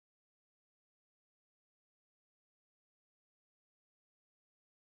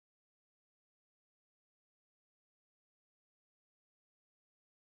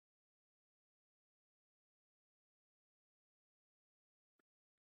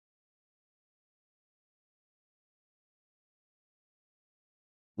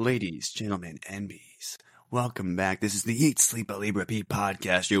Ladies, gentlemen, and bees, welcome back. This is the Eat, Sleep, Believe, Repeat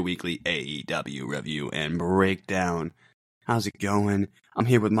podcast, your weekly AEW review and breakdown. How's it going? I'm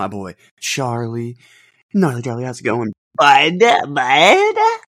here with my boy, Charlie. Gnarly Charlie, how's it going? Bud?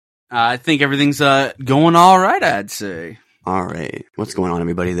 I think everything's going all right, I'd say. All right. What's going on,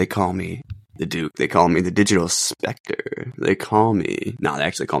 everybody? They call me the Duke. They call me the Digital Spectre. They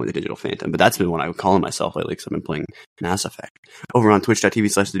actually call me the Digital Phantom, but that's been what I've been calling myself lately because I've been playing Mass Effect over on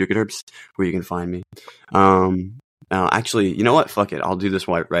twitch.tv/the Duke Herbs, where you can find me. Actually, you know what? Fuck it. I'll do this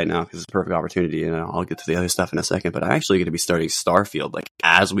right now because it's a perfect opportunity, and I'll get to the other stuff in a second, but I'm actually going to be starting Starfield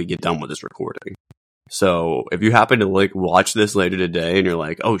as we get done with this recording. So if you happen to watch this later today and you're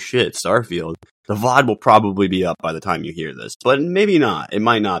like, oh shit, Starfield, the VOD will probably be up by the time you hear this, but maybe not. It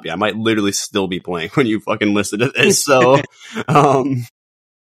might not be. I might literally still be playing when you fucking listen to this. So,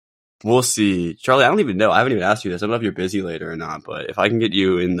 we'll see. Charlie, I don't even know. I haven't even asked you this. I don't know if you're busy later or not, but if I can get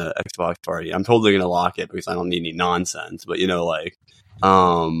you in the Xbox party, I'm totally going to lock it because I don't need any nonsense, but getting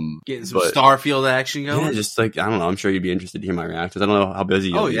some Starfield action going. Yeah, just I don't know. I'm sure you'd be interested to hear my reactions. I don't know how busy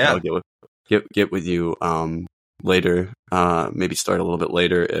you'll be. I'll get with you later, maybe start a little bit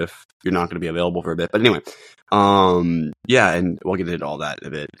later if you're not going to be available for a bit. But anyway, and we'll get into all that in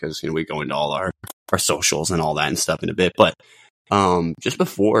a bit because we go into all our socials and all that and stuff in a bit. But just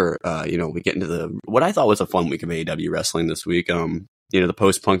before we get into what I thought was a fun week of AEW wrestling this week, the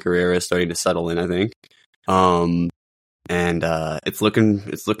post-punker era is starting to settle in, I think. And it's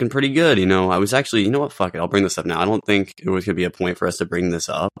looking pretty good. I was actually, you know what, fuck it, I'll bring this up now. I don't think there was going to be a point for us to bring this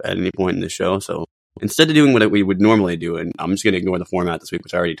up at any point in the show. So instead of doing what we would normally do, and I'm just going to ignore the format this week,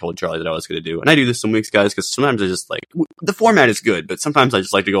 which I already told Charlie that I was going to do. And I do this some weeks, guys, because sometimes I just the format is good, but sometimes I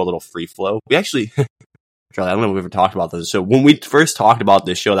just like to go a little free flow. We actually, Charlie, I don't know if we ever talked about this. So when we first talked about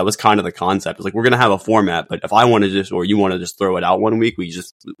this show, that was kind of the concept. It's we're going to have a format, but if I want to or you want to just throw it out one week, we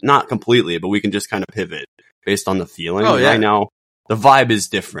just, not completely, but we can just kind of pivot based on the feeling. Oh, yeah. Right now, the vibe is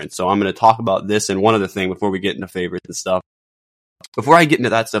different. So I'm going to talk about this and one other thing before we get into favorites and stuff. Before I get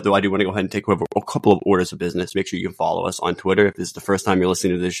into that stuff, though, I do want to go ahead and take over a couple of orders of business. Make sure you can follow us on Twitter. If this is the first time you're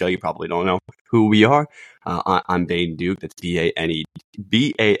listening to this show, you probably don't know who we are. I'm Bane Duke. That's BANEDUKE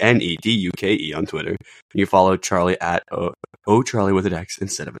on Twitter. You follow Charlie at O Charlie with an X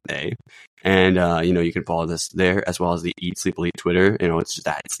instead of an A. And, you can follow us there as well as the Eat Sleep Elite Twitter. It's just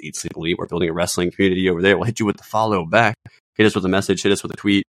that. It's Eat Sleep Elite. We're building a wrestling community over there. We'll hit you with the follow back. Hit us with a message. Hit us with a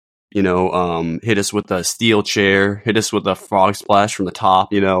tweet. Hit us with a steel chair. Hit us with a frog splash from the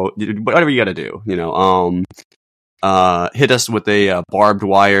top. Whatever you got to do. Hit us with a barbed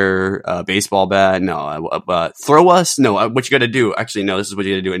wire baseball bat. No, throw us. No, what you got to do? Actually, no. This is what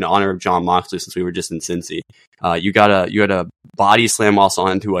you got to do in honor of John Moxley. Since we were just in Cincy, you gotta body slam us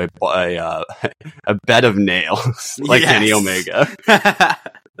onto a bed of nails like Kenny Omega. That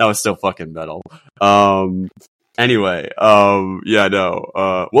was so fucking metal. Anyway,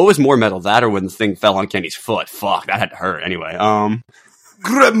 what was more metal, that or when the thing fell on Kenny's foot? Fuck, that had to hurt. Anyway,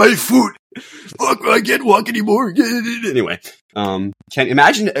 grab my foot. Fuck, I can't walk anymore. Anyway,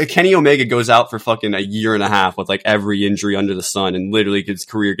 imagine Kenny Omega goes out for fucking a year and a half with every injury under the sun, and literally his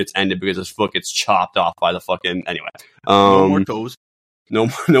career gets ended because his foot gets chopped off by the fucking. Anyway, no more toes. No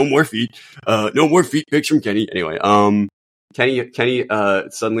more feet. No more feet pics from Kenny. Anyway, Kenny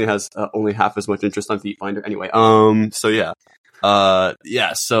suddenly has only half as much interest on Feet Finder. Anyway,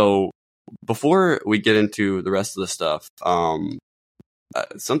 so before we get into the rest of the stuff,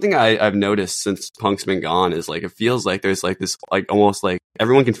 something I've noticed since Punk's been gone is it feels like there's this almost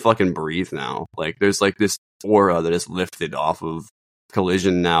everyone can fucking breathe now. There's this aura that is lifted off of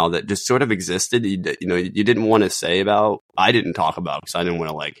Collision now that just sort of existed. You didn't want to say about. I didn't talk about because I didn't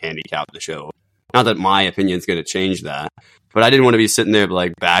want to handicap the show. Not that my opinion's going to change that, but I didn't want to be sitting there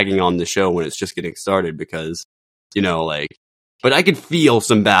bagging on the show when it's just getting started because, but I could feel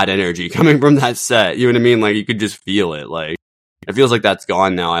some bad energy coming from that set. You know what I mean? You could just feel it. It feels like that's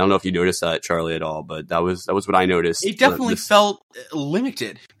gone now. I don't know if you noticed that, Charlie, at all, but that was what I noticed. It definitely felt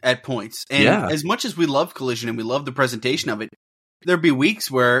limited at points. And as much as we love Collision and we love the presentation of it, there'd be weeks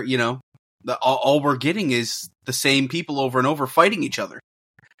where, all we're getting is the same people over and over fighting each other.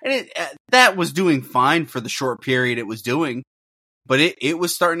 And that was doing fine for the short period it was doing, but it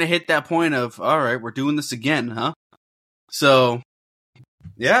was starting to hit that point of, all right, we're doing this again, huh? So,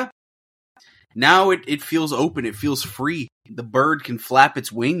 yeah. Now it feels open. It feels free. The bird can flap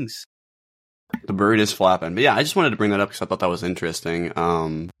its wings. The bird is flapping. But yeah, I just wanted to bring that up because I thought that was interesting.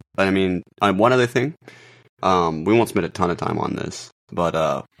 But I mean, one other thing. We won't spend a ton of time on this,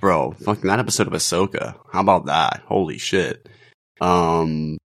 but bro, fucking that episode of Ahsoka. How about that? Holy shit.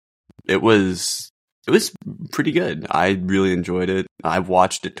 It was It was pretty good. I really enjoyed it. I've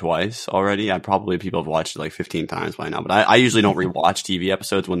watched it twice already. People have watched it like 15 times by now, but I usually don't rewatch TV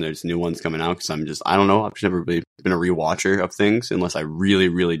episodes when there's new ones coming out because I don't know. I've just never really been a rewatcher of things unless I really,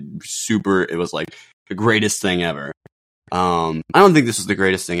 really it was like the greatest thing ever. I don't think this is the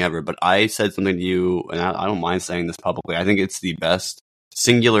greatest thing ever, but I said something to you, and I don't mind saying this publicly. I think it's the best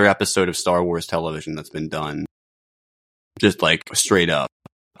singular episode of Star Wars television that's been done. Just like straight up.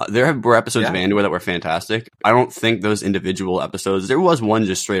 There were episodes of Andor that were fantastic. I don't think those individual episodes, there was one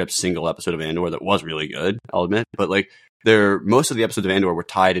just straight up single episode of Andor that was really good, I'll admit. But like most of the episodes of Andor were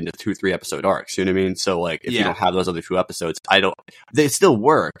tied into 2-3 episode arcs, you know what I mean? So like if you don't have those other 2 episodes, they still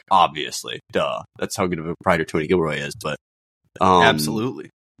work, obviously. Duh. That's how good of a writer Tony Gilroy is, but absolutely.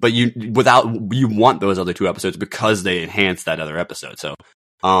 But you want those other 2 episodes because they enhance that other episode. So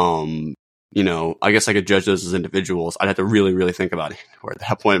you know, I guess I could judge those as individuals. I'd have to really, really think about it at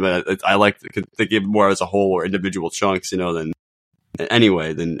that point. But I like to think of more as a whole or individual chunks, you know, than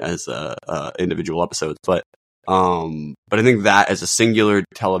as individual episodes. But I think that as a singular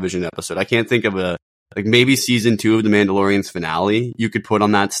television episode, I can't think of maybe season 2 of The Mandalorian's finale you could put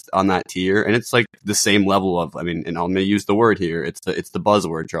on that tier, and it's like the same level of, I mean, and I'm gonna use the word here. It's the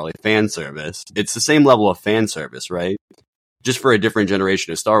buzzword, Charlie, fan service. It's the same level of fan service, right? Just for a different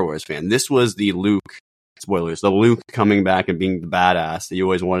generation of Star Wars fan. This was the Luke, spoilers, the Luke coming back and being the badass that you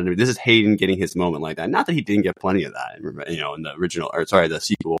always wanted to be. This is Hayden getting his moment like that. Not that he didn't get plenty of that, you know, in the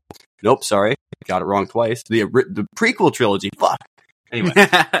sequel. Nope, sorry. Got it wrong twice. The prequel trilogy, fuck. Anyway,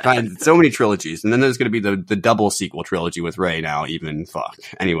 so many trilogies. And then there's going to be the double sequel trilogy with Rey now, even, fuck.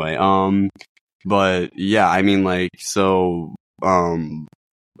 Anyway, but yeah, I mean, like, so,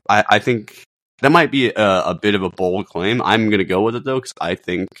 I think that might be a bit of a bold claim. I'm going to go with it, though, because I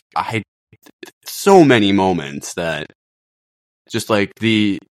think so many moments that just like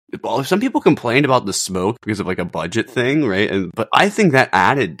some people complained about the smoke because of like a budget thing, right? But I think that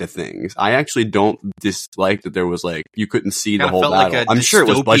added to things. I actually don't dislike that there was like, you couldn't see the whole battle. Like I'm sure it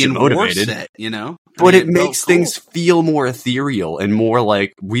was budget motivated, set, you know? But it makes things feel more ethereal and more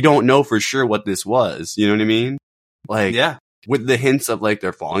like, we don't know for sure what this was. You know what I mean? Like, yeah. With the hints of like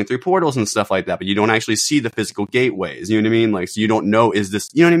they're falling through portals and stuff like that, but you don't actually see the physical gateways. You know what I mean? Like, so you don't know, is this,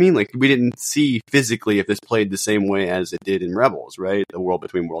 you know what I mean? Like, we didn't see physically if this played the same way as it did in Rebels, right? The world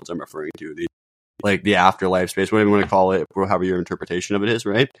between worlds I'm referring to, the afterlife space, whatever you want to call it, however your interpretation of it is,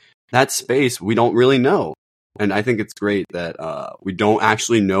 right? That space, we don't really know. And I think it's great that we don't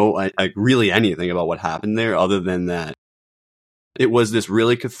actually know like really anything about what happened there, other than that it was this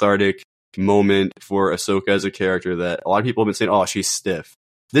really cathartic moment for Ahsoka as a character that a lot of people have been saying, oh, she's stiff.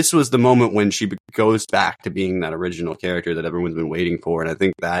 This was the moment when she goes back to being that original character that everyone's been waiting for. And I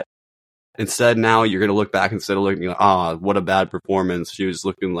think that instead now you're going to look back instead of looking like, what a bad performance. She was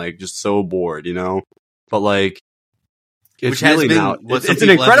looking like just so bored, you know? But like, it's really now, it's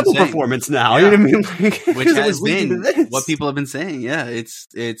an incredible performance now. Yeah. You know what I mean? Like, which has been what people have been saying. Yeah,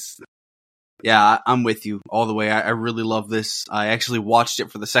 yeah, I'm with you all the way. I really love this. I actually watched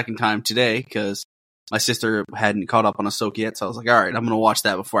it for the second time today because my sister hadn't caught up on Ahsoka yet. So I was like, all right, I'm going to watch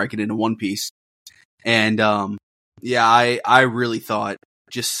that before I get into One Piece. And, yeah, I really thought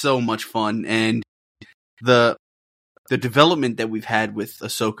just so much fun. And the development that we've had with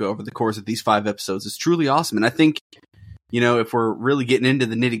Ahsoka over the course of these 5 episodes is truly awesome. And I think, you know, if we're really getting into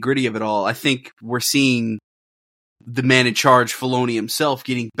the nitty gritty of it all, I think we're seeing the man in charge, Filoni himself,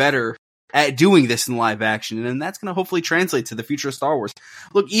 getting better at doing this in live action, and that's going to hopefully translate to the future of Star Wars.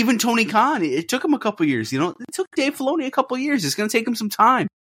 Look, even Tony Khan, it took him a couple years, you know, it took Dave Filoni a couple years. It's going to take him some time,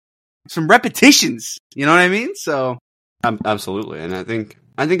 some repetitions, you know what I mean? So, absolutely. And I think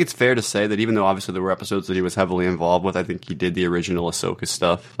it's fair to say that even though obviously there were episodes that he was heavily involved with, I think he did the original Ahsoka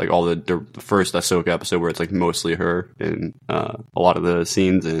stuff, like all the first Ahsoka episode where it's like mostly her in a lot of the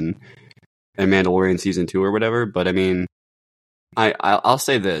scenes in Mandalorian season 2 or whatever. But I mean, I'll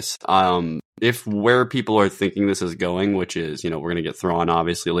say this, if where people are thinking this is going, which is, you know, we're going to get Thrawn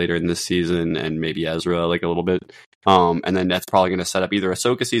obviously later in this season and maybe Ezra like a little bit, and then that's probably going to set up either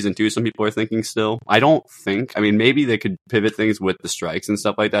Ahsoka season 2, some people are thinking still. I mean, maybe they could pivot things with the strikes and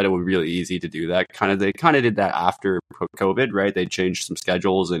stuff like that. It would be really easy to do that. They kind of did that after COVID, right? They changed some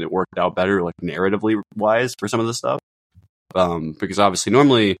schedules and it worked out better, like narratively wise for some of the stuff. Because obviously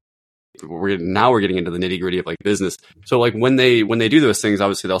normally, we're getting into the nitty gritty of like business. So like when they do those things,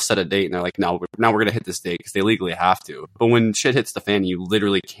 obviously they'll set a date and they're like, now we're going to hit this date because they legally have to. But when shit hits the fan, you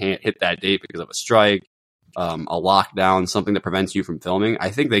literally can't hit that date because of a strike, a lockdown, something that prevents you from filming.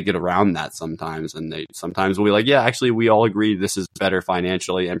 I think they get around that sometimes, and they sometimes will be like, yeah, actually we all agree this is better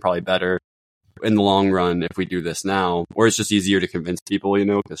financially and probably better in the long run if we do this now. Or it's just easier to convince people, you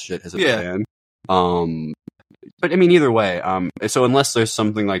know, because shit hits the fan. But I mean, either way, so unless there's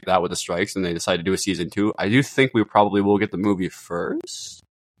something like that with the strikes and they decide to do a season 2, I do think we probably will get the movie first.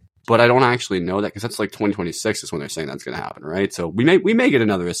 But I don't actually know that because that's like 2026 is when they're saying that's going to happen, right? So we may get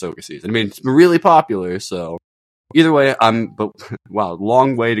another Ahsoka season. I mean, it's been really popular, so either way, but wow,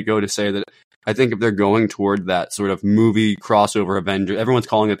 long way to go to say that. I think if they're going toward that sort of movie crossover Avenger, everyone's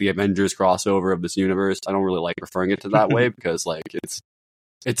calling it the Avengers crossover of this universe. I don't really like referring it to that way because like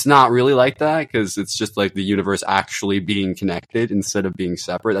it's not really like that because it's just like the universe actually being connected instead of being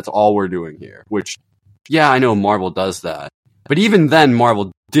separate. That's all we're doing here, which, yeah, I know Marvel does that. But even then,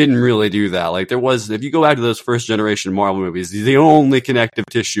 Marvel didn't really do that. Like there was, if you go back to those first generation Marvel movies, the only connective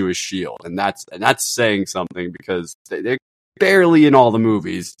tissue is S.H.I.E.L.D. And that's saying something because they're barely in all the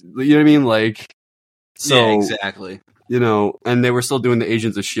movies. You know what I mean? Like, so. Yeah, exactly. You know, and they were still doing the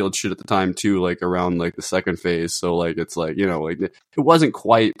Agents of S.H.I.E.L.D. shit at the time too, like around like the second phase. So like, it's like, you know, like it wasn't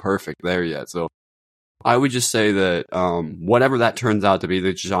quite perfect there yet. So I would just say that, whatever that turns out to be,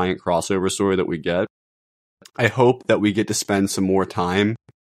 the giant crossover story that we get, I hope that we get to spend some more time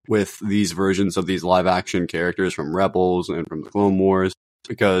with these versions of these live action characters from Rebels and from the Clone Wars,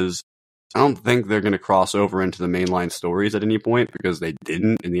 because I don't think they're going to cross over into the mainline stories at any point because they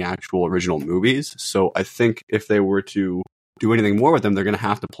didn't in the actual original movies. So I think if they were to do anything more with them, they're going to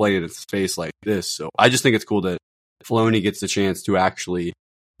have to play in a space like this. So I just think it's cool that Filoni gets the chance to actually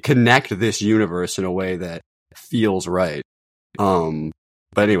connect this universe in a way that feels right.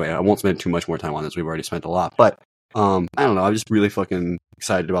 But anyway, I won't spend too much more time on this. We've already spent a lot, but I don't know. I'm just really fucking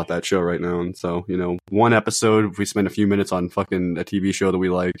excited about that show right now. And so, you know, one episode, if we spend a few minutes on fucking a TV show that we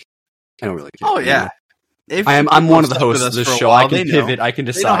like, I don't really care. Oh yeah, I'm one of the hosts of this show. I can pivot. I can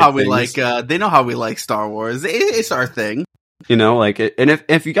decide. They know how we like. They know how we like Star Wars. It's our thing. You know, like, and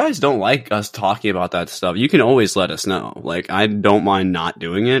if you guys don't like us talking about that stuff, you can always let us know. Like, I don't mind not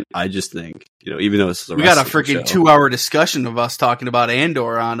doing it. I just think, you know, even though this is we got a freaking 2-hour discussion of us talking about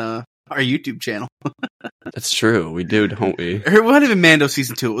Andor on our YouTube channel. That's true. We do, don't we? It wasn't even Mando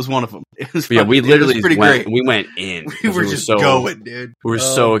season 2. It was one of them. It was yeah, we literally pretty great. We went in. We were just going, dude. We were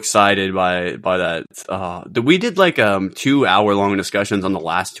so excited by that. We did like 2-hour long discussions on the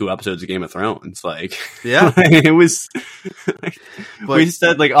last 2 episodes of Game of Thrones. Like, yeah, it was. We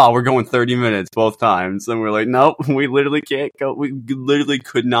said like, oh, we're going 30 minutes both times, and we're like, nope, we literally can't go. We literally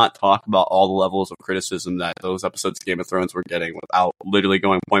could not talk about all the levels of criticism that those episodes of Game of Thrones were getting without literally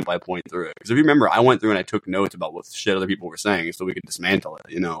going point by point through it. Because if you remember, I went through and I took notes about what shit other people were saying so we could dismantle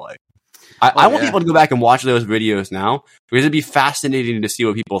it, you know, like I want people to go back and watch those videos now because it'd be fascinating to see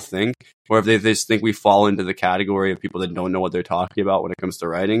what people think, or if they just think we fall into the category of people that don't know what they're talking about when it comes to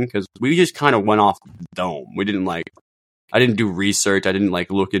writing, because we just kind of went off the dome. We didn't I didn't do research. I didn't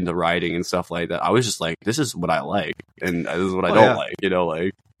look into writing and stuff like that. I was just like, this is what I like and this is what I don't like, you know,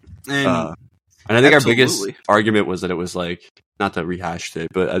 like. And I think our biggest argument was that it was like, not to rehash it,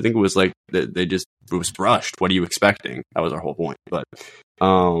 but I think it was like that it was rushed. What are you expecting? That was our whole point. But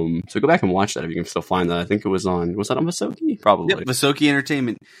so go back and watch that if you can still find that. I think it was on Ahsoka? Probably. Yep, Ahsoka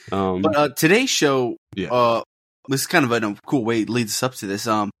Entertainment. But today's show, this is kind of a cool way it leads us up to this.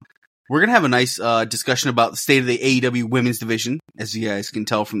 We're gonna have a nice discussion about the state of the AEW Women's division, as you guys can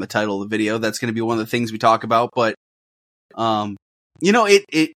tell from the title of the video. That's gonna be one of the things we talk about. But you know,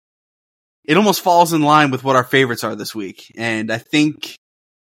 it almost falls in line with what our favorites are this week, and I think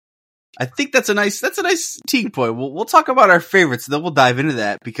that's a nice team point. We'll talk about our favorites, then we'll dive into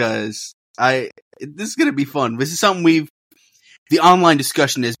that because this is gonna be fun. This is something the online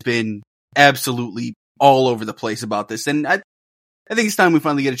discussion has been absolutely all over the place about this, and I think it's time we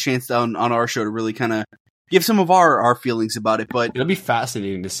finally get a chance on our show to really kind of give some of our feelings about it. But it'll be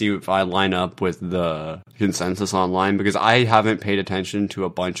fascinating to see if I line up with the consensus online, because I haven't paid attention to a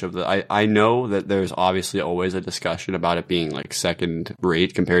bunch of I know that there's obviously always a discussion about it being like second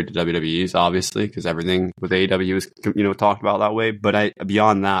rate compared to WWE's, obviously, because everything with AEW is, you know, talked about that way. But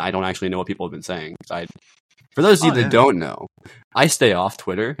beyond that, I don't actually know what people have been saying. For those of you that don't know, I stay off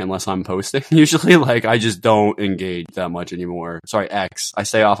Twitter unless I'm posting. Usually, I just don't engage that much anymore. Sorry, X. I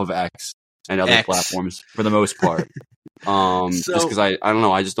stay off of X and other platforms for the most part. Just because I don't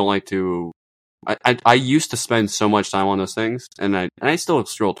know, I just don't like to. I used to spend so much time on those things, and I still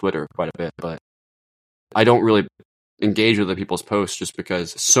scroll Twitter quite a bit, but I don't really engage with other people's posts just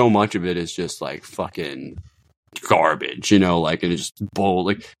because so much of it is just fucking garbage, you know, and it's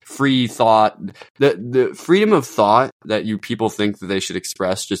just free thought. The freedom of thought that people think that they should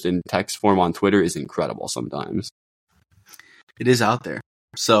express just in text form on Twitter is incredible sometimes. It is out there.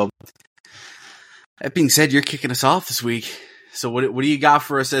 So that being said, you're kicking us off this week. So what do you got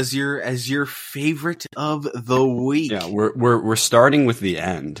for us as your favorite of the week? Yeah, we're starting with the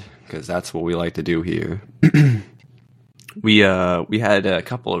end because that's what we like to do here. We had a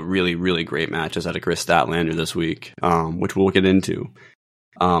couple of really, really great matches out of Kris Statlander this week, which we'll get into.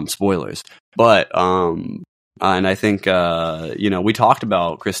 Spoilers, but and I think we talked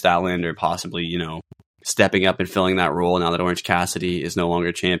about Kris Statlander possibly stepping up and filling that role now that Orange Cassidy is no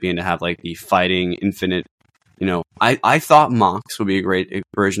longer champion, to have like the fighting infinite. I thought Mox would be a great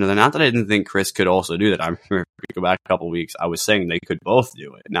version of that. Not that I didn't think Kris could also do that. I remember if we go back a couple of weeks, I was saying they could both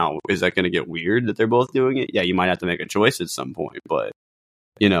do it. Now, is that going to get weird that they're both doing it? Yeah, you might have to make a choice at some point, but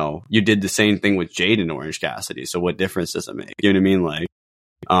you did the same thing with Jade and Orange Cassidy. So what difference does it make? You know what I mean? Like,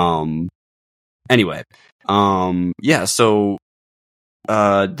 anyway, yeah. So,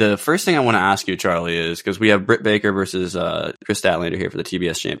 the first thing I want to ask you, Charlie, is because we have Britt Baker versus Kris Statlander here for the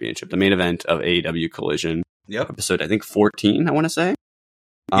TBS Championship, the main event of AEW Collision. Yep. Episode, I think 14, I want to say.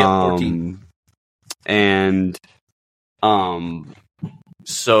 Yep, 14. And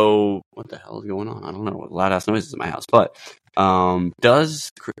so what the hell is going on? I don't know. Loud ass noises in my house. But does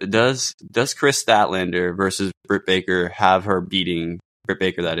Kris Statlander versus Britt Baker have her beating Britt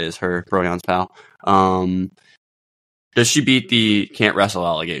Baker, that is her pronouns pal? Does she beat the can't wrestle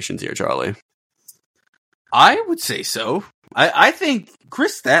allegations here, Charlie? I would say so. I think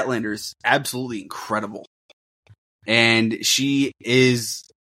Kris Statlander is absolutely incredible. And she is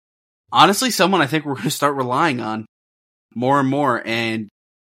honestly someone I think we're going to start relying on more and more. And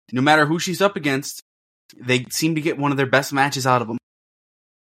no matter who she's up against, they seem to get one of their best matches out of them.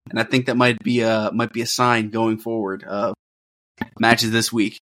 And I think that might be a sign going forward of matches this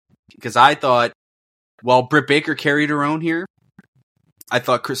week. Because I thought, while Britt Baker carried her own here, I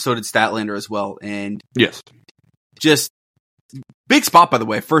thought so did Statlander as well. And yes, just big spot, by the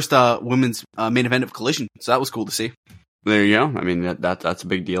way. First women's main event of Collision. So that was cool to see. There you go. I mean, that's a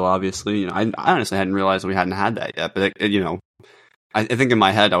big deal, obviously. I honestly hadn't realized we hadn't had that yet. But, I think in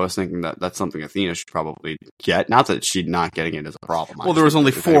my head, I was thinking that that's something Athena should probably get. Not that she's not getting it as a problem. Well, there was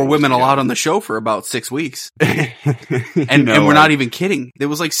only 4 women allowed on the show for about 6 weeks. and we're not even kidding. There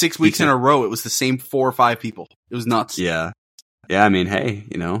was like 6 weeks in a row. It was the same 4 or 5 people. It was nuts. Yeah. Yeah, I mean, hey,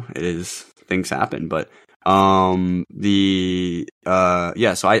 it is, things happen. But so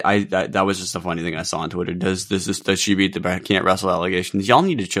that was just a funny thing I saw on Twitter. Does she beat the can't wrestle allegations? Y'all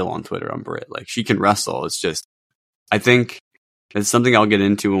need to chill on Twitter on Britt. Like, she can wrestle. It's just, I think it's something I'll get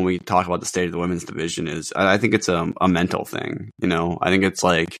into when we talk about the state of the women's division. Is I think it's a mental thing. I think it's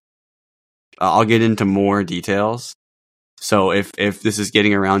like, I'll get into more details. So if this is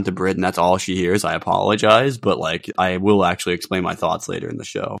getting around to Britt and that's all she hears, I apologize. But like, I will actually explain my thoughts later in the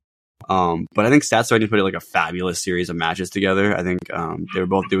show. But I think Stats starting to put like a fabulous series of matches together. I think they were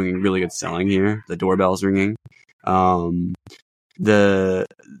both doing really good selling here. The doorbell's ringing. So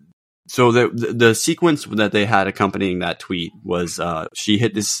the sequence that they had accompanying that tweet was she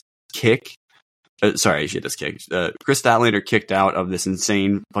hit this kick. Kris Statlander kicked out of this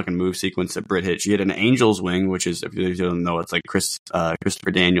insane fucking move sequence that Britt hit. She hit an Angel's Wing, which is, if you don't know, it's like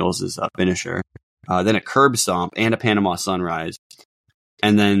Christopher Daniels' finisher. Then a curb stomp and a Panama Sunrise.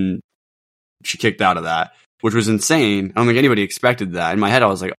 And then she kicked out of that, which was insane. I don't think anybody expected that. In my head, I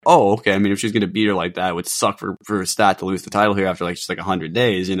was like, oh, okay. I mean, if she's going to beat her like that, it would suck for Stat to lose the title here after like just like 100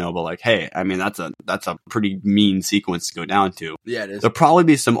 days, but like, hey, I mean, that's a pretty mean sequence to go down to. Yeah, it is. There'll probably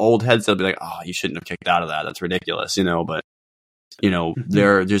be some old heads that'll be like, oh, you shouldn't have kicked out of that. That's ridiculous, but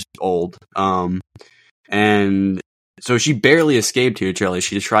they're just old. And so she barely escaped here, Charlie.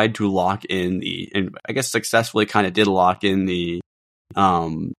 She tried to lock in and I guess successfully kind of did lock in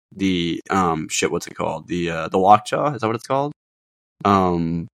what's it called? The lockjaw? Is that what it's called?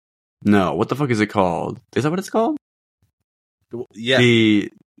 No, what the fuck is it called? Is that what it's called? Yeah.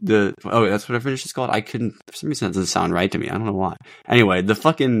 That's what I finished it's called? I couldn't, for some reason that doesn't sound right to me. I don't know why. Anyway, the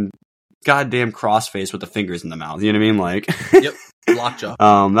fucking goddamn crossface with the fingers in the mouth. You know what I mean? Like, yep. Lockjaw.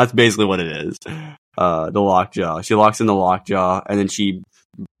 That's basically what it is. The lockjaw. She locks in the lockjaw and then she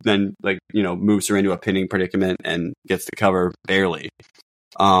moves her into a pinning predicament and gets the cover barely.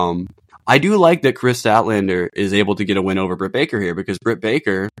 I do like that Kris Statlander is able to get a win over Britt Baker here, because Britt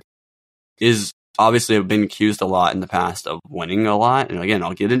Baker is obviously been accused a lot in the past of winning a lot. And again,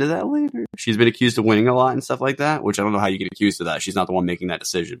 I'll get into that later. She's been accused of winning a lot and stuff like that, which I don't know how you get accused of that. She's not the one making that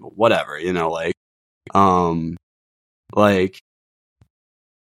decision, but whatever,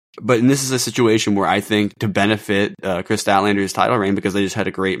 but this is a situation where I think to benefit Kris Statlander's title reign, because they just had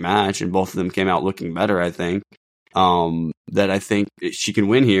a great match and both of them came out looking better, I think, that I think she can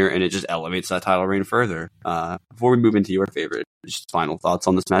win here and it just elevates that title reign further. Before we move into your favorite, just final thoughts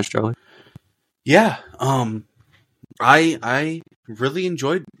on this match, Charlie? Yeah. I really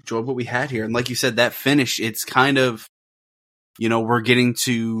enjoyed what we had here. And like you said, that finish, it's kind of, we're getting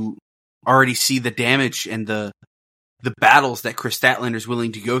to already see the damage and the battles that Kris Statlander is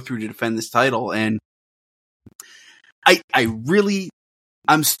willing to go through to defend this title. And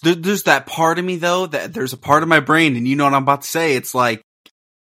there's that part of me though, that there's a part of my brain, and you know what I'm about to say. It's like,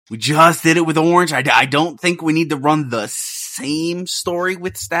 we just did it with Orange. I don't think we need to run the same story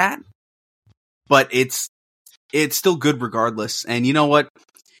with Stat, but it's still good regardless. And you know what?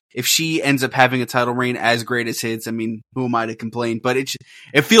 If she ends up having a title reign as great as his, I mean, who am I to complain? But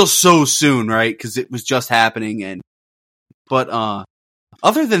it feels so soon, right? Because it was just happening. But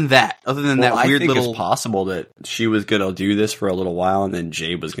other than that I weird think little, it's possible that she was gonna do this for a little while, and then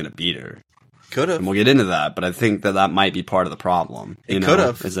Jade was gonna beat her. Could have. And we'll get into that, but I think that might be part of the problem. It could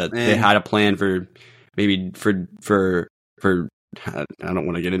have. Is that they had a plan for maybe for I don't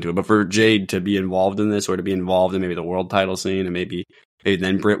want to get into it, but for Jade to be involved in this, or to be involved in maybe the world title scene, and maybe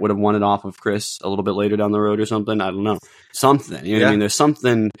then Britt would have won it off of Kris a little bit later down the road or something. I don't know. Something. You know what I mean? There's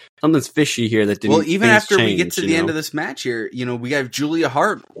something's fishy here that didn't. Well, even after we get to the end of of this match here, we have Julia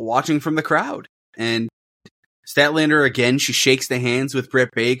Hart watching from the crowd. And Statlander, again, she shakes the hands with Britt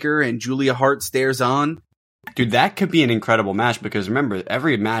Baker, and Julia Hart stares on. Dude, that could be an incredible match, because remember,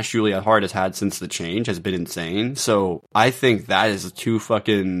 every match Julia Hart has had since the change has been insane. So I think that is two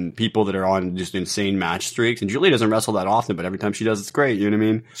fucking people that are on just insane match streaks. And Julia doesn't wrestle that often, but every time she does, it's great. You know what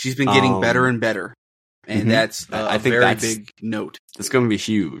I mean? She's been getting better and better. And that's I think very big note. It's going to be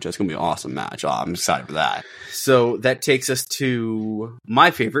huge. That's going to be an awesome match. Oh, I'm excited for that. So that takes us to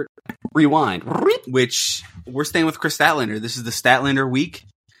my favorite. Rewind. Which we're staying with Kris Statlander. This is the Statlander week.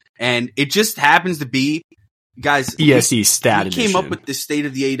 And it just happens to be, guys, ESE Stat Edition. We came up with the state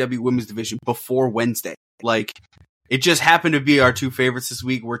of the AEW Women's Division before Wednesday. Like, it just happened to be our two favorites this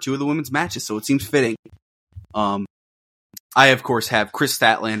week were two of the women's matches, so it seems fitting. I, of course, have Kris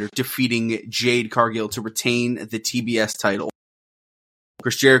Statlander defeating Jade Cargill to retain the TBS title.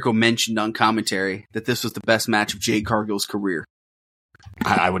 Chris Jericho mentioned on commentary that this was the best match of Jade Cargill's career.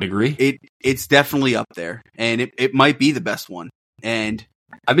 I would agree. It's definitely up there, and it might be the best one. And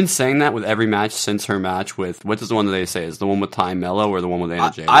I've been saying that with every match since her match with, what is the one that they say? Is the one with Ty Mello or the one with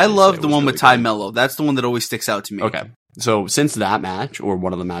Anna Jay? I love the one with Ty Mello. That's the one that always sticks out to me. Okay. So since that match, or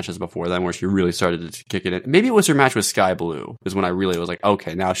one of the matches before then, where she really started to kick it in, maybe it was her match with Sky Blue, is when I really was like,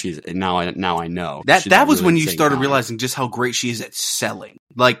 okay, now I know. That was when you started realizing just how great she is at selling.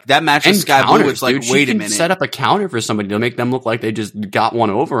 Like, that match with Sky Blue, it's like, wait a minute. She can set up a counter for somebody to make them look like they just got one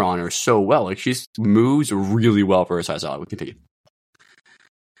over on her so well. Like, she moves really well for her size. We continue.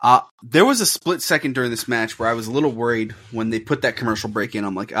 There was a split second during this match where I was a little worried when they put that commercial break in.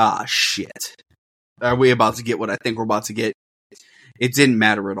 I'm like, shit. Are we about to get what I think we're about to get? It didn't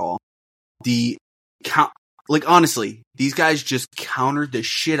matter at all. Honestly, these guys just countered the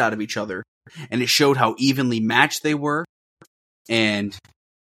shit out of each other, and it showed how evenly matched they were. And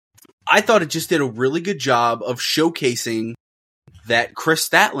I thought it just did a really good job of showcasing that Kris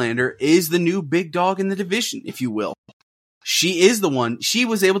Statlander is the new big dog in the division, if you will. She is the one. She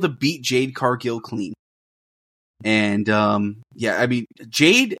was able to beat Jade Cargill clean. And,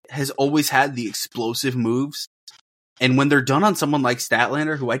 Jade has always had the explosive moves. And when they're done on someone like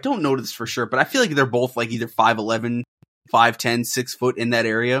Statlander, who I don't know this for sure, but I feel like they're both like either 5'11", 5'10", 6 foot in that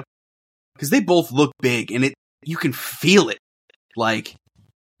area. Because they both look big, and you can feel it. Like,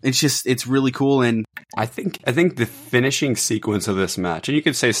 it's really cool. And I think the finishing sequence of this match, and you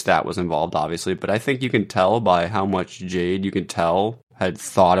could say Stat was involved, obviously, but I think you can tell by how much Jade, had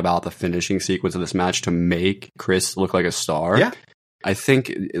thought about the finishing sequence of this match to make Kris look like a star. Yeah. I think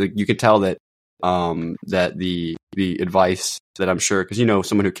you could tell that that the advice that I'm sure, because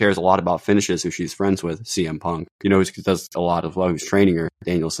someone who cares a lot about finishes, who she's friends with, CM Punk, who does a lot of who's training her,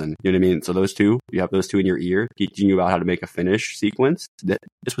 Danielson. You know what I mean? So you have those two in your ear teaching you about how to make a finish sequence.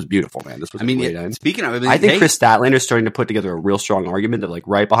 This was beautiful, man. This was speaking of, I think Kris Statlander is starting to put together a real strong argument that, like,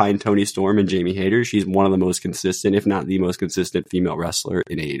 right behind Toni Storm and Jamie Hayter, she's one of the most consistent, if not the most consistent female wrestler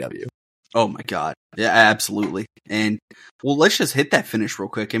in AEW. Oh my God. Yeah, absolutely. And well, let's just hit that finish real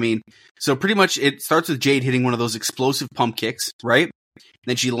quick. I mean, so pretty much it starts with Jade hitting one of those explosive pump kicks, right?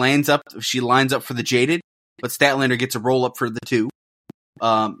 Then she lines up for the Jaded, but Statlander gets a roll up for the two.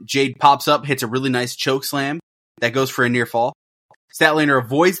 Jade pops up, hits a really nice choke slam that goes for a near fall. Statlander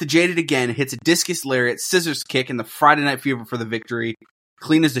avoids the Jaded again, hits a discus lariat, scissors kick, and the Friday Night Fever for the victory.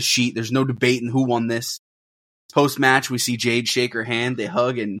 Clean as a sheet. There's no debating who won this. Post match, we see Jade shake her hand. They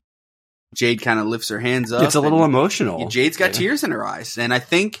hug, and Jade kind of lifts her hands up. It's a little emotional. Jade's got tears in her eyes. And I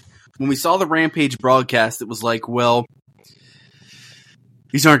think when we saw the Rampage broadcast, it was like, well,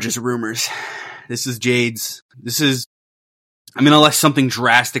 these aren't just rumors. This is I mean, unless something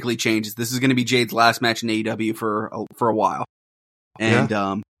drastically changes, this is going to be Jade's last match in AEW for a while,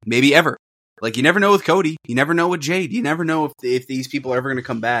 and maybe ever. Like, you never know with Cody, you never know with Jade, you never know if these people are ever going to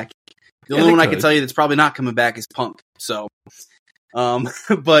come back. The only one I can tell you that's probably not coming back is Punk. So,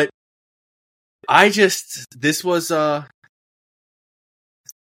 but this was I'm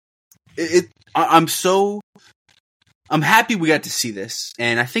happy we got to see this,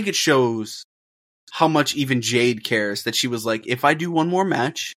 and I think it shows how much even Jade cares that she was like, if I do one more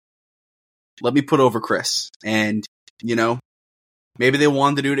match, let me put over Kris. And, you know, maybe they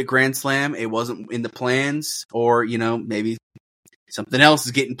wanted to do it at Grand Slam. It wasn't in the plans, or, you know, maybe something else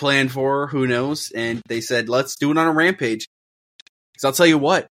is getting planned for her. Who knows? And they said, let's do it on a Rampage. Because I'll tell you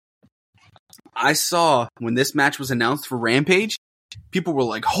what, I saw when this match was announced for Rampage, people were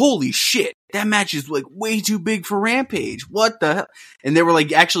like, holy shit, that match is like way too big for Rampage. What the hell? And they were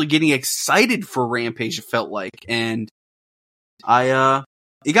like actually getting excited for Rampage, it felt like. And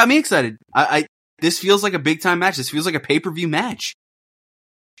it got me excited. This feels like a big time match. This feels like a pay-per-view match.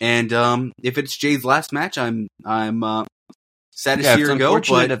 And if it's Jade's last match, I'm sad to see her go,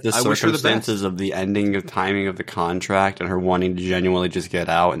 but if the circumstances of the ending of timing of the contract and her wanting to genuinely just get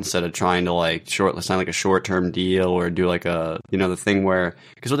out instead of trying to like sign like a short-term deal or do like a, you know, the thing where,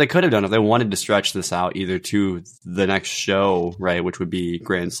 because what they could have done if they wanted to stretch this out either to the next show, right, which would be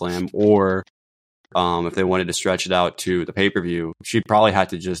Grand Slam, or if they wanted to stretch it out to the pay-per-view, she'd probably have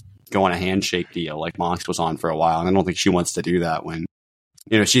to just go on a handshake deal like Mox was on for a while. And I don't think she wants to do that when,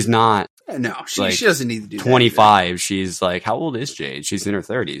 you know, she's not. No, she doesn't need to do 25. That she's like, how old is Jade? She's in her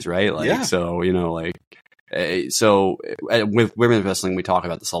 30s, right? Like, yeah. So, you know, like, so with women's wrestling, we talk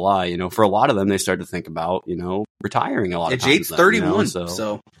about this a lot. You know, for a lot of them, they start to think about, you know, retiring a lot of times. Jade's 31, you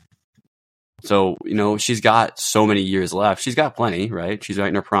know, so, you know, she's got so many years left. She's got plenty, right? She's right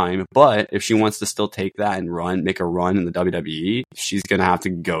in her prime. But if she wants to still take that and make a run in the WWE, she's going to have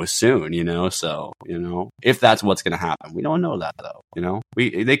to go soon, you know? So, you know, if that's what's going to happen. We don't know that, though, you know?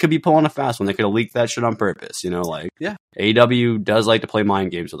 They could be pulling a fast one. They could have leaked that shit on purpose, you know? Like, yeah. AEW does like to play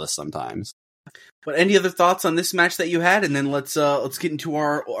mind games with us sometimes. But any other thoughts on this match that you had? And then let's get into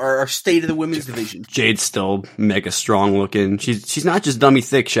our state of the women's division. Jade's still mega strong looking. She's not just dummy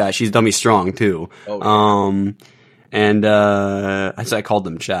thick, chat. She's dummy strong too. Oh, yeah. And I called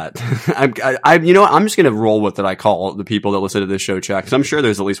them chat. You know what? I'm just gonna roll with it. I call the people that listen to this show chat, because I'm sure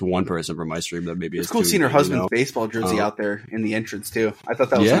there's at least one person from my stream that maybe. It's cool seeing her husband's baseball jersey out there in the entrance too. I thought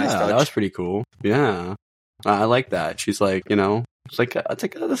that was a nice touch. That was pretty cool. Yeah, I like that. She's like, you know. It's like,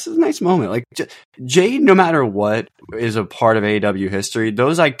 this is a nice moment. Like, Jade, no matter what, is a part of AEW history.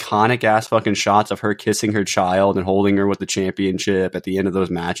 Those iconic ass fucking shots of her kissing her child and holding her with the championship at the end of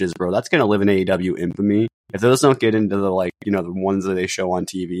those matches, bro, that's going to live in AEW infamy. If those don't get into the, like, you know, the ones that they show on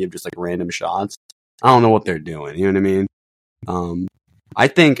TV of just like random shots, I don't know what they're doing. You know what I mean? I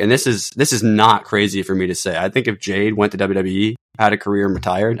think, and this is not crazy for me to say, I think if Jade went to WWE, had a career and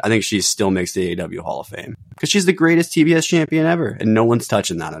retired, I think she still makes the AEW Hall of Fame. Because she's the greatest TBS champion ever, and no one's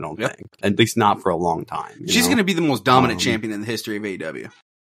touching that, I don't think. At least not for a long time. She's going to be the most dominant champion in the history of AEW.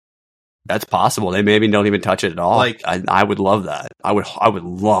 That's possible. They maybe don't even touch it at all. Like, I would love that. I would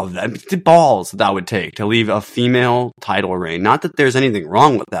love that. The balls that would take to leave a female title reign. Not that there's anything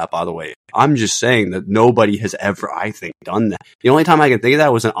wrong with that, by the way. I'm just saying that nobody has ever, I think, done that. The only time I can think of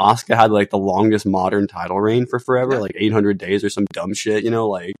that was when Asuka had like the longest modern title reign for forever, like 800 days or some dumb shit, you know,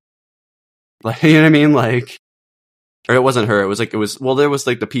 like you know what I mean? Like, or it wasn't her. It was well, there was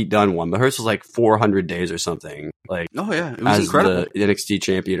like the Pete Dunne one, but hers was like 400 days or something. Like, oh yeah, it was incredible. The NXT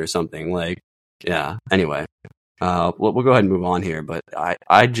champion or something. Like, yeah. Anyway, we'll go ahead and move on here. But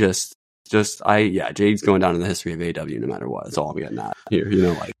Jade's going down in the history of AEW no matter what. That's all I'm getting at here. You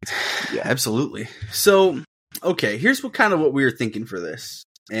know, like, yeah, absolutely. So, okay, here's what we were thinking for this,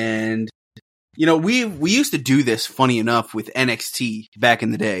 and you know, we used to do this, funny enough, with NXT back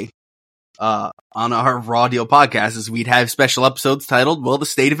in the day. On our Raw Deal podcast, is we'd have special episodes titled, well, the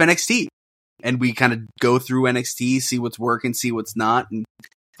state of NXT. And we kind of go through NXT, see what's working, see what's not. And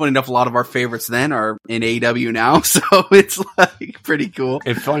funny enough, a lot of our favorites then are in AEW now. So it's like pretty cool.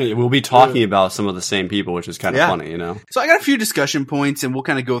 It's funny. We'll be talking about some of the same people, which is kind of funny, you know? So I got a few discussion points and we'll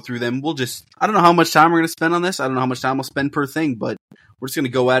kind of go through them. I don't know how much time we're going to spend on this. I don't know how much time we'll spend per thing, but we're just going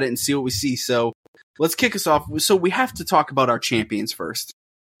to go at it and see what we see. So let's kick us off. So we have to talk about our champions first.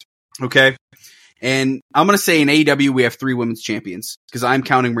 Okay. And I'm going to say in AEW, we have 3 women's champions because I'm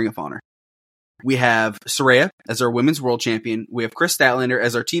counting Ring of Honor. We have Saraya as our women's world champion. We have Kris Statlander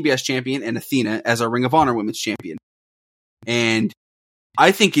as our TBS champion and Athena as our Ring of Honor women's champion. And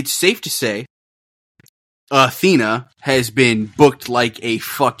I think it's safe to say Athena has been booked like a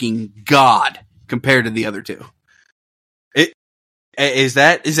fucking god compared to the other two. Is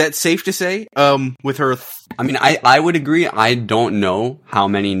that safe to say? With her, I mean, I would agree. I don't know how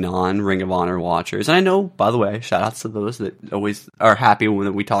many non-Ring of Honor watchers, and I know, by the way, shout outs to those that always are happy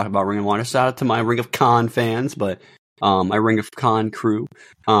when we talk about Ring of Honor. Shout out to my Ring of Con fans, but my Ring of Con crew.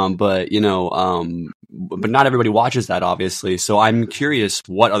 But not everybody watches that, obviously. So I'm curious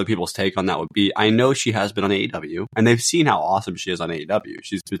what other people's take on that would be. I know she has been on AEW, and they've seen how awesome she is on AEW.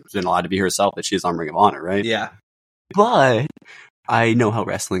 She's been allowed to be herself that she's on Ring of Honor, right? Yeah. But I know how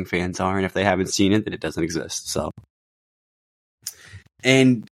wrestling fans are, and if they haven't seen it, then it doesn't exist. So,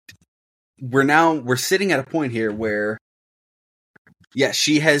 and we're sitting at a point here where, yeah,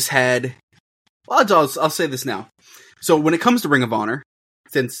 she has had. Well, I'll say this now. So when it comes to Ring of Honor,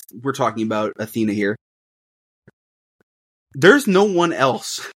 since we're talking about Athena here, there's no one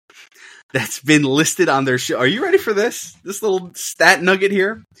else that's been listed on their show. Are you ready for this? This little stat nugget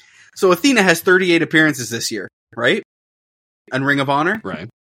here. So Athena has 38 appearances this year, right? On Ring of Honor. Right.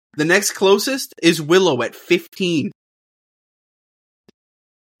 The next closest is Willow at 15.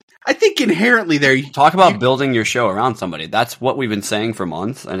 I think inherently there... Talk about building your show around somebody. That's what we've been saying for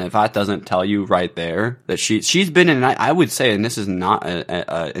months. And if that doesn't tell you right there that she's been in... I would say, and this is not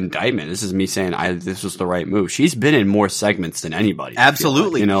an indictment. This is me saying this was the right move. She's been in more segments than anybody.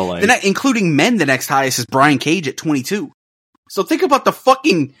 Absolutely. Like, including men, the next highest is Brian Cage at 22. So think about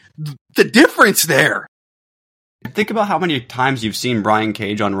the difference there. Think about how many times you've seen Brian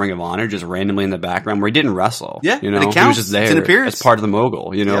Cage on Ring of Honor just randomly in the background where he didn't wrestle. Yeah, he was just there it's an appearance. as part of the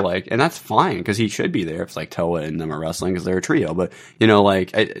mogul, Yep. like, and that's fine because he should be there if it's like Toa and them are wrestling because they're a trio. But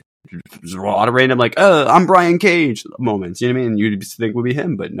there's a lot of random I'm Brian Cage moments. You know what I mean? You'd think would be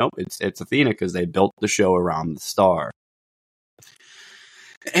him, but nope, it's Athena because they built the show around the star.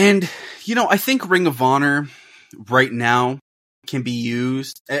 And I think Ring of Honor right now can be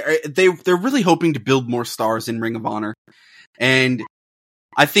used. They're really hoping to build more stars in Ring of Honor. And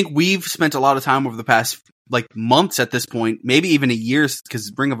I think we've spent a lot of time over the past months at this point, maybe even a year,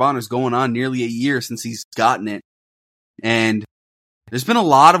 because Ring of Honor is going on nearly a year since he's gotten it. And there's been a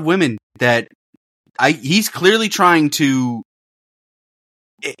lot of women that he's clearly trying to,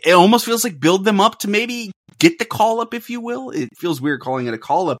 it almost feels like build them up to maybe get the call up, if you will. It feels weird calling it a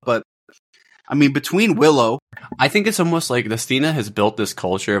call up, but I mean, between Willow... I think it's almost like Athena has built this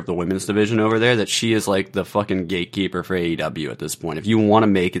culture of the women's division over there that she is like the fucking gatekeeper for AEW at this point. If you want to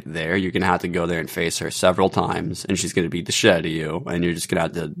make it there, you're going to have to go there and face her several times, and she's going to beat the shit out of you, and you're just going to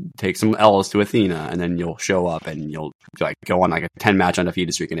have to take some L's to Athena, and then you'll show up and you'll go on a 10-match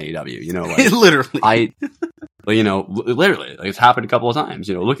undefeated streak in AEW. Literally. Literally, it's happened a couple of times.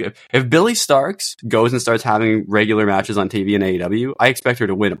 Look, if Billie Starkz goes and starts having regular matches on TV in AEW, I expect her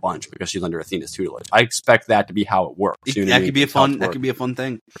to win a bunch because she's under Athena's tutelage. I expect that to be how it works. That could be a fun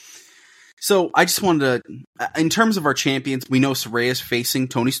thing. So I just wanted to, in terms of our champions, we know Saraya's facing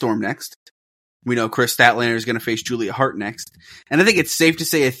Toni Storm next. We know Kris Statlander is going to face Julia Hart next. And I think it's safe to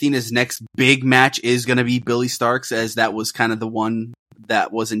say Athena's next big match is going to be Billie Starkz, as that was kind of the one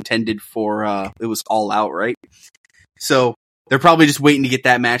that was intended for, it was All Out, right? So they're probably just waiting to get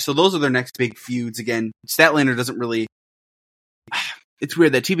that match. So those are their next big feuds. Again, Statlander doesn't really, it's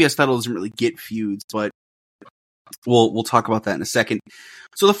weird that TBS title doesn't really get feuds, but we'll talk about that in a second.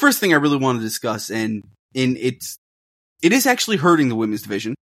 So the first thing I really want to discuss, and it is actually hurting the women's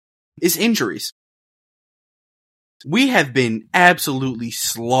division, is injuries. We have been absolutely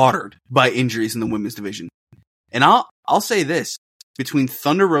slaughtered by injuries in the women's division. And I'll say this. Between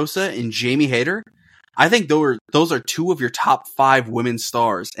Thunder Rosa and Jamie Hayter, I think those are two of your top 5 women's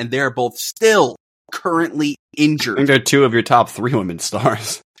stars, and they are both still currently injured. I think they're 2 of your top 3 women's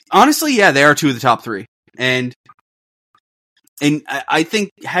stars. Honestly, yeah, they are 2 of the top 3. And I think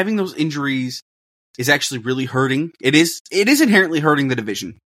having those injuries is actually really hurting. It is inherently hurting the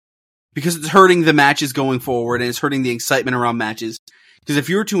division because it's hurting the matches going forward, and it's hurting the excitement around matches. Because if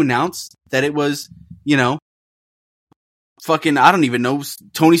you were to announce that it was, fucking, I don't even know,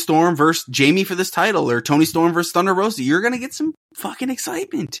 Toni Storm versus Jamie for this title, or Toni Storm versus Thunder Rosa, you're gonna get some fucking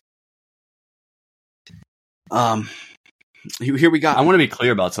excitement. Here we got. I want to be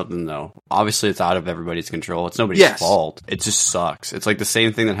clear about something though. Obviously, it's out of everybody's control. It's nobody's fault. It just sucks. It's like the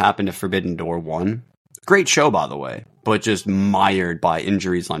same thing that happened to Forbidden Door 1. Great show, by the way, but just mired by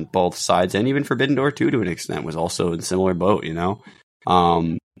injuries on both sides, and even Forbidden Door 2 to an extent was also in a similar boat,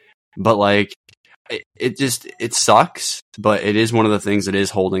 But like, it sucks, but it is one of the things that is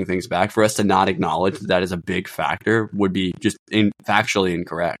holding things back. For us to not acknowledge that is a big factor would be just factually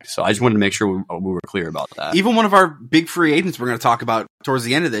incorrect. So I just wanted to make sure we were clear about that. Even one of our big free agents we're going to talk about towards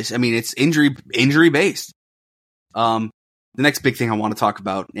the end of this, I mean, it's injury based. The next big thing I want to talk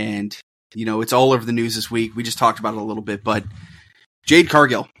about, and it's all over the news this week. We just talked about it a little bit, but Jade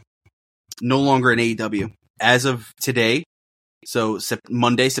Cargill, no longer in AEW. As of today, so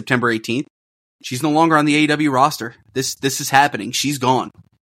Monday, September 18th, she's no longer on the AEW roster. This is happening. She's gone.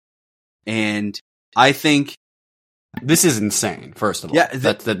 And I think this is insane, first of all. Yeah,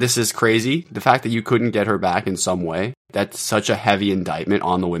 that this is crazy. The fact that you couldn't get her back in some way, that's such a heavy indictment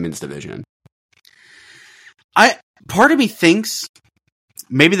on the women's division. Part of me thinks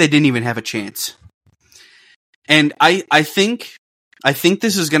maybe they didn't even have a chance. And I think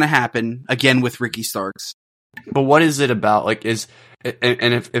this is going to happen again with Ricky Starks. But what is it about? Like, if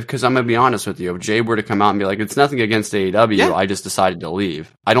because I'm gonna be honest with you, if Jade were to come out and be like, "It's nothing against AEW, yeah. I just decided to leave,"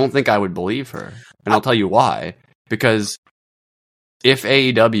 I don't think I would believe her, and I'll tell you why. Because if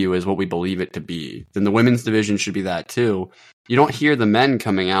AEW is what we believe it to be, then the women's division should be that too. You don't hear the men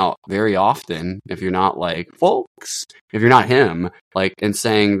coming out very often if you're not like folks, if you're not him, like, and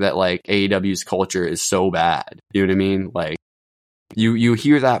saying that like AEW's culture is so bad. You know what I mean? Like, you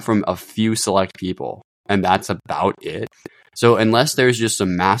hear that from a few select people. And that's about it. So unless there's just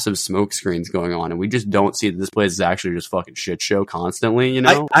some massive smoke screens going on and we just don't see that this place is actually just fucking shit show constantly, you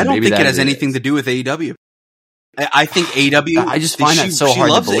know? I don't think it has anything to do with AEW. I think AEW... I just find that so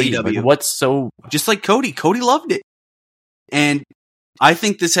hard to believe. Like, what's so... Just like Cody. Cody loved it. And I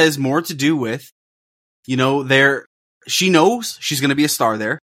think this has more to do with, you know, she knows she's going to be a star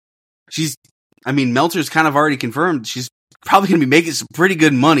there. Meltzer's kind of already confirmed she's probably going to be making some pretty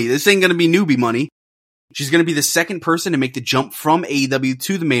good money. This ain't going to be newbie money. She's going to be the second person to make the jump from AEW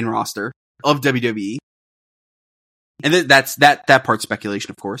to the main roster of WWE. And that's that part's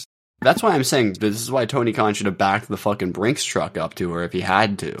speculation, of course. That's why I'm saying this is why Tony Khan should have backed the fucking Brinks truck up to her if he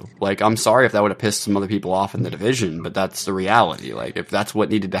had to. Like, I'm sorry if that would have pissed some other people off in the division, but that's the reality. Like, if that's what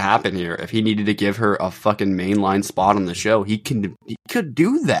needed to happen here, if he needed to give her a fucking mainline spot on the show, he could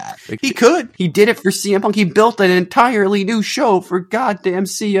do that. Like, he could. He did it for CM Punk. He built an entirely new show for goddamn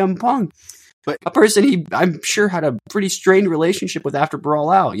CM Punk. But a person I'm sure had a pretty strained relationship with after Brawl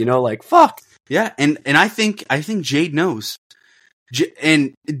Out, you know, like, fuck. Yeah, and I think Jade knows.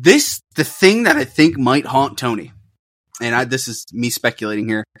 And the thing that I think might haunt Tony, and this is me speculating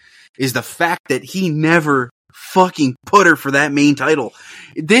here, is the fact that he never fucking put her for that main title.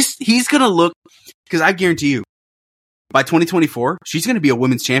 He's gonna look, because I guarantee you, by 2024, she's gonna be a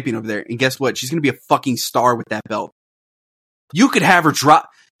women's champion over there, and guess what? She's gonna be a fucking star with that belt. You could have her drop...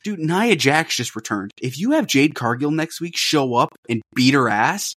 Dude, Nia Jax just returned. If you have Jade Cargill next week show up and beat her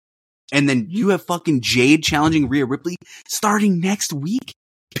ass, and then you have fucking Jade challenging Rhea Ripley starting next week,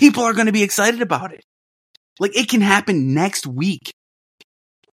 people are going to be excited about it. Like, it can happen next week.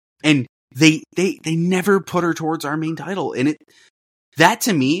 And they never put her towards our main title. And that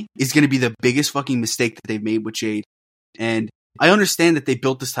to me is going to be the biggest fucking mistake that they've made with Jade. And I understand that they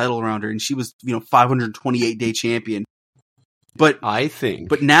built this title around her and she was, 528-day champion. But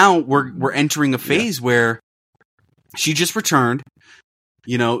now we're entering a phase where she just returned.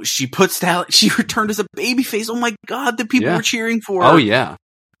 She returned as a babyface. Oh my god, the people were cheering for her. Oh yeah.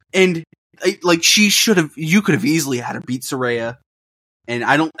 And you could have easily had her beat Saraya. And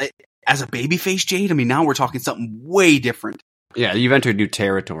as a babyface Jade, now we're talking something way different. Yeah, you've entered new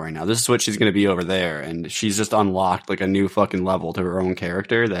territory now. This is what she's going to be over there, and she's just unlocked like a new fucking level to her own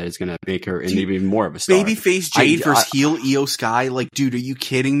character that is going to make her even more of a star. Babyface Jade versus heel Io Sky. Like, dude, are you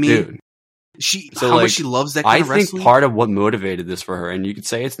kidding me? Dude. How much she loves that kind of wrestling? I think part of what motivated this for her, and you could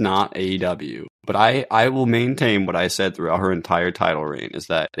say it's not AEW, but I will maintain what I said throughout her entire title reign, is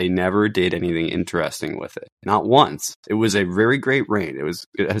that they never did anything interesting with it. Not once. It was a very great reign. It was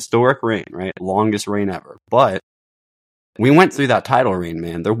a historic reign, right? Longest reign ever. But we went through that title reign,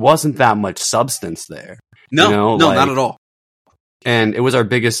 man. There wasn't that much substance there. No, not at all. And it was our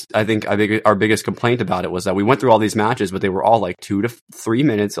biggest complaint about it was that we went through all these matches, but they were all like 2 to 3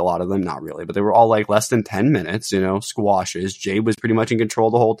 minutes. A lot of them, not really, but they were all like less than 10 minutes, squashes. Jade was pretty much in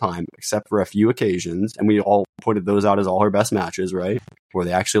control the whole time, except for a few occasions. And we all put those out as all her best matches, right? Where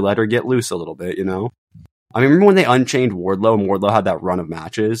they actually let her get loose a little bit, remember when they unchained Wardlow and Wardlow had that run of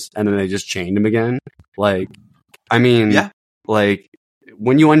matches and then they just chained him again?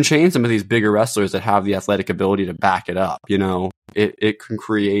 When you unchain some of these bigger wrestlers that have the athletic ability to back it up, it can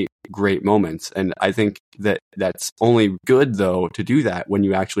create great moments. And I think that's only good, though, to do that when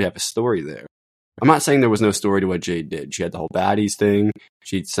you actually have a story there. I'm not saying there was no story to what Jade did. She had the whole baddies thing.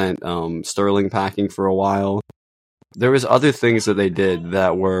 She'd sent Sterling packing for a while. There was other things that they did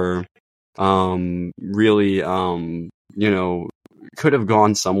that were really, could have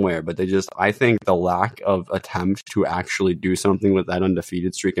gone somewhere, but I think the lack of attempt to actually do something with that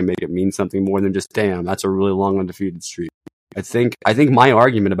undefeated streak and make it mean something more than just, damn, that's a really long undefeated streak. I think my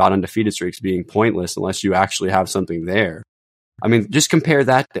argument about undefeated streaks being pointless unless you actually have something there I mean, just compare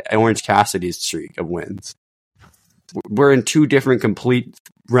that to Orange Cassidy's streak of wins. We're in two different complete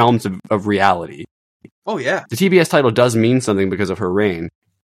realms of reality. Oh, yeah. The TBS title does mean something because of her reign.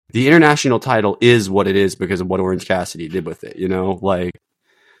 The international title is what it is because of what Orange Cassidy did with it, you know? Like,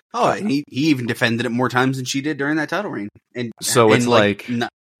 oh, and he even defended it more times than she did during that title reign. And so it's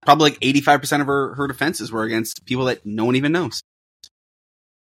probably like 85% of her defenses were against people that no one even knows.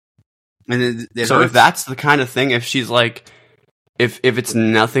 And so if that's the kind of thing, if she's like, if it's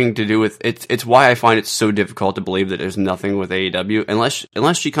nothing to do with it's why I find it so difficult to believe that there's nothing with AEW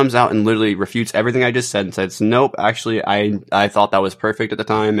unless she comes out and literally refutes everything I just said and says, nope, actually I thought that was perfect at the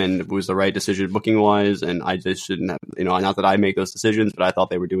time and it was the right decision booking wise, and I just shouldn't have, you know, not that I make those decisions, but I thought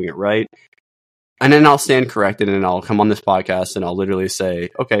they were doing it right. And then I'll stand corrected and I'll come on this podcast and I'll literally say,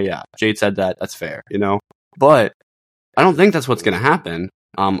 okay, yeah, Jade said that, that's fair, you know? But I don't think that's what's going to happen.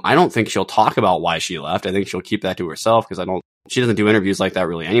 I don't think she'll talk about why she left. I think she'll keep that to herself because she doesn't do interviews like that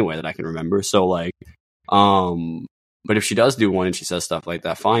really anyway that I can remember. So like, but if she does do one and she says stuff like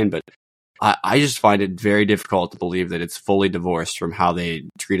that, fine. But I just find it very difficult to believe that it's fully divorced from how they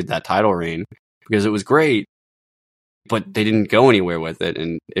treated that title reign, because it was great, but they didn't go anywhere with it.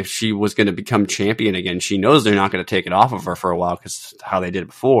 And if she was going to become champion again, she knows they're not going to take it off of her for a while because how they did it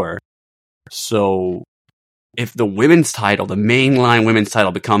before. So if the women's title, the mainline women's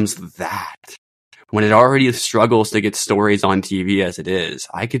title, becomes that, when it already struggles to get stories on TV as it is,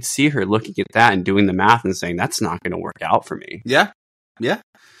 I could see her looking at that and doing the math and saying, that's not going to work out for me. Yeah. Yeah.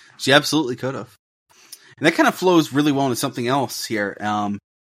 She absolutely could have. And that kind of flows really well into something else here. And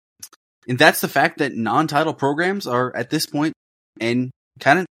that's the fact that non-title programs are at this point, and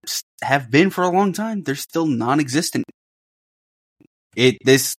kind of have been for a long time, they're still non-existent.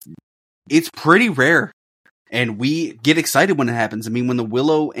 It's pretty rare. And we get excited when it happens. I mean, when the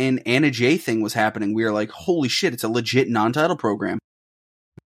Willow and Anna Jay thing was happening, we were like, holy shit, it's a legit non-title program.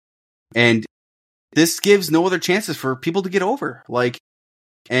 And this gives no other chances for people to get over. Like,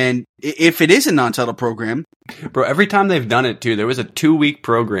 and if it is a non-title program. Bro, every time they've done it, too, there was a 2-week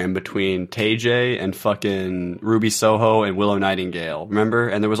program between TJ and fucking Ruby Soho and Willow Nightingale. Remember?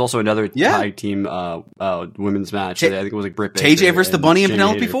 And there was also another tag team women's match. I think it was like Britt Baker. TJ versus the Bunny and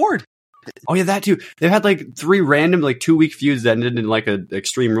Penelope Ford. Oh yeah, that too. They've had like 3 random 2-week feuds that ended in like a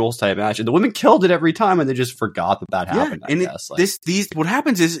Extreme Rules type match, and the women killed it every time, and they just forgot that happened. I guess. What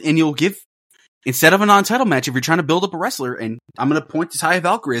happens is, and you'll give, instead of a non-title match, if you're trying to build up a wrestler, and I'm gonna point to Taya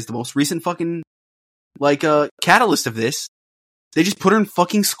Valkyrie as the most recent fucking catalyst of this, they just put her in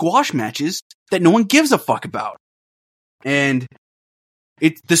fucking squash matches that no one gives a fuck about, and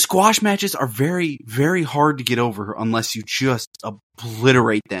the squash matches are very, very hard to get over unless you just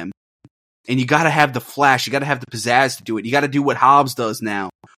obliterate them. And you gotta have the flash, you gotta have the pizzazz to do it. You gotta do what Hobbs does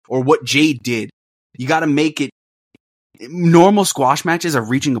now, or what Jade did. You gotta make it. Normal squash matches are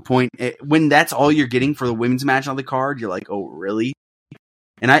reaching a point when that's all you're getting for the women's match on the card. You're like, oh, really?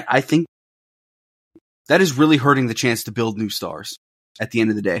 And I think that is really hurting the chance to build new stars at the end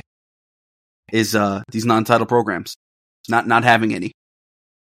of the day. Is these non-title programs not having any?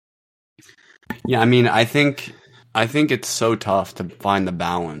 Yeah, I mean, I think it's so tough to find the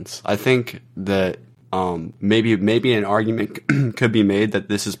balance. I think that maybe an argument could be made that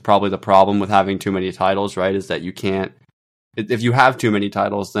this is probably the problem with having too many titles, right? Is that you can't, if you have too many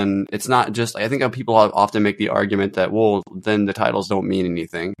titles, then it's not just, I think people often make the argument that, well, then the titles don't mean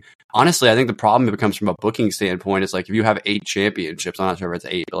anything. Honestly, I think the problem becomes from a booking standpoint. It's like if you have 8 championships, I'm not sure if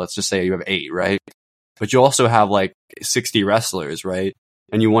it's 8, but let's just say you have 8, right? But you also have like 60 wrestlers, right?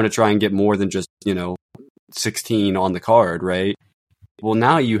 And you want to try and get more than just, 16 on the card, right? Well,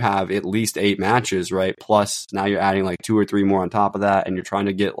 now you have at least 8 matches, right? Plus now you're adding like 2 or 3 more on top of that, and you're trying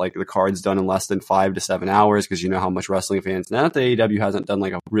to get like the cards done in less than 5 to 7 hours because you know how much wrestling fans, now that the AEW hasn't done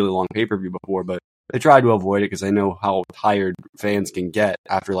like a really long pay-per-view before, but they try to avoid it because they know how tired fans can get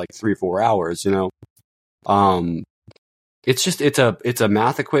after like 3 or 4 hours, it's a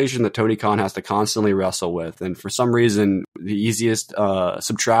math equation that Tony Khan has to constantly wrestle with, and for some reason the easiest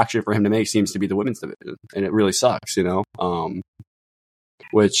subtraction for him to make seems to be the women's division, and it really sucks,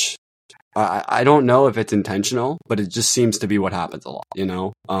 which I don't know if it's intentional, but it just seems to be what happens a lot,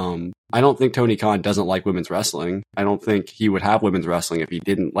 I don't think Tony Khan doesn't like women's wrestling. I don't think he would have women's wrestling if he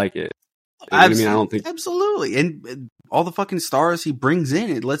didn't like it. I don't think absolutely, and all the fucking stars he brings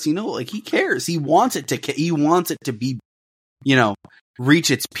in, it lets you know like he cares. He wants it to be,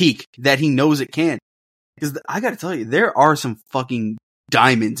 reach its peak that he knows it can. Because I got to tell you, there are some fucking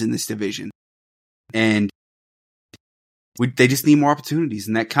diamonds in this division, and they just need more opportunities.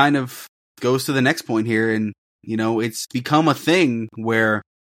 And that kind of goes to the next point here. And it's become a thing where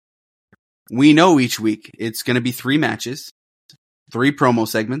we know each week it's going to be 3 matches, 3 promo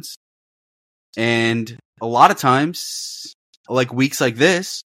segments. And a lot of times, like weeks like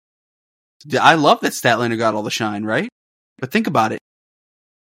this, I love that Statlander got all the shine, right? But think about it.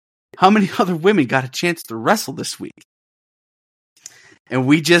 How many other women got a chance to wrestle this week? And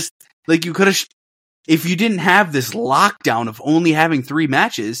we just, like, you could have, if you didn't have this lockdown of only having 3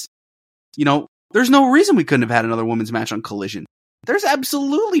 matches, you know, there's no reason we couldn't have had another women's match on Collision. There's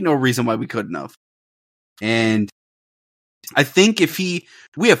absolutely no reason why we couldn't have. And I think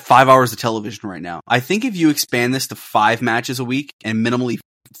we have 5 hours of television right now. I think if you expand this to 5 matches a week and minimally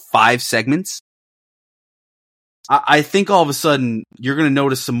 5 segments, I think all of a sudden you're going to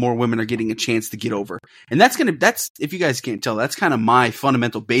notice some more women are getting a chance to get over. And that's, if you guys can't tell, that's kind of my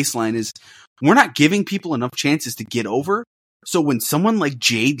fundamental baseline is we're not giving people enough chances to get over. So when someone like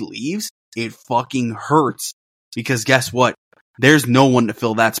Jade leaves, it fucking hurts because guess what? There's no one to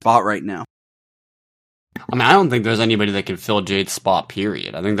fill that spot right now. I mean, I don't think there's anybody that can fill Jade's spot,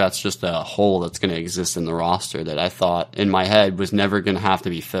 period. I think that's just a hole that's going to exist in the roster that I thought in my head was never going to have to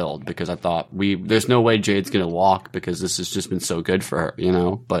be filled because I thought there's no way Jade's going to walk because this has just been so good for her, you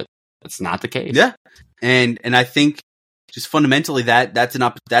know, but it's not the case. Yeah. And I think just fundamentally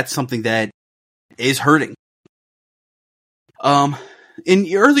that's something that is hurting. And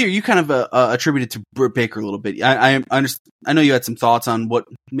earlier you kind of attributed to Britt Baker a little bit. I know you had some thoughts on what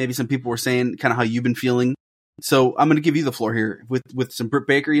maybe some people were saying, kind of how you've been feeling. So I'm going to give you the floor here with some Britt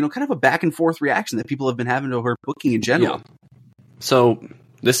Baker, you know, kind of a back and forth reaction that people have been having to her booking in general. Yeah. So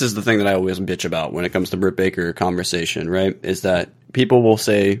this is the thing that I always bitch about when it comes to Britt Baker conversation, right? Is that people will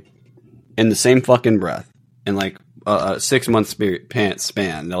say in the same fucking breath, in like a 6-month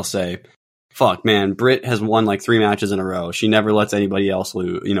span, they'll say, fuck, man, Britt has won like 3 matches in a row. She never lets anybody else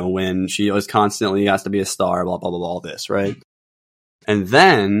win. She always constantly has to be a star, blah, blah, blah, all this, right? And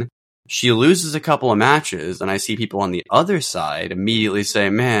then she loses a couple of matches, and I see people on the other side immediately say,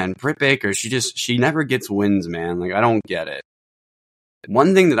 man, Britt Baker, she never gets wins, man. Like, I don't get it.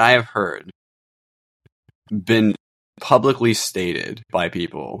 One thing that I have heard been publicly stated by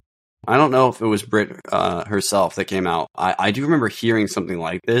people, I don't know if it was Britt herself that came out. I do remember hearing something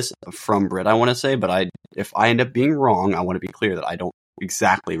like this from Britt, I want to say, but if I end up being wrong, I want to be clear that I don't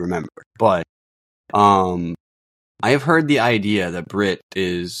exactly remember. But I have heard the idea that Britt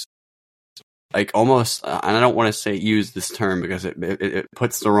is like almost, and I don't want to use this term because it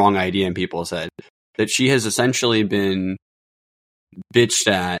puts the wrong idea in people's head, that she has essentially been bitched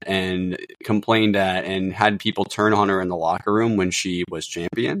at and complained at and had people turn on her in the locker room when she was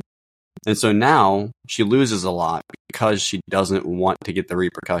champion. And so now she loses a lot because she doesn't want to get the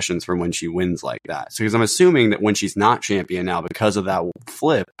repercussions from when she wins like that. So because I'm assuming that when she's not champion now, because of that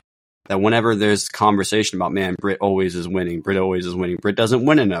flip, that whenever there's conversation about, man, Britt always is winning, Britt doesn't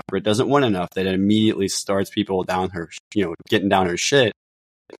win enough, that it immediately starts people down her, getting down her shit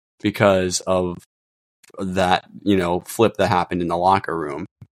because of that, flip that happened in the locker room.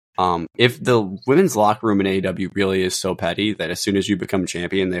 If the women's locker room in AEW really is so petty that as soon as you become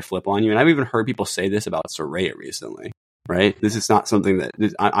champion, they flip on you. And I've even heard people say this about Saraya recently, right? This is not something that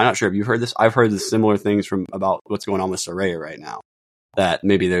I'm not sure if you've heard this. I've heard the similar things about what's going on with Saraya right now, that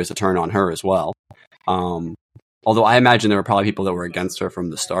maybe there's a turn on her as well. Although I imagine there were probably people that were against her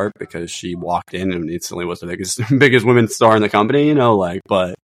from the start because she walked in and instantly was the biggest women's star in the company,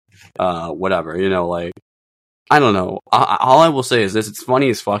 but whatever, I don't know. All I will say is this. It's funny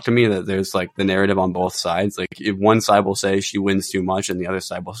as fuck to me that there's like the narrative on both sides. Like if one side will say she wins too much and the other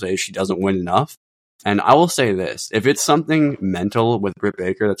side will say she doesn't win enough. And I will say this. If it's something mental with Britt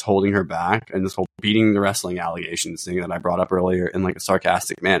Baker that's holding her back and this whole beating the wrestling allegations thing that I brought up earlier in like a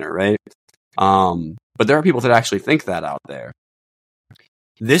sarcastic manner, right? But there are people that actually think that out there.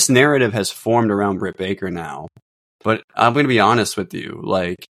 This narrative has formed around Britt Baker now. But I'm going to be honest with you.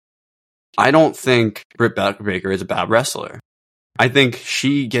 Like, I don't think Britt Baker is a bad wrestler. I think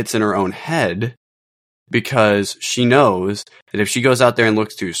she gets in her own head because she knows that if she goes out there and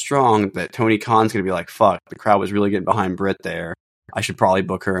looks too strong, that Tony Khan's going to be like, fuck, the crowd was really getting behind Britt there. I should probably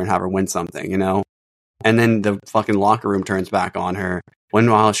book her and have her win something, And then the fucking locker room turns back on her.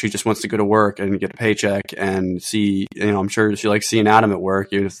 Meanwhile, she just wants to go to work and get a paycheck and see, I'm sure she likes seeing Adam at work,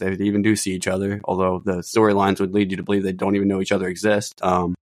 even if they even do see each other. Although the storylines would lead you to believe they don't even know each other exist.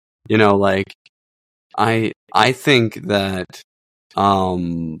 I think that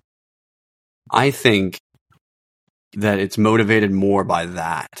it's motivated more by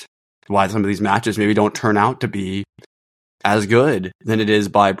that. Why some of these matches maybe don't turn out to be as good than it is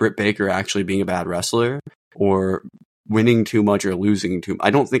by Britt Baker actually being a bad wrestler or winning too much or losing too much.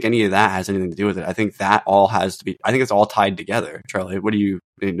 I don't think any of that has anything to do with it. I think that all has to be, I think it's all tied together. Charlie,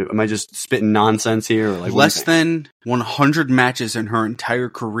 am I just spitting nonsense here? Or like less than 100 matches in her entire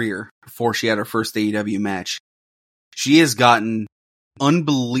career before she had her first AEW match. She has gotten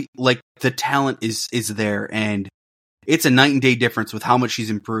like the talent is there, and it's a night and day difference with how much she's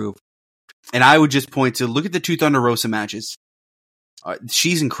improved. And I would just point to, look at the two Thunder Rosa matches.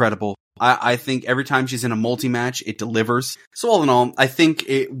 She's incredible. I think every time she's in a multi-match, it delivers. So all in all, I think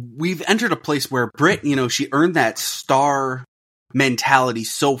we've entered a place where Britt, she earned that star mentality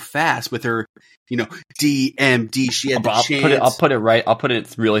so fast with her, DMD. She had the chance. I'll put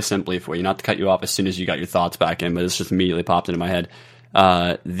it really simply for you, not to cut you off as soon as you got your thoughts back in, but it's just immediately popped into my head.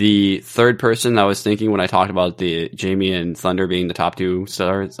 The third person I was thinking when I talked about the Jamie and Thunder being the top two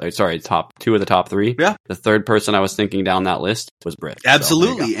stars, top two of the top three. Yeah. The third person I was thinking down that list was Britt.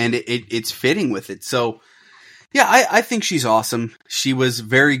 Absolutely. So, and it's fitting with it. So yeah, I think she's awesome. She was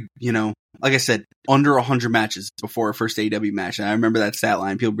very, like I said, under 100 matches before her first AEW match. And I remember that stat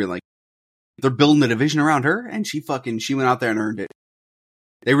line. People be like, they're building the division around her, and she went out there and earned it.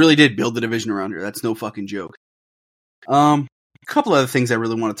 They really did build the division around her. That's no fucking joke. A couple other things I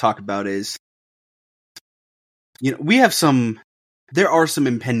really want to talk about is, there are some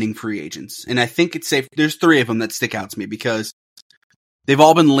impending free agents, and I think it's safe. There's 3 of them that stick out to me because they've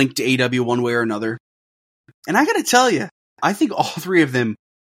all been linked to AEW one way or another. And I gotta tell you, I think all 3 of them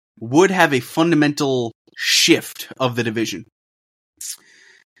would have a fundamental shift of the division.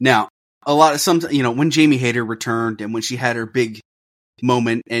 Now, when Jamie Hayter returned and when she had her big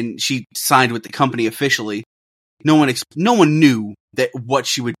moment and she signed with the company officially, no one knew that what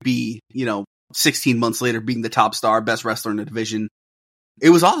she would be, 16 months later being the top star, best wrestler in the division. It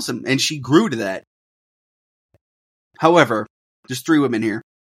was awesome, and she grew to that. However, there's 3 women here.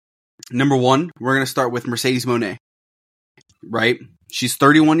 Number 1, we're going to start with Mercedes Moné, right? She's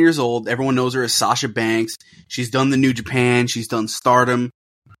 31 years old. Everyone knows her as Sasha Banks. She's done the New Japan. She's done Stardom.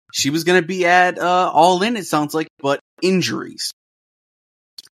 She was going to be at All In, it sounds like, but injuries.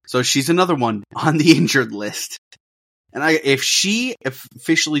 So she's another one on the injured list. And if she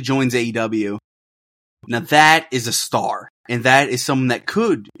officially joins AEW, now that is a star. And that is someone that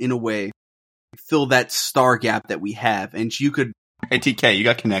could, in a way, fill that star gap that we have. And you could... Hey, TK, you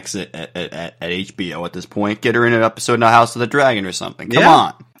got connects at HBO at this point. Get her in an episode in House of the Dragon or something. Come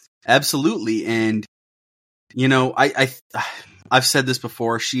on. Absolutely. And, I've said this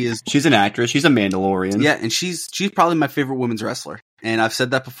before. She's an actress. She's a Mandalorian. Yeah, and she's probably my favorite women's wrestler. And I've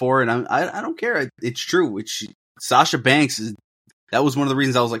said that before, and I don't care. It's true. Sasha Banks that was one of the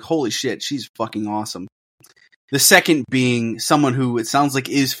reasons I was like, holy shit, she's fucking awesome. The second being someone who it sounds like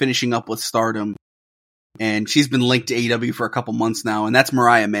is finishing up with Stardom, and she's been linked to AEW for a couple months now, and that's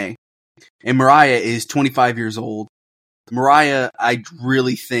Mariah May. And Mariah is 25 years old. Mariah, I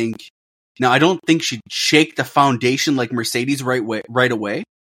really think... Now, I don't think she'd shake the foundation like Mercedes right away.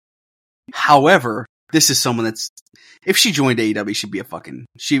 However, this is someone that's... If she joined AEW, she'd be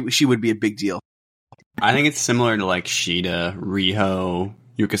she would be a big deal. I think it's similar to like Shida, Riho,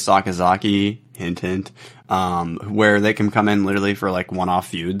 Yuka Sakazaki, hint, where they can come in literally for like one-off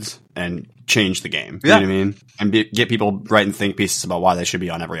feuds and change the game. You know what I mean? And get people write and think pieces about why they should be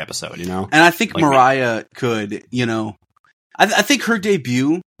on every episode, And I think like Mariah could, I think her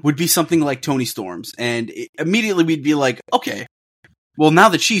debut would be something like Toni Storm's, and immediately we'd be like, okay, well, now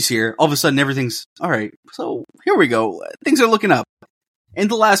that she's here, all of a sudden everything's all right. So here we go. Things are looking up. And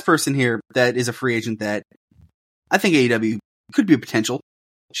the last person here that is a free agent that I think AEW could be a potential.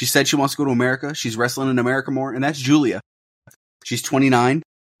 She said she wants to go to America. She's wrestling in America more, and that's Julia. She's 29.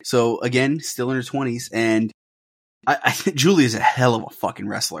 So again, still in her 20s. And I think Julia's a hell of a fucking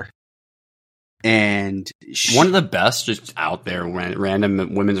wrestler. And one of the best just out there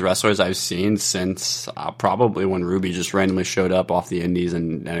random women's wrestlers I've seen since probably when Ruby just randomly showed up off the indies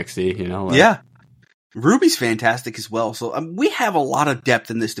and NXT, Yeah. Ruby's fantastic as well. So we have a lot of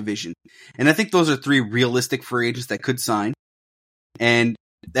depth in this division. And I think those are 3 realistic free agents that could sign. And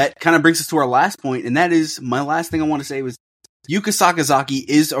that kind of brings us to our last point. And that is my last thing I want to say was Yuka Sakazaki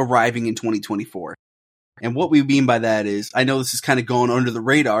is arriving in 2024. And what we mean by that is, I know this is kind of going under the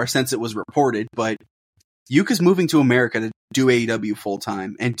radar since it was reported, but Yuka's moving to America to do AEW full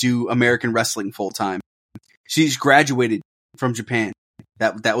time and do American wrestling full time. She's graduated from Japan.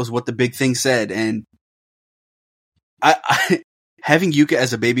 That was what the big thing said. And I having Yuka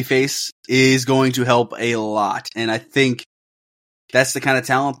as a babyface is going to help a lot. And I think that's the kind of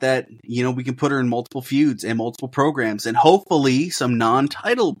talent that, we can put her in multiple feuds and multiple programs and hopefully some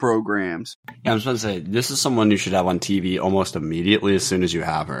non-title programs. Yeah, I was about to say, this is someone you should have on TV almost immediately as soon as you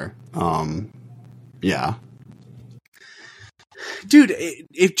have her. Yeah. Dude,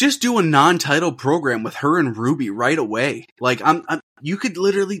 if just do a non-title program with her and Ruby right away. Like, you could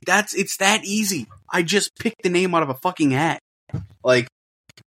literally, it's that easy. I just picked the name out of a fucking hat. Like,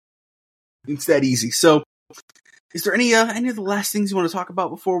 it's that easy. So, is there any of the last things you want to talk about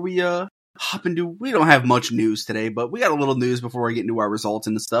before we, hop into, we don't have much news today, but we got a little news before we get into our results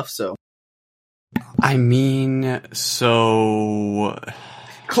and stuff, so. I mean, so.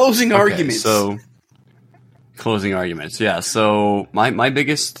 Closing arguments. So. Closing arguments, yeah. So my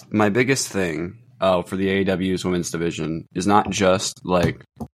biggest thing for the AEW's women's division is not just like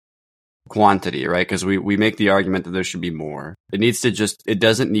quantity, right? Because we make the argument that there should be more. It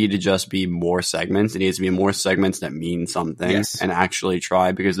doesn't need to just be more segments. It needs to be more segments that mean something and actually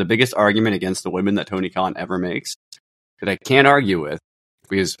try. Because the biggest argument against the women that Tony Khan ever makes, that I can't argue with,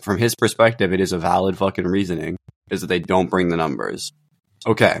 because from his perspective, it is a valid fucking reasoning, is that they don't bring the numbers.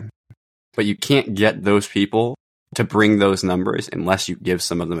 Okay. But you can't get those people to bring those numbers unless you give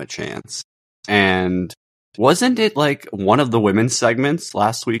some of them a chance. And wasn't it like one of the women's segments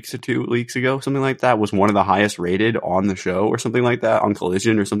last week or 2 weeks ago, something like that, was one of the highest rated on the show or something like that, on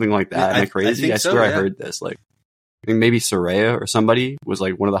Collision or something like that? Am I crazy? I swear I heard this. Like, I think maybe Saraya or somebody was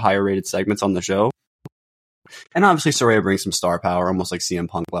like one of the higher rated segments on the show. And obviously Saraya brings some star power, almost like CM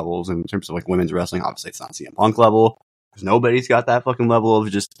Punk levels in terms of like women's wrestling. Obviously it's not CM Punk level. Nobody's got that fucking level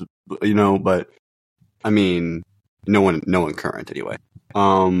of just, but I mean, no one current anyway.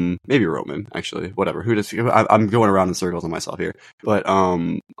 Maybe Roman, actually, whatever. I'm going around in circles on myself here, but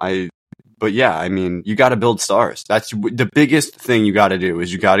yeah, I mean, you got to build stars. That's the biggest thing you got to do,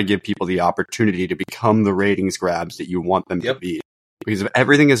 is you got to give people the opportunity to become the ratings grabs that you want them to be. Because if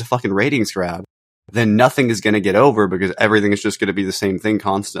everything is a fucking ratings grab, then nothing is going to get over, because everything is just going to be the same thing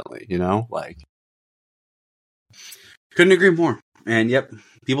constantly, like. Couldn't agree more. And yep,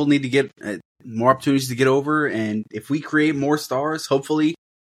 people need to get more opportunities to get over. And if we create more stars, hopefully,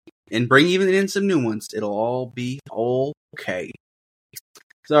 and bring even in some new ones, it'll all be okay.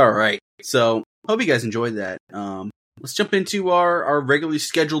 It's all right. So hope you guys enjoyed that. Let's jump into our regularly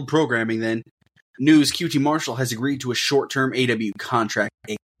scheduled programming then. News: QT Marshall has agreed to a short-term AEW contract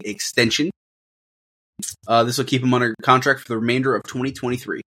extension. This will keep him under contract for the remainder of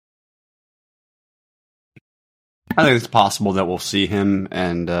 2023. I think it's possible that we'll see him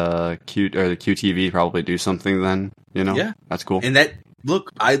and the QTV probably do something then. Yeah, that's cool. And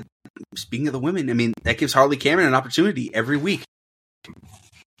speaking of the women, I mean, that gives Harley Cameron an opportunity every week.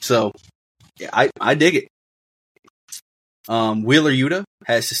 So, yeah, I dig it. Wheeler Yuta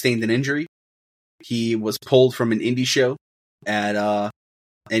has sustained an injury. He was pulled from an indie show and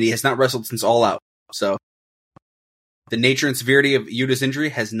he has not wrestled since All Out. So, the nature and severity of Yuta's injury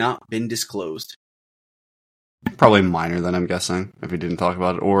has not been disclosed. Probably minor then, I'm guessing, if he didn't talk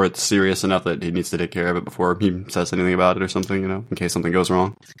about it. Or it's serious enough that he needs to take care of it before he says anything about it or something, in case something goes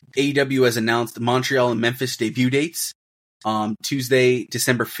wrong. AEW has announced Montreal and Memphis debut dates. Tuesday,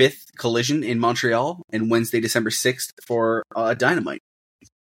 December 5th, Collision in Montreal, and Wednesday, December 6th for Dynamite.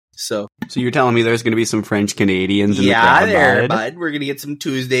 So you're telling me there's going to be some French Canadians in the crowd, there, bud. We're going to get some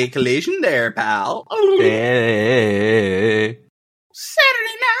Tuesday Collision there, pal. Hey.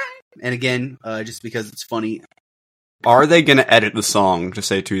 Saturday night. And again, just because it's funny. Are they going to edit the song to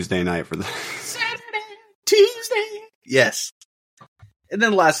say Tuesday night for the Saturday, Tuesday? Yes. And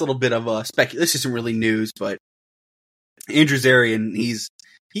then the last little bit of speculation. This isn't really news, but Andrew Zarian, he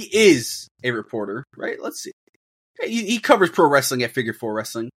is a reporter, right? Let's see. He covers pro wrestling at Figure 4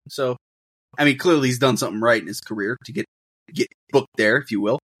 Wrestling. So, I mean, clearly he's done something right in his career to get booked there, if you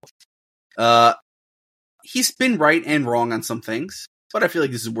will. He's been right and wrong on some things. But I feel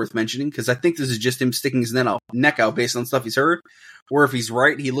like this is worth mentioning, because I think this is just him sticking his neck out based on stuff he's heard. Or if he's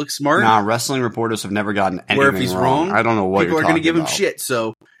right, he looks smart. Nah, wrestling reporters have never gotten anything wrong. Or if he's wrong, I don't know what people you're are going to give about. Him shit.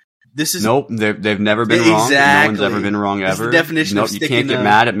 So this is nope. They've never been wrong. No one's ever been wrong ever. The definition of you can't get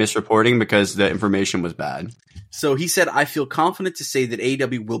mad at misreporting because the information was bad. So he said, "I feel confident to say that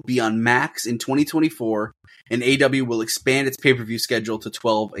AEW will be on Max in 2024, and AEW will expand its pay-per-view schedule to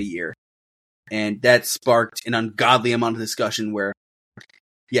 12 a year." And that sparked an ungodly amount of discussion where,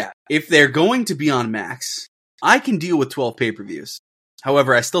 yeah, if they're going to be on Max, I can deal with 12 pay-per-views.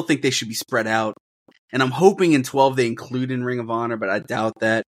 However, I still think they should be spread out. And I'm hoping in 12 they include in Ring of Honor, but I doubt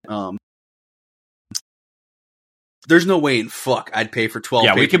that. There's no way in fuck I'd pay for 12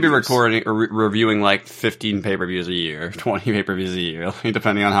 Yeah, pay-per-views. we could be recording or reviewing like 15 pay-per-views a year, 20 pay-per-views a year,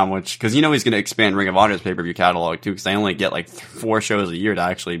 depending on how much. Because he's going to expand Ring of Honor's pay-per-view catalog too, because they only get like 4 shows a year to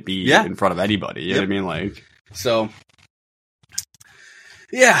actually be in front of anybody. You know what I mean? Like, so,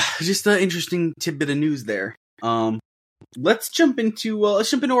 yeah, just an interesting tidbit of news there. Let's jump into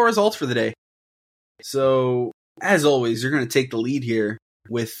our results for the day. So as always, you're going to take the lead here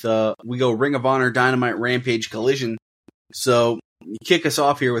with, we go Ring of Honor, Dynamite, Rampage, Collision. So you kick us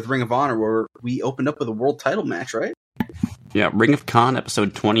off here with Ring of Honor, where we opened up with a world title match, right? Yeah, Ring of Con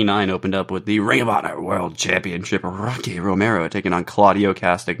episode 29 opened up with the Ring of Honor World Championship, Rocky Romero taking on Claudio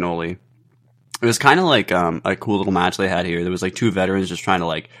Castagnoli. It was kind of like a cool little match they had here. There was like two veterans just trying to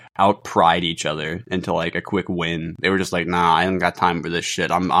like out-pride each other into like a quick win. They were just like, nah, I haven't got time for this shit.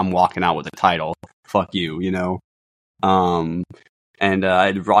 I'm walking out with the title. Fuck you, you know?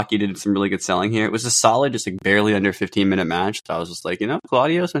 And Rocky did some really good selling here. It was a solid, just like barely under 15-minute match. So I was just like, you know,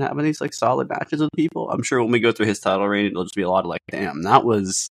 Claudio's been having these like solid matches with people. I'm sure when we go through his title reign, it'll just be a lot of like, damn, that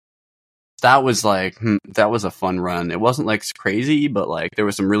was a fun run. It wasn't like crazy, but like there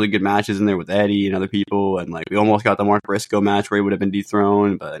was some really good matches in there with Eddie and other people. And like we almost got the Mark Briscoe match where he would have been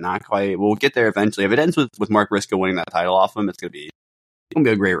dethroned, but not quite. We'll get there eventually. If it ends with Mark Briscoe winning that title off him, it's gonna be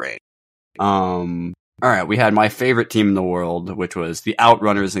a great reign. All right, we had my favorite team in the world, which was the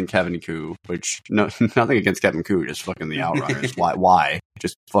Outrunners and Kevin Koo, which, no, nothing against Kevin Koo, just fucking the Outrunners. Why?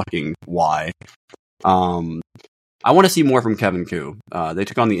 Just fucking why? I want to see more from Kevin Koo. They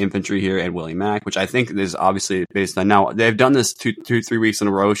took on the Infantry here and Willie Mack, which I think is obviously based on, now, they've done this 3 weeks in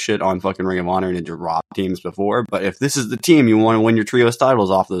a row shit on fucking Ring of Honor and into Raw teams before, but if this is the team you want to win your trios titles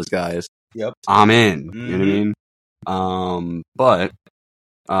off those guys, yep, I'm in. Mm-hmm. You know what I mean? But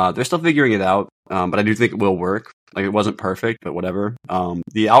they're still figuring it out. But I do think it will work. Like, it wasn't perfect, but whatever.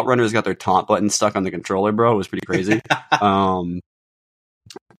 The Outrunners got their taunt button stuck on the controller, bro. It was pretty crazy. They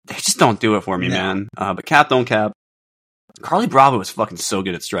just don't do it for me, man. But Cap don't cap. Carly Bravo is fucking so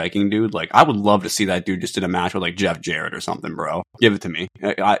good at striking, dude. Like, I would love to see that dude just in a match with, like, Jeff Jarrett or something, bro. Give it to me.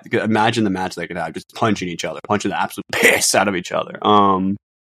 I imagine the match they could have, just punching each other, punching the absolute piss out of each other.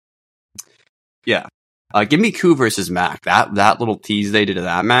 Yeah. Give me Koo versus Mac. That little tease they did to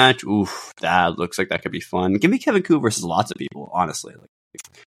that match, oof, that looks like that could be fun. Give me Kevin Koo versus lots of people, honestly. Like,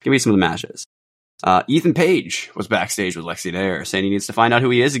 give me some of the matches. Ethan Page was backstage with Lexi Nair, saying he needs to find out who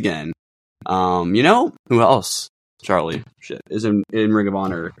he is again. You know, who else, Charlie, is in Ring of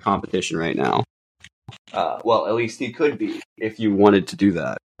Honor competition right now? Well, at least he could be, if you wanted to do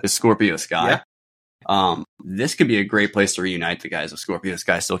that. Is Scorpio Sky. Yeah. This could be a great place to reunite the guys if Scorpio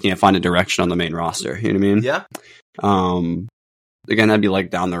Sky still can't find a direction on the main roster. You know what I mean? Yeah. Again, that'd be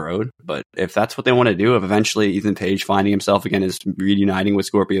like down the road, but if that's what they want to do, if eventually Ethan Page finding himself again is reuniting with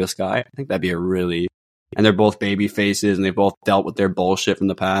Scorpio Sky, I think that'd be and they're both baby faces and they both dealt with their bullshit from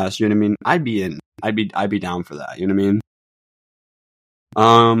the past. You know what I mean? I'd be in. I'd be down for that. You know what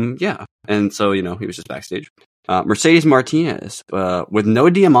I mean? Yeah. And so, you know, he was just backstage. Mercedes Martinez, with no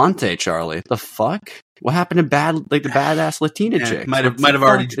Diamante, Charlie. The fuck? What happened to the badass Latina chick? Might have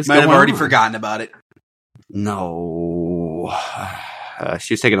already forgotten about it. No.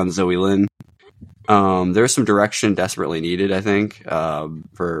 She was taking on Zoe Lynn. There's some direction desperately needed, I think,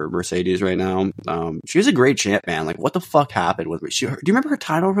 for Mercedes right now. She was a great champ, man. Like, what the fuck happened with her? Do you remember her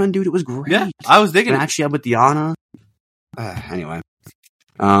title run, dude? It was great. Yeah, I was digging it. Match she had with Diana. Anyway.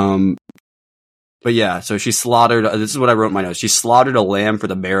 But yeah, so she slaughtered, this is what I wrote in my notes. She slaughtered a lamb for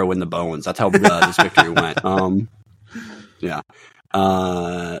the marrow in the bones. That's how this victory went. Yeah.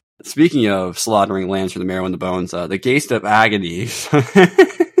 Speaking of slaughtering lambs for the marrow in the bones, the Gaste of Agony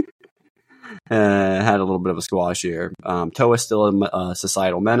had a little bit of a squash here. Toa is still a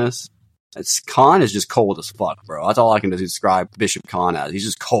societal menace. Khan is just cold as fuck, bro. That's all I can describe Bishop Khan as. He's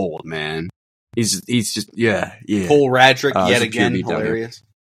just cold, man. He's just, yeah. Cole Radrick yet again, hilarious.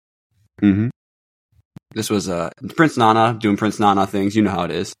 Mm-hmm. This was Prince Nana doing Prince Nana things. You know how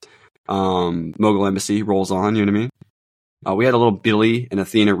it is. Mogul Embassy rolls on. You know what I mean? We had a little Billy and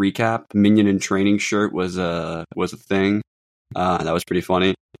Athena recap. Minion in training shirt was a thing. That was pretty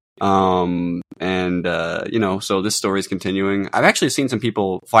funny. You know, so this story is continuing. I've actually seen some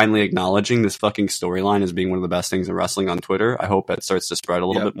people finally acknowledging this fucking storyline as being one of the best things in wrestling on Twitter. I hope it starts to spread a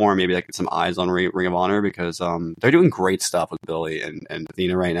little bit more. Maybe I get some eyes on Ring of Honor because they're doing great stuff with Billy and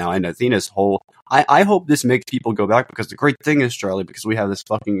Athena right now. And Athena's whole... I hope this makes people go back because the great thing is, Charlie, because we have this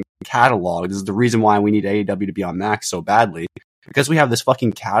fucking catalog. This is the reason why we need AEW to be on Max so badly. Because we have this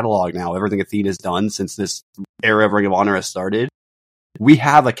fucking catalog now, everything Athena's done since this era of Ring of Honor has started. We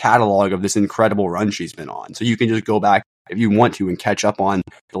have a catalog of this incredible run she's been on. So you can just go back if you want to and catch up on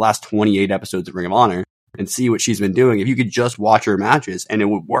the last 28 episodes of Ring of Honor and see what she's been doing. If you could just watch her matches and it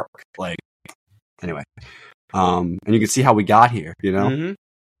would work. Like, anyway. And you can see how we got here, you know? Mm-hmm.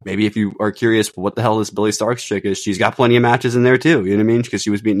 Maybe if you are curious what the hell this Billy Starks chick is, she's got plenty of matches in there too. You know what I mean? Because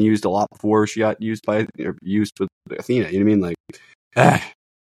she was being used a lot before she got used with Athena. You know what I mean?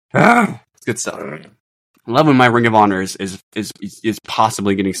 It's good stuff. I love when my Ring of Honor is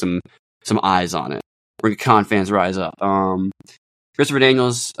possibly getting some eyes on it. Ring of Con fans rise up. Christopher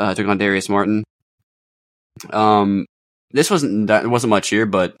Daniels took on Darius Martin. This wasn't much here,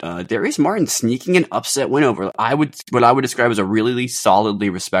 but Darius Martin sneaking an upset win over what I would describe as a really solidly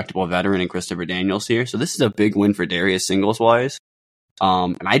respectable veteran in Christopher Daniels here. So this is a big win for Darius singles wise.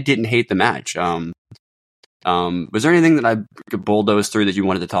 And I didn't hate the match. Was there anything that I could bulldoze through that you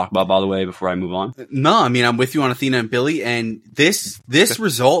wanted to talk about, by the way, before I move on? No, I mean, I'm with you on Athena and Billy, and this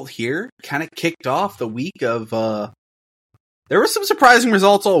result here kind of kicked off the week of, there were some surprising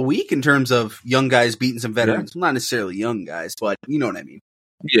results all week in terms of young guys beating some veterans. Yeah. Not necessarily young guys, but you know what I mean.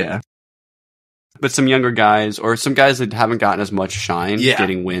 Yeah. But some younger guys, or some guys that haven't gotten as much shine,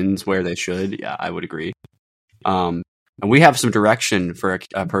 getting wins where they should. Yeah, I would agree. And we have some direction for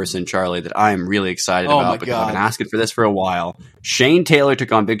a person, Charlie, that I am really excited about because I've been asking for this for a while. Shane Taylor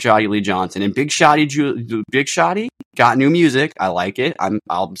took on Big Shotty Lee Johnson, and Big Shotty got new music. I like it.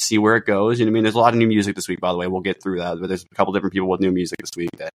 I'll see where it goes. You know what I mean? There's a lot of new music this week, by the way. We'll get through that, but there's a couple different people with new music this week.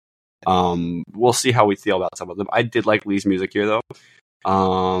 That we'll see how we feel about some of them. I did like Lee's music here, though.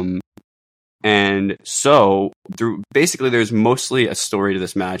 And so, there's mostly a story to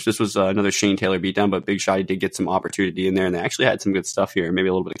this match. This was another Shane Taylor beatdown, but Big Shotty did get some opportunity in there, and they actually had some good stuff here, maybe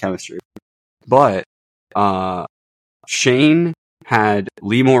a little bit of chemistry. But Shane had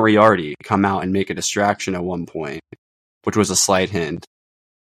Lee Moriarty come out and make a distraction at one point, which was a slight hint.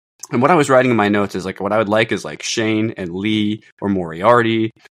 And what I was writing in my notes is, like, what I would like is, like, Shane and Lee or Moriarty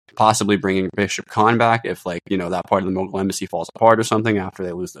possibly bringing Bishop Khan back if, like, you know, that part of the Mogul Embassy falls apart or something after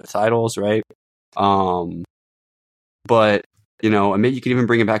they lose their titles, right? But, you know, and maybe you can even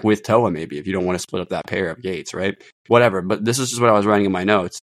bring it back with Toa, maybe, if you don't want to split up that pair of gates, right? Whatever, but this is just what I was writing in my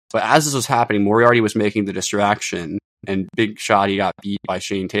notes. But as this was happening, Moriarty was making the distraction, and Big Shotty got beat by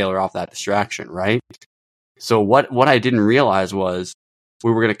Shane Taylor off that distraction, right? So what I didn't realize was,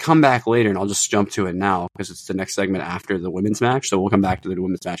 we were going to come back later, and I'll just jump to it now because it's the next segment after the women's match. So we'll come back to the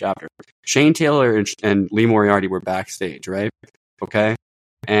women's match after. Shane Taylor and Lee Moriarty were backstage, right? Okay.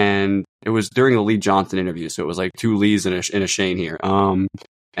 And it was during the Lee Johnson interview. So it was like two Lees and a Shane here.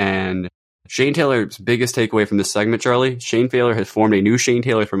 And Shane Taylor's biggest takeaway from this segment, Charlie, Shane Taylor has formed a new Shane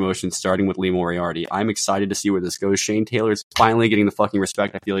Taylor promotion starting with Lee Moriarty. I'm excited to see where this goes. Shane Taylor's finally getting the fucking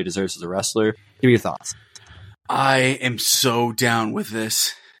respect I feel he deserves as a wrestler. Give me your thoughts. I am so down with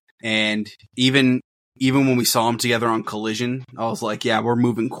this. And even when we saw them together on Collision, I was like, yeah, we're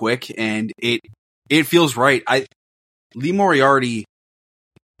moving quick, and it feels right. Lee Moriarty,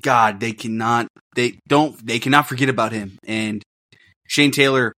 God, they cannot forget about him. And Shane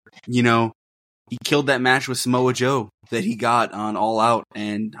Taylor, you know, he killed that match with Samoa Joe that he got on All Out,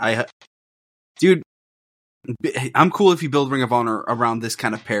 and dude, I'm cool if you build Ring of Honor around this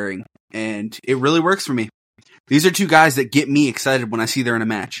kind of pairing, and it really works for me. These are two guys that get me excited when I see they're in a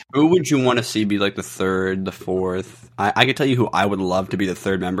match. Who would you want to see be like the third, the fourth? I could tell you who I would love to be the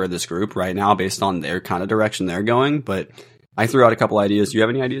third member of this group right now based on their kind of direction they're going, but I threw out a couple ideas. Do you have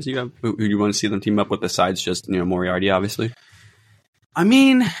any ideas you have? Who you want to see them team up with besides just, you know, Moriarty, obviously? I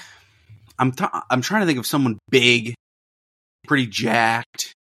mean, I'm trying to think of someone big, pretty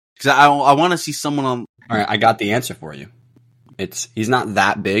jacked. Because I want to see someone on... All right, I got the answer for you. He's not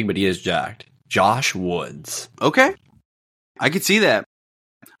that big, but he is jacked. Josh Woods. Okay. I could see that.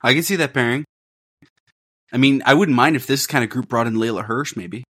 I could see that pairing. I mean, I wouldn't mind if this kind of group brought in Layla Hirsch,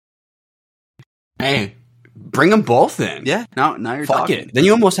 maybe. Hey, bring them both in. Yeah, now you're talking. Fuck it. Then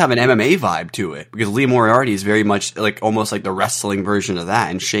you almost have an MMA vibe to it, because Lee Moriarty is very much like almost like the wrestling version of that,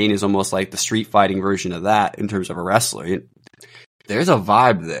 and Shane is almost like the street fighting version of that in terms of a wrestler. There's a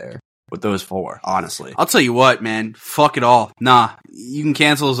vibe there with those four, honestly. I'll tell you what, man. Fuck it all. Nah, you can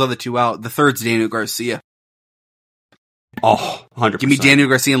cancel those other two out. The third's Daniel Garcia. Oh, 100%. Give me Daniel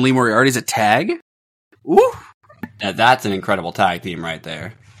Garcia and Lee Moriarty as a tag? Woo! That's an incredible tag team right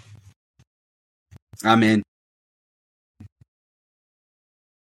there. I'm in.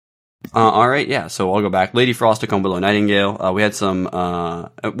 All right, yeah. So I'll go back. Lady Frost took on Willow Nightingale. We had some.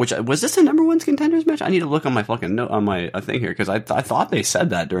 Which was this a number one contenders match? I need to look on my fucking note on my thing here because I thought they said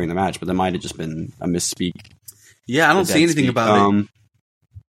that during the match, but that might have just been a misspeak. Yeah, I don't see anything about it.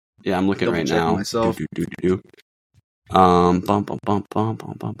 Yeah, I'm looking right now. Myself.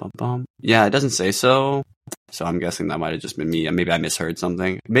 Yeah, it doesn't say so. So I'm guessing that might have just been me. Maybe I misheard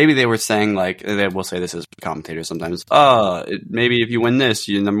something. Maybe they were saying, like, they will say this as commentators sometimes. Maybe if you win this,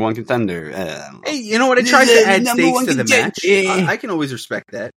 you're number one contender. Hey, you know what? I tried to add stakes to the match. I can always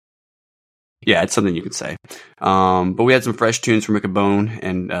respect that. Yeah, it's something you could say. But we had some fresh tunes from Rick Bone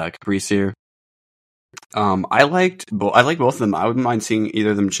and Kris here. I liked both of them. I wouldn't mind seeing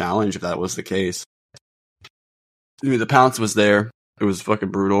either of them challenge if that was the case. I mean, the pounce was there. It was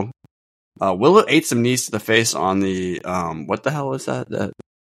fucking brutal. Willow ate some knees to the face on the, what the hell is that? The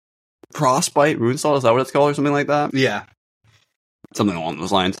frostbite moonsault, is that what it's called or something like that? Yeah. Something along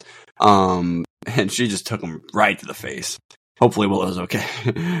those lines. And she just took him right to the face. Hopefully Willow's okay.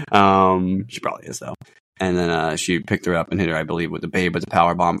 She probably is though. And then she picked her up and hit her, I believe, with the Babe with the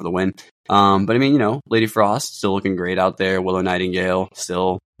power bomb for the win. But I mean, Lady Frost still looking great out there. Willow Nightingale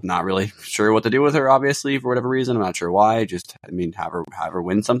still not really sure what to do with her, obviously, for whatever reason. I'm not sure why. Just, have her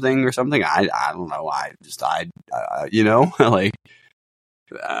win something or something. I don't know.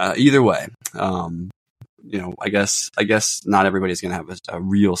 Either way. I guess not everybody's going to have a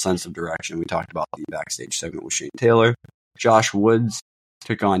real sense of direction. We talked about the backstage segment with Shane Taylor. Josh Woods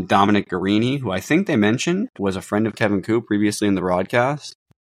took on Dominic Guarini, who I think they mentioned was a friend of Kevin Koo previously in the broadcast.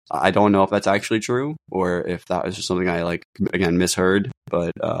 I don't know if that's actually true or if that was just something I misheard.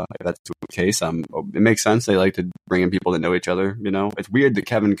 But if that's the case, it makes sense. They like to bring in people that know each other. It's weird that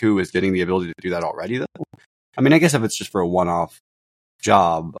Kevin Koo is getting the ability to do that already, though. I mean, I guess if it's just for a one-off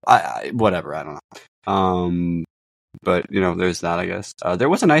job, whatever. I don't know. But there's that. I guess there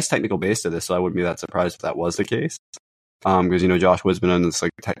was a nice technical base to this, so I wouldn't be that surprised if that was the case. Because Josh Wood's been on this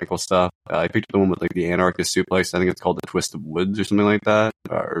technical stuff. I picked up the one with the anarchist suplex. I think it's called the Twist of Woods or something like that.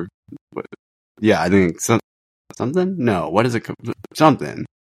 I think something. No, what is it? Something.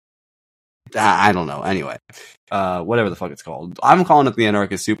 I don't know. Anyway, whatever the fuck it's called. I'm calling it the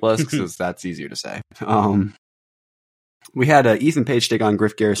anarchist suplex because that's easier to say. We had Ethan Page take on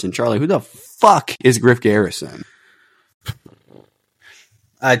Griff Garrison. Charlie, who the fuck is Griff Garrison?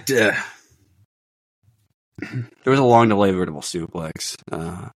 There was a long delay vertical suplex.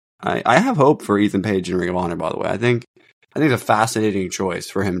 I have hope for Ethan Page in Ring of Honor, by the way. I think it's a fascinating choice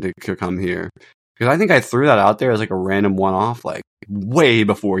for him to come here. Because I think I threw that out there as a random one-off, way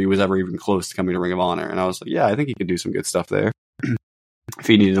before he was ever even close to coming to Ring of Honor. And I was like, yeah, I think he could do some good stuff there. If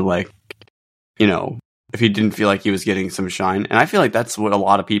he needed if he didn't feel like he was getting some shine. And I feel like that's what a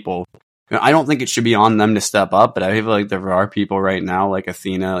lot of people... I don't think it should be on them to step up, but I feel like there are people right now like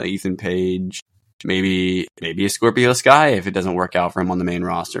Athena, Ethan Page... Maybe a Scorpio Sky if it doesn't work out for him on the main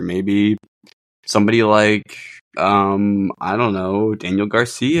roster. Maybe somebody like, I don't know, Daniel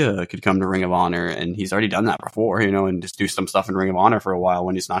Garcia could come to Ring of Honor, and he's already done that before, and just do some stuff in Ring of Honor for a while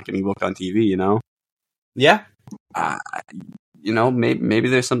when he's not getting booked on TV, Yeah. Maybe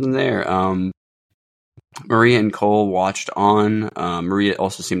there's something there. Maria and Cole watched on. Maria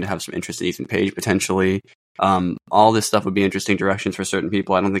also seemed to have some interest in Ethan Page potentially. All this stuff would be interesting directions for certain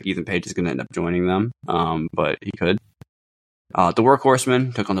people. I don't think Ethan Page is going to end up joining them, but he could. The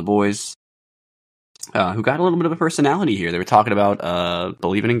Workhorsemen took on the Boys, who got a little bit of a personality here. They were talking about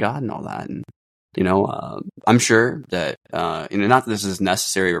believing in God and all that. And, I'm sure that, not that this is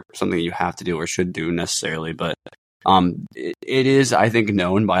necessary or something you have to do or should do necessarily, but it is, I think,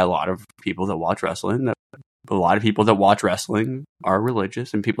 known by a lot of people that watch wrestling that a lot of people that watch wrestling are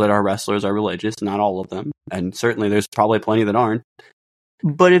religious, and people that are wrestlers are religious. Not all of them, and certainly there's probably plenty that aren't.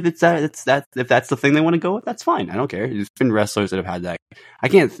 But if if that's the thing they want to go with, that's fine. I don't care. There's been wrestlers that have had that. I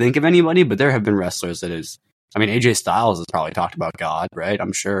can't think of anybody, but there have been wrestlers that is. I mean, AJ Styles has probably talked about God, right?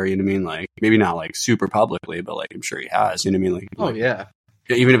 I'm sure. You know what I mean? Maybe not super publicly, but I'm sure he has. You know what I mean? Yeah.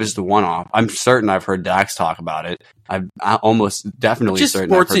 Even if it's the one-off, I'm certain I've heard Dax talk about it. I'm almost definitely just certain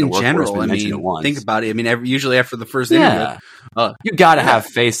sports I've heard in general. it once. Think about it. I mean, usually after the first interview, you got to have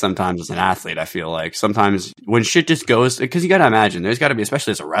faith sometimes as an athlete. I feel like sometimes when shit just goes, because you got to imagine there's got to be,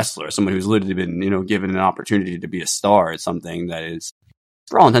 especially as a wrestler, someone who's literally been given an opportunity to be a star at something that is,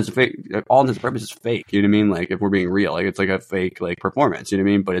 for all intents and purposes, fake. You know what I mean? If we're being real, it's a fake performance. You know what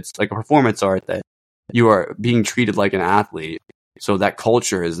I mean? But it's a performance art that you are being treated like an athlete. So that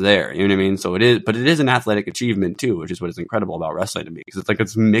culture is there, you know what I mean? So it is, but it is an athletic achievement too, which is what is incredible about wrestling to me. Because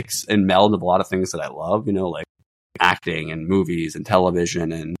it's mix and meld of a lot of things that I love, acting and movies and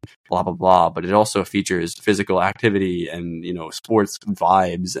television and blah, blah, blah. But it also features physical activity and, sports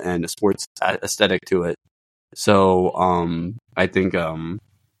vibes and a sports aesthetic to it. So, I think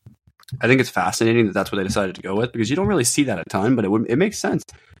it's fascinating that that's what they decided to go with, because you don't really see that a ton, but it makes sense.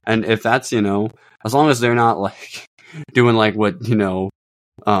 And if that's, as long as they're not doing what,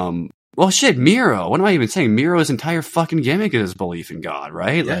 well, shit, Miro. What am I even saying? Miro's entire fucking gimmick is belief in God,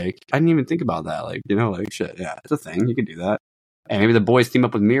 right? Yeah. I didn't even think about that. Shit, yeah, it's a thing. You can do that. And maybe the Boys team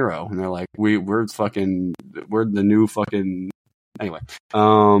up with Miro, and they're like, we're the new fucking. Anyway,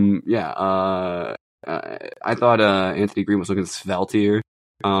 I thought Anthony Green was looking svelte here.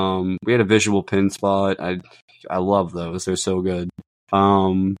 We had a visual pin spot. I love those. They're so good.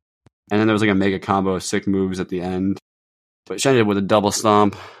 And then there was a mega combo of sick moves at the end. But she ended with a double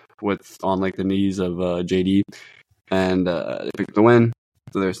stomp on the knees of JD. And they picked the win.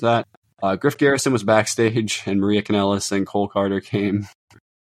 So there's that. Griff Garrison was backstage, and Maria Kanellis and Cole Carter came,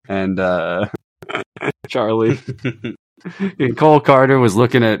 and Charlie. And Cole Carter was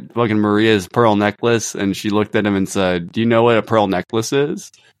looking at fucking Maria's pearl necklace, and she looked at him and said, "Do you know what a pearl necklace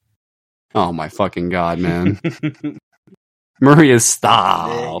is?" Oh my fucking god, man. Maria,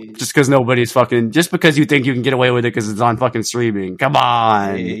 stop. Hey. Just because you think you can get away with it because it's on fucking streaming. Come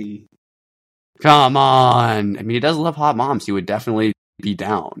on. Hey. Come on. I mean, he does love hot moms. He would definitely be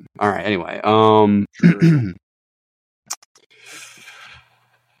down. All right, anyway.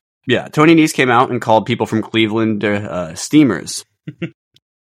 Yeah, Tony Nese came out and called people from Cleveland steamers.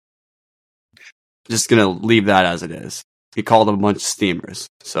 Just gonna leave that as it is. He called them a bunch of steamers.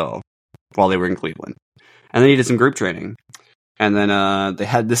 So, while they were in Cleveland. And then he did some group training. And then they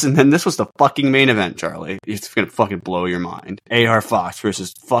had this, and then this was the fucking main event, Charlie. It's gonna fucking blow your mind. AR Fox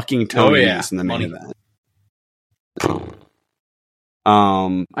versus fucking Tony Nese in the main event.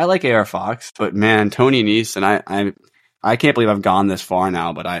 I like AR Fox, but man, Tony Nese, and I can't believe I've gone this far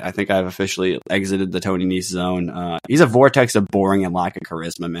now, but I think I've officially exited the Tony Nese zone. He's a vortex of boring and lack of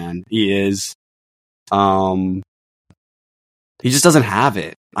charisma, man. He is. He just doesn't have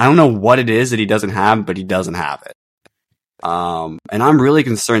it. I don't know what it is that he doesn't have, but he doesn't have it. And I'm really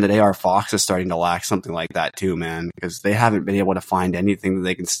concerned that AR Fox is starting to lack something like that too, man, because they haven't been able to find anything that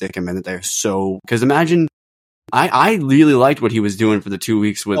they can stick him in that they're so, because imagine, I really liked what he was doing for the 2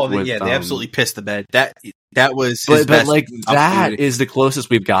 weeks with, they absolutely pissed the bed. That was his best like that is the closest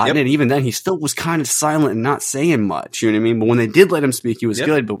we've gotten. Yep. And even then he still was kind of silent and not saying much, you know what I mean? But when they did let him speak, he was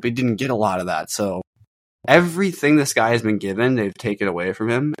good, but we didn't get a lot of that. So everything this guy has been given, they've taken away from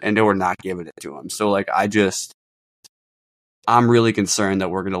him, and they were not giving it to him. So like, I'm really concerned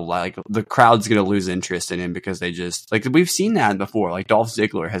that we're going to the crowd's going to lose interest in him because they just we've seen that before. Like Dolph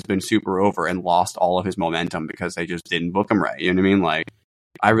Ziggler has been super over and lost all of his momentum because they just didn't book him right. You know what I mean? Like,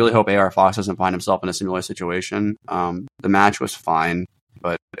 I really hope AR Fox doesn't find himself in a similar situation. The match was fine,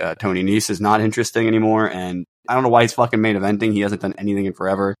 but Tony Nese is not interesting anymore. And I don't know why he's fucking main eventing. He hasn't done anything in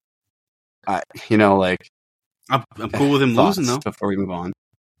forever. I'm cool with him losing though. Before we move on.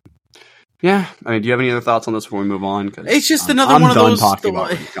 Yeah, I mean, do you have any other thoughts on this before we move on? It's just another one of those.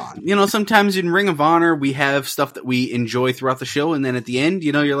 Sometimes in Ring of Honor, we have stuff that we enjoy throughout the show, and then at the end,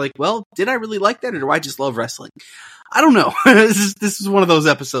 you're like, well, did I really like that, or do I just love wrestling? I don't know. This is one of those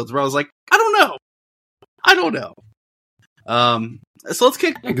episodes where I was like, I don't know. So let's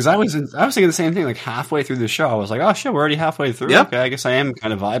kick. Because I was thinking the same thing. Like halfway through the show, I was like, "Oh shit, we're already halfway through." Yep. Okay, I guess I am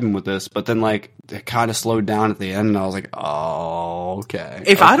kind of vibing with this. But then, like, it kind of slowed down at the end, and I was like, "Oh, okay."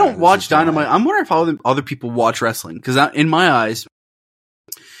 If I don't watch Dynamite, I'm wondering if other people watch wrestling. Because in my eyes,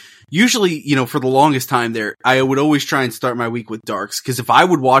 usually, for the longest time there, I would always try and start my week with Darks. Because if I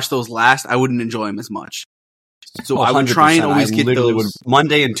would watch those last, I wouldn't enjoy them as much. So I would try and always get those.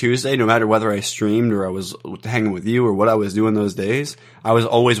 Monday and Tuesday, no matter whether I streamed or I was hanging with you or what I was doing those days, I was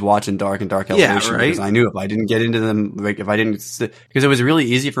always watching Dark and Dark Elevation because I knew if I didn't get into them, like if I didn't, because it was really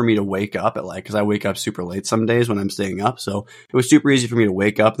easy for me to wake up at because I wake up super late some days when I'm staying up. So it was super easy for me to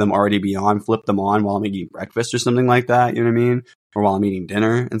wake up, them already be on, flip them on while I'm eating breakfast or something like that. You know what I mean? Or while I'm eating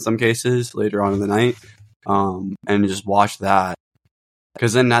dinner in some cases later on in the night, and just watch that.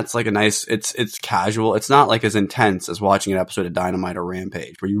 Because then that's like a nice, it's casual. It's not like as intense as watching an episode of Dynamite or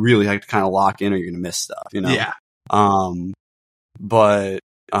Rampage where you really have to kind of lock in or you're going to miss stuff, Yeah. I'm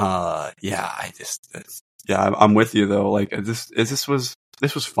with you though. Like this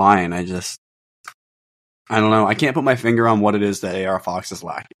was fine. I don't know. I can't put my finger on what it is that AR Fox is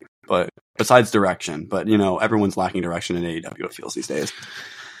lacking, but besides direction, but everyone's lacking direction in AEW, it feels these days.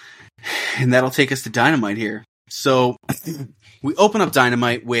 And that'll take us to Dynamite here. So we open up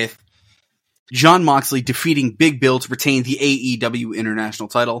Dynamite with Jon Moxley defeating Big Bill to retain the AEW International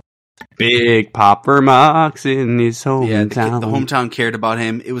title. Big Popper Mox in his hometown. Yeah, the hometown cared about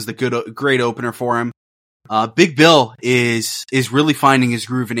him. It was the great opener for him. Big Bill is really finding his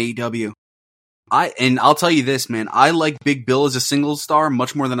groove in AEW. I'll tell you this, man. I like Big Bill as a single star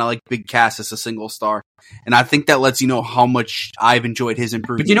much more than I like Big Cass as a single star. And I think that lets you know how much I've enjoyed his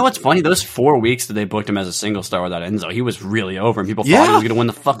improvement. But you know what's funny? Those 4 weeks that they booked him as a single star without Enzo, he was really over, and people thought he was going to win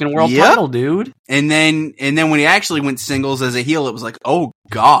the fucking world title, dude. And then when he actually went singles as a heel, it was like, oh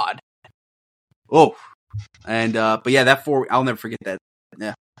god, oh. And but yeah, I'll never forget that.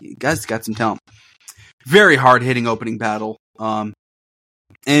 Yeah, you guys got some talent. Very hard hitting opening battle.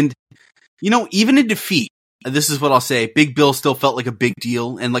 And even in defeat, this is what I'll say, Big Bill still felt like a big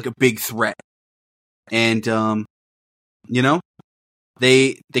deal and like a big threat. And,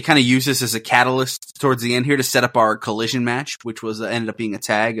 they kind of use this as a catalyst towards the end here to set up our collision match, which was ended up being a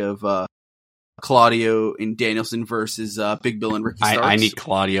tag of Claudio and Danielson versus Big Bill and Ricky Starks. I need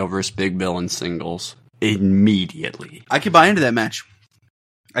Claudio versus Big Bill in singles immediately. I could buy into that match.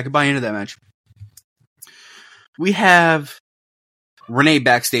 We have Renee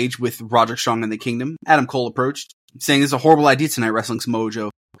backstage with Roderick Strong and the Kingdom. Adam Cole approached, saying it's a horrible idea tonight wrestling some mojo.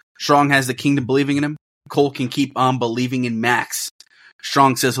 Strong has the Kingdom believing in him. Cole can keep on believing in Max.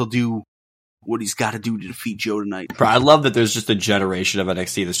 Strong says he'll do what he's got to do to defeat Joe tonight. Bro, I love that there's just a generation of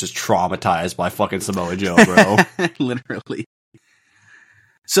NXT that's just traumatized by fucking Samoa Joe, bro. Literally.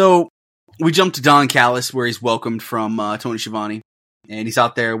 So, we jump to Don Callis, where he's welcomed from Tony Schiavone. And he's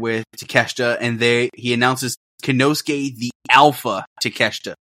out there with Takeshita, and he announces Konosuke the Alpha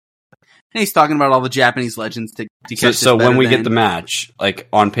Takeshita. And he's talking about all the Japanese legends. So when we get the match, like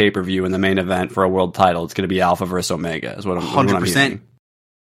on pay-per-view in the main event for a world title, it's going to be Alpha versus Omega, is what I'm 100%. Hearing.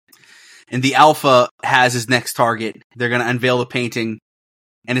 And the Alpha has his next target. They're going to unveil the painting,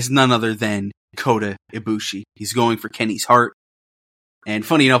 and it's none other than Kota Ibushi. He's going for Kenny's heart. And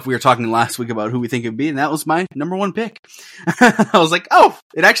funny enough, we were talking last week about who we think it would be, and that was my number one pick. I was like, oh,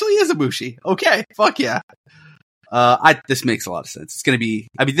 it actually is Ibushi. Okay, fuck yeah. This makes a lot of sense. It's going to be,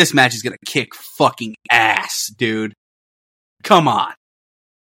 this match is going to kick fucking ass, dude. Come on.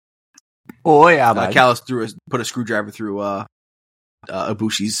 Oh, yeah, Callis put a screwdriver through,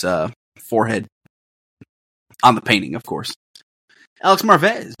 Ibushi's, forehead. On the painting, of course. Alex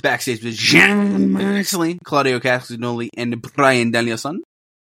Marvez backstage with Jean Moxley, Claudio Castagnoli, and Bryan Danielson,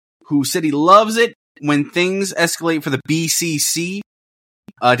 who said he loves it when things escalate for the BCC.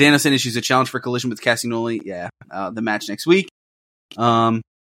 Danielson issues a challenge for Collision with Castagnoli. Yeah, the match next week. And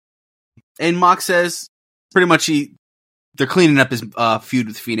Mox says pretty much they're cleaning up his feud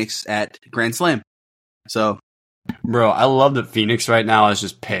with Phoenix at Grand Slam. So, bro, I love that Phoenix right now is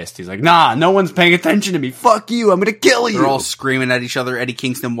just pissed. He's like, nah, no one's paying attention to me. Fuck you. I'm going to kill you. They're all screaming at each other. Eddie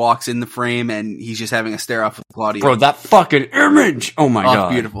Kingston walks in the frame and he's just having a stare off with Claudio. Bro, that fucking image. Oh my God.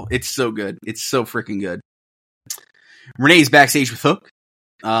 It's beautiful. It's so good. It's so freaking good. Renee's backstage with Hook.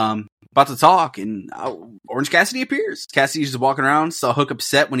 About to talk, and Orange Cassidy appears. Cassidy's just walking around, saw Hook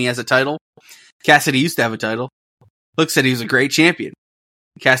upset when he has a title. Cassidy used to have a title. Hook said he was a great champion.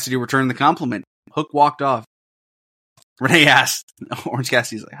 Cassidy returned the compliment. Hook walked off. Renee asked Orange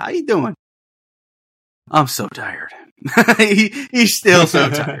Cassidy's like, how you doing? I'm so tired. He's still so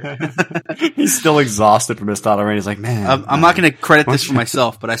tired. He's still exhausted from his title reign. He's like, man. I'm not going to credit this for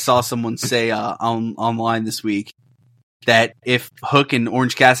myself, but I saw someone say online this week that if Hook and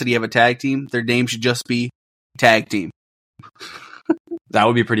Orange Cassidy have a tag team, their name should just be Tag Team. That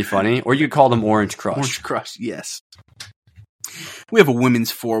would be pretty funny. Or you could call them Orange Crush. Orange Crush, yes. We have a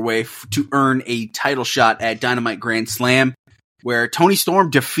women's four-way to earn a title shot at Dynamite Grand Slam, where Toni Storm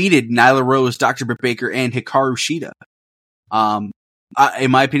defeated Nyla Rose, Dr. Britt Baker, and Hikaru Shida.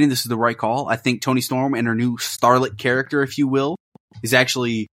 In my opinion, this is the right call. I think Toni Storm and her new Starlet character, if you will, is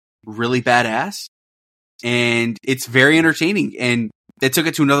actually really badass. And it's very entertaining. And they took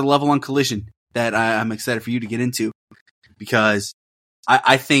it to another level on Collision that I'm excited for you to get into. Because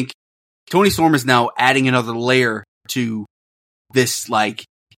I think Toni Storm is now adding another layer to this, like,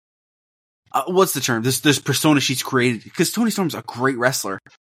 what's the term? This persona she's created. Because Toni Storm's a great wrestler.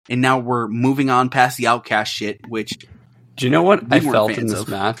 And now we're moving on past the Outcast shit, which... Do you know what I felt in this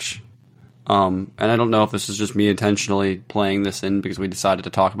match? And I don't know if this is just me intentionally playing this in because we decided to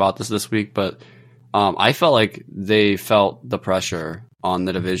talk about this week, but I felt like they felt the pressure on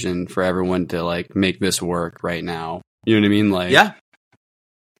the division for everyone to, like, make this work right now. You know what I mean? Like, yeah.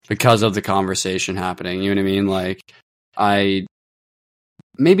 Because of the conversation happening. You know what I mean? Like,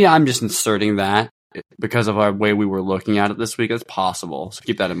 maybe I'm just inserting that because of our way we were looking at it this week. It's possible. So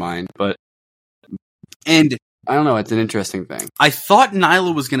keep that in mind. And I don't know. It's an interesting thing. I thought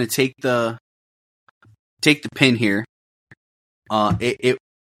Nyla was going to take the pin here. It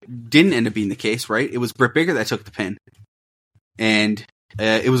didn't end up being the case, right? It was Britt Baker that took the pin. And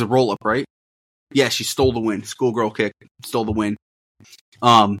it was a roll-up, right? Yeah, she stole the win. Schoolgirl kick. Stole the win.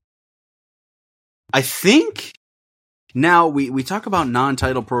 I think now we talk about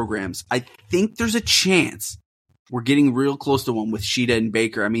non-title programs. I think there's a chance we're getting real close to one with Shida and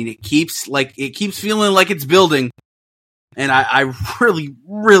Baker. I mean, it keeps feeling like it's building. And I really,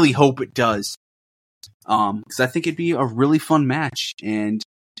 really hope it does. Because I think it'd be a really fun match. And,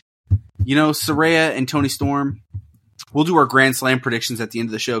 you know, Saraya and Toni Storm, we'll do our Grand Slam predictions at the end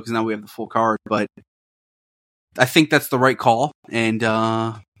of the show because now we have the full card. But I think that's the right call. And,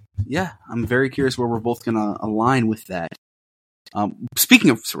 yeah, I'm very curious where we're both going to align with that.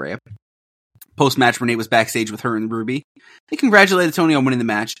 Speaking of Saraya, post-match, Renee was backstage with her and Ruby. They congratulated Toni on winning the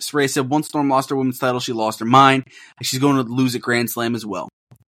match. Saraya said once Storm lost her women's title, she lost her mind, and she's going to lose at Grand Slam as well.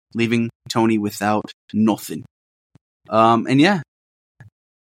 leaving Tony without nothing. And yeah.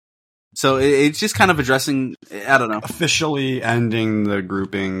 So it's just kind of addressing, I don't know. Officially ending the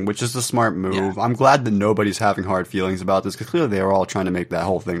grouping, which is the smart move. Yeah. I'm glad that nobody's having hard feelings about this, because clearly they were all trying to make that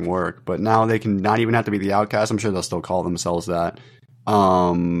whole thing work. But now they can not even have to be the outcast. I'm sure they'll still call themselves that.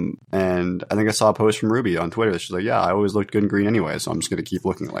 And I think I saw a post from Ruby on Twitter. She's like, yeah, I always looked good in green anyway, so I'm just going to keep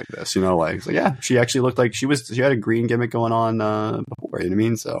looking like this. You know, like, so yeah, she actually looked like she had a green gimmick going on before, you know what I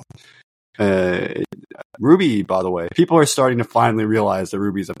mean? So Ruby, by the way, people are starting to finally realize that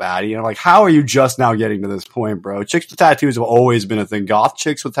Ruby's a baddie. And I'm like, how are you just now getting to this point, bro? Chicks with tattoos have always been a thing. Goth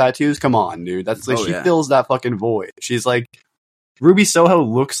chicks with tattoos? Come on, dude. That's like, she fills that fucking void. She's like, Ruby Soho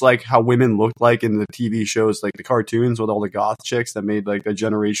looks like how women looked like in the TV shows, like the cartoons with all the goth chicks that made like a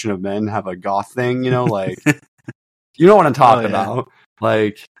generation of men have a goth thing, you know, like, you know what I'm talking about.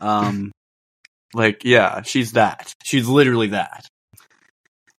 Like, yeah, she's that. She's literally that.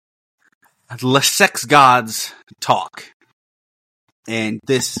 The sex gods talk, and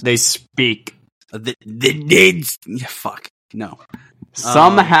they speak. Yeah, fuck no.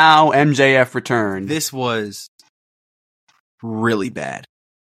 Somehow MJF returned. This was really bad.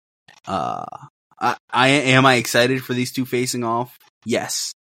 Am I excited for these two facing off?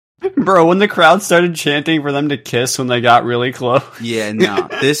 Yes. Bro, when the crowd started chanting for them to kiss when they got really close. Yeah, no.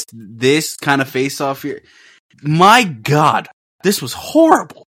 This kind of face off here. My God, this was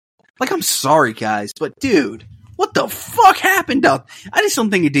horrible. Like, I'm sorry, guys, but dude, what the fuck happened out? I just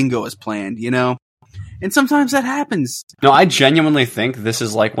don't think it didn't go as planned, you know? And sometimes that happens. No, I genuinely think this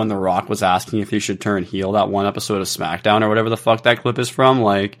is like when The Rock was asking if he should turn heel that one episode of SmackDown or whatever the fuck that clip is from.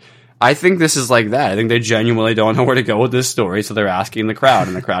 Like, I think this is like that. I think they genuinely don't know where to go with this story, so they're asking the crowd,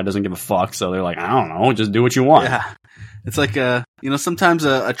 and the crowd doesn't give a fuck, so they're like, I don't know, just do what you want. Yeah. It's like, sometimes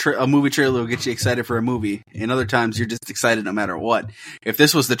a movie trailer will get you excited for a movie, and other times you're just excited no matter what. If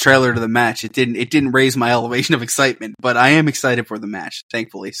this was the trailer to the match, it didn't raise my elevation of excitement, but I am excited for the match,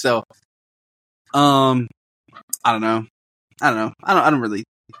 thankfully. So, I don't know. I don't really.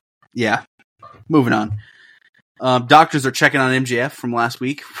 Yeah. Moving on. Doctors are checking on MJF from last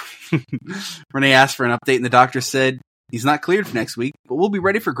week. Renee asked for an update, and the doctor said he's not cleared for next week, but we'll be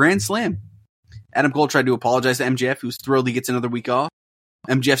ready for Grand Slam. Adam Cole tried to apologize to MJF, who's thrilled he gets another week off.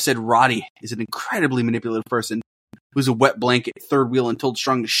 MJF said Roddy is an incredibly manipulative person who's a wet blanket, third wheel, and told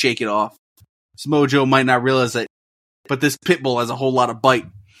Strong to shake it off. Samoa Joe might not realize it, but this pit bull has a whole lot of bite.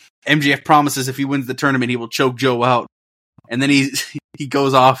 MJF promises if he wins the tournament, he will choke Joe out. And then he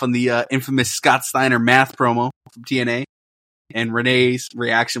goes off on the infamous Scott Steiner math promo from TNA. And Renee's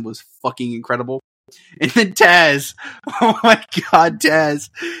reaction was fucking incredible. And then Taz, oh my God, Taz,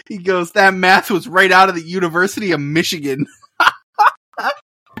 he goes, that math was right out of the University of Michigan.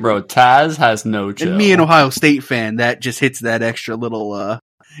 Bro, Taz has no chill. And me, an Ohio State fan, that just hits that extra little,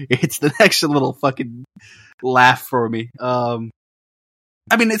 it's the extra little fucking laugh for me. I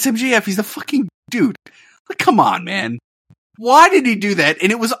mean, it's MJF, he's the fucking dude. Like, come on, man. Why did he do that?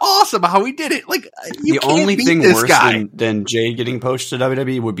 And it was awesome how he did it. Like, you can't only beat thing this worse guy. than Jade getting poached to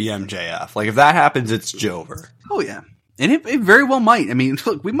WWE would be MJF. Like, if that happens, it's Jover. Oh, yeah. And it very well might. I mean,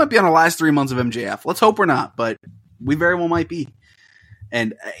 look, we might be on the last 3 months of MJF. Let's hope we're not, but we very well might be.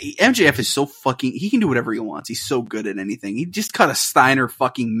 And MJF is so fucking... He can do whatever he wants. He's so good at anything. He just cut a Steiner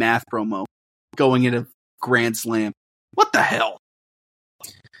fucking math promo going into Grand Slam. What the hell?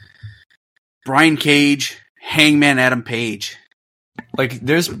 Brian Cage... Hangman Adam Page. Like,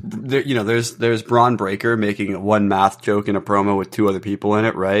 there's Braun Breaker making one math joke in a promo with 2 other people in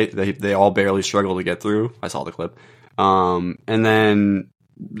it, right? They all barely struggle to get through. I saw the clip. And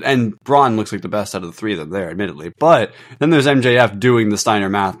Braun looks like the best out of the 3 of them there, admittedly. But then there's MJF doing the Steiner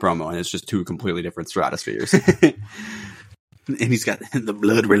math promo, and it's just 2 completely different stratospheres. And he's got the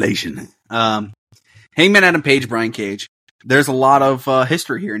blood relation. Hangman Adam Page, Brian Cage. There's a lot of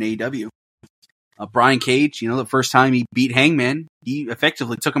history here in AEW. Brian Cage, the first time he beat Hangman, he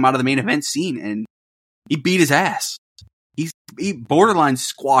effectively took him out of the main event scene, and he beat his ass. He borderline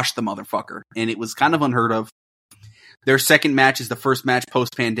squashed the motherfucker, and it was kind of unheard of. Their second match is the first match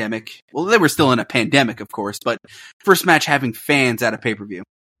post-pandemic. Well, they were still in a pandemic, of course, but first match having fans at a pay-per-view.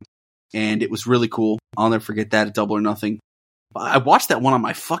 And it was really cool. I'll never forget that at Double or Nothing. I watched that one on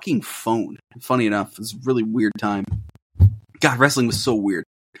my fucking phone. Funny enough, it was a really weird time. God, wrestling was so weird.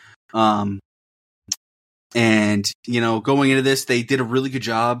 And, going into this, they did a really good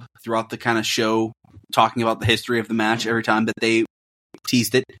job throughout the kind of show talking about the history of the match every time that they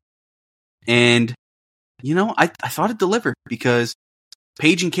teased it. And, I thought it delivered because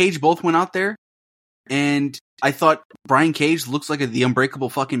Page and Cage both went out there and I thought Brian Cage looks like the unbreakable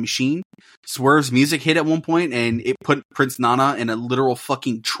fucking machine. Swerve's music hit at one point, and it put Prince Nana in a literal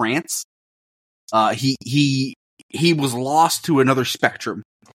fucking trance. He was lost to another spectrum,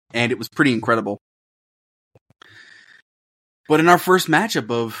 and it was pretty incredible. But in our first matchup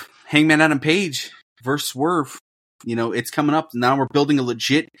of Hangman Adam Page versus Swerve, it's coming up. Now we're building a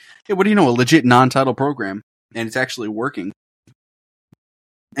legit non-title program, and it's actually working.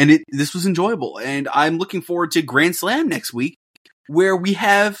 And this was enjoyable, and I'm looking forward to Grand Slam next week, where we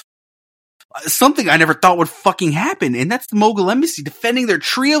have something I never thought would fucking happen, and that's the Mogul Embassy defending their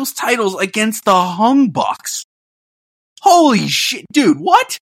trios titles against the Hung Bucks. Holy shit, dude,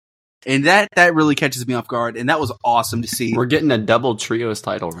 what? And that really catches me off guard, and that was awesome to see. We're getting a double trios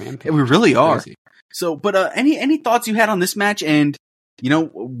title rampage. We really are. Crazy. So, but any thoughts you had on this match? And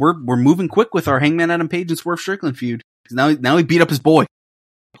we're moving quick with our Hangman Adam Page and Swerve Strickland feud. Now he beat up his boy.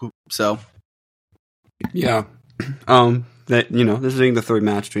 So, yeah. This being the third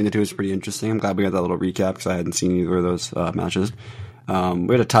match between the two is pretty interesting. I'm glad we got that little recap because I hadn't seen either of those matches. We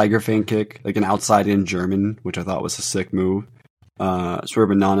had a Tiger Fan kick, like an outside-in German, which I thought was a sick move.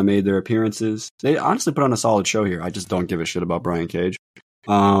 Swerve and Nana made their appearances. They honestly put on a solid show here. I just don't give a shit about Brian Cage.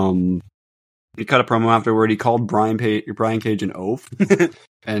 He cut a promo afterward. He called Brian Cage an oaf.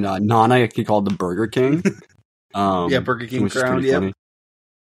 And Nana, he called the Burger King. Burger King crown, yeah.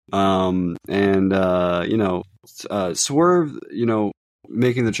 Swerve,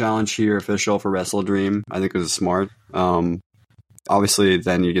 making the challenge here official for Wrestle Dream, I think was smart. Obviously,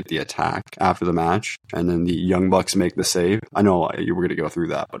 then you get the attack after the match, and then the Young Bucks make the save. I know you were going to go through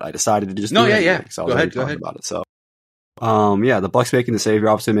that, but I decided to just go ahead. Go ahead. About it. So, the Bucks making the save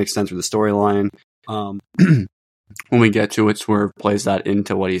obviously makes sense for the storyline. When we get to it, Swerve plays that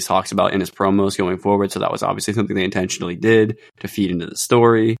into what he talks about in his promos going forward. So that was obviously something they intentionally did to feed into the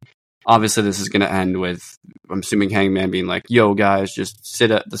story. Obviously, this is going to end with, I'm assuming, Hangman being like, "Yo, guys, just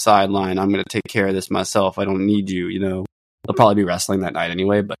sit at the sideline. I'm going to take care of this myself. I don't need you." They'll probably be wrestling that night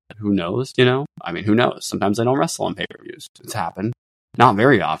anyway, but who knows? I mean, who knows? Sometimes they don't wrestle on pay-per-views. It's happened. Not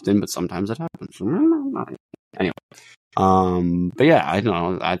very often, but sometimes it happens. Anyway, but yeah, I don't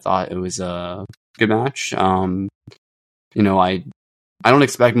know. I thought it was a good match. I don't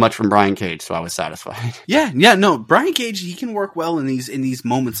expect much from Brian Cage, so I was satisfied. Yeah, no, Brian Cage, he can work well in these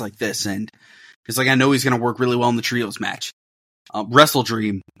moments like this, and it's like I know he's going to work really well in the trios match. Wrestle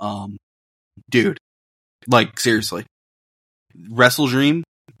Dream, dude, like seriously, Wrestle Dream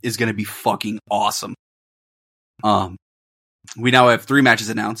is going to be fucking awesome. We now have 3 matches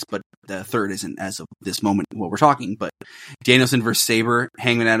announced, but the third isn't as of this moment what we're talking. But Danielson versus Sabre,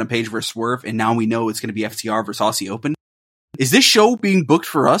 Hangman Adam Page versus Swerve, and now we know it's going to be FTR versus Aussie Open. Is this show being booked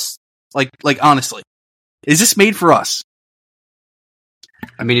for us? Like honestly, is this made for us?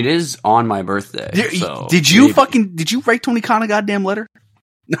 I mean, it is on my birthday. Did you write Tony Khan a goddamn letter?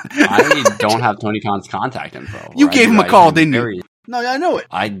 I don't have Tony Khan's contact info. You gave him a call, didn't you? No, I know it.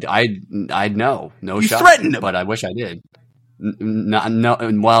 I know. No you shot. You threatened him. But I wish I did. No.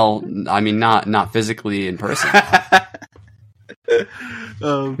 Well, I mean, not physically in person.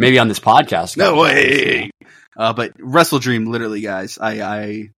 Maybe on this podcast. No way. But Wrestle Dream, literally, guys.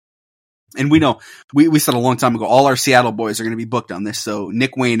 And we know we said a long time ago, all our Seattle boys are going to be booked on this. So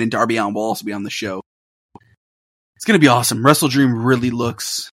Nick Wayne and Darby Allin will also be on the show. It's going to be awesome. Wrestle Dream really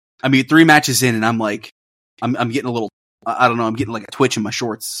looks. I mean, 3 matches in, and I'm like, I'm getting a little. I don't know. I'm getting like a twitch in my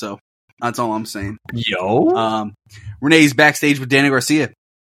shorts. So that's all I'm saying. Yo. Renee's backstage with Daniel Garcia.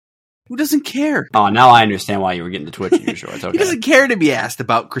 Who doesn't care? Oh, now I understand why you were getting the twitch in your shorts. Okay. He doesn't care to be asked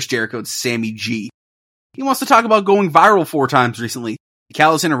about Chris Jericho and Sammy G. He wants to talk about going viral 4 times recently.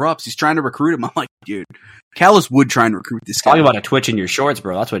 Callis interrupts. He's trying to recruit him. I'm like, dude, Callis would try and recruit this guy. Talking about a twitch in your shorts,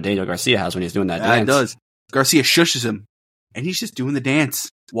 bro. That's what Daniel Garcia has when he's doing that dance. He does. Garcia shushes him, and he's just doing the dance,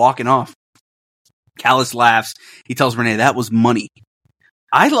 walking off. Callis laughs. He tells Renee, that was money.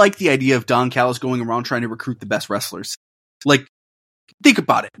 I like the idea of Don Callis going around trying to recruit the best wrestlers. Like, think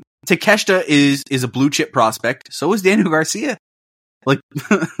about it. Takeshita is a blue chip prospect. So is Daniel Garcia. Like,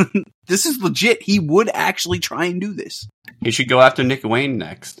 this is legit. He would actually try and do this. He should go after Nick Wayne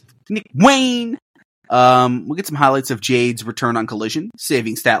next. Nick Wayne! We'll get some highlights of Jade's return on Collision,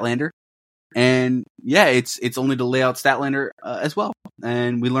 saving Statlander. And yeah, it's only to lay out Statlander as well.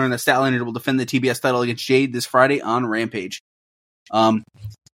 And we learn that Statlander will defend the TBS title against Jade this Friday on Rampage.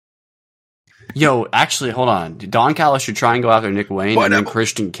 Yo, actually, hold on. Don Callis should try and go after Nick Wayne, and then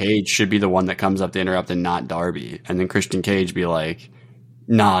Christian Cage should be the one that comes up to interrupt and not Darby. And then Christian Cage be like,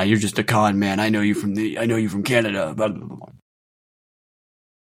 nah, you're just a con man. I know you from Canada. Blah, blah, blah.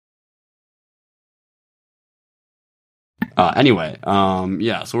 Anyway,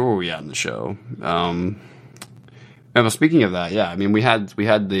 yeah, so where were we at in the show? well, speaking of that, yeah, I mean, we had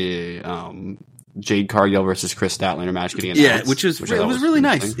the Jade Cargill versus Kris Statlander match getting announced. Yeah, which was really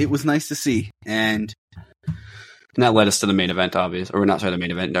nice. It was nice to see, and that led us to the main event, obviously, or not sorry, the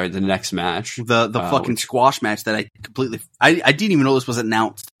main event, or the next match, the fucking squash match that I didn't even know this was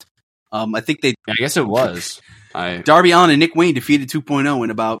announced. I think they. I guess it was. Darby Allin and Nick Wayne defeated 2.0 in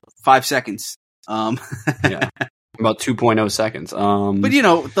about 5 seconds. Yeah. About 2.0 seconds. But you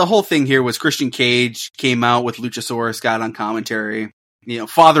know, the whole thing here was Christian Cage came out with Luchasaurus, got on commentary. You know,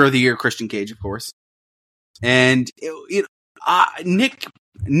 Father of the Year, Christian Cage, of course. And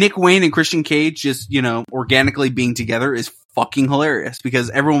Nick Wayne and Christian Cage just, you know, organically being together is fucking hilarious because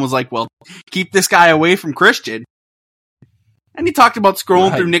everyone was like, well, keep this guy away from Christian. And he talked about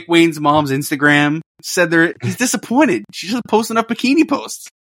scrolling through Nick Wayne's mom's Instagram, said he's disappointed. She's just posting up bikini posts.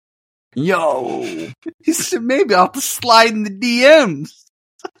 Yo! He said, maybe I'll have to slide in the DMs.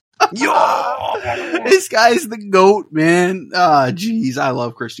 Yo! This guy's the GOAT, man. Ah, jeez, I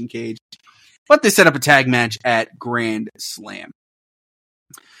love Christian Cage. But they set up a tag match at Grand Slam.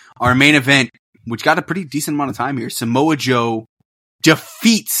 Our main event, which got a pretty decent amount of time here, Samoa Joe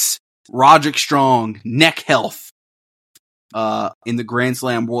defeats Roderick Strong, neck health, in the Grand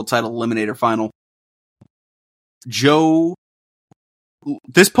Slam World Title Eliminator Final. Joe,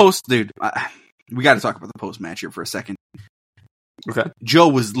 this post, dude, we got to talk about the post match here for a second. Okay. Joe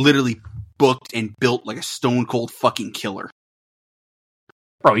was literally booked and built like a stone cold fucking killer.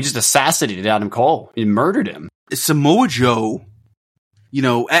 Bro, he just assassinated Adam Cole. He murdered him. Samoa Joe, you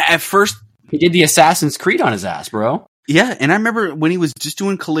know, at first... He did the Assassin's Creed on his ass, bro. Yeah, and I remember when he was just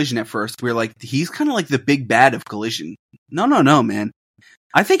doing Collision at first, we were like, he's kind of like the big bad of Collision. No, man.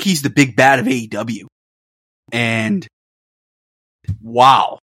 I think he's the big bad of AEW. And...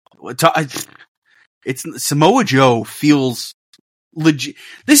 wow. It's Samoa Joe feels legit.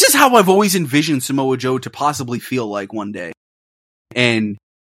 This is how I've always envisioned Samoa Joe to possibly feel like one day. And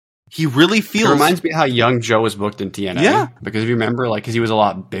he really feels... It reminds me of how young Joe was booked in TNA. Yeah. Because if you remember, like, because he was a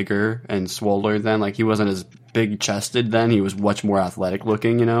lot bigger and swoller then, like, he wasn't as big-chested then. He was much more athletic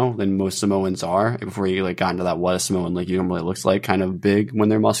looking, you know, than most Samoans are. Before he, like, got into that what a Samoan, like, normally looks like, kind of big when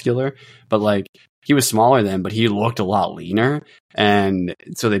they're muscular. But, like, he was smaller then, but he looked a lot leaner. And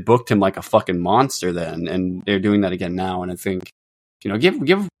so they booked him like a fucking monster then. And they're doing that again now. And I think, you know,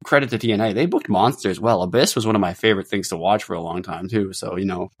 give credit to TNA. They booked monsters well. Abyss was one of my favorite things to watch for a long time too. So, you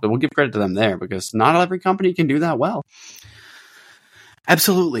know, but we'll give credit to them there because not every company can do that well.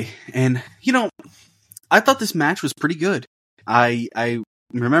 Absolutely. And, you know, I thought this match was pretty good. I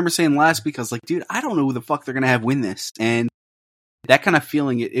remember saying last week, I was like, dude, I don't know who the fuck they're going to have win this. And that kind of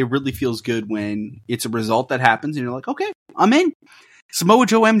feeling, it really feels good when it's a result that happens and you're like, okay, I'm in. Samoa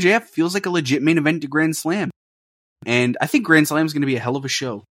Joe MJF feels like a legit main event to Grand Slam. And I think Grand Slam is going to be a hell of a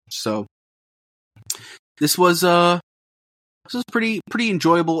show. So this was pretty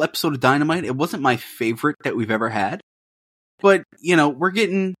enjoyable episode of Dynamite. It wasn't my favorite that we've ever had. But, you know, we're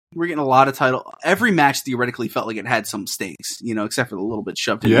getting a lot of title. Every match theoretically felt like it had some stakes, you know, except for the little bit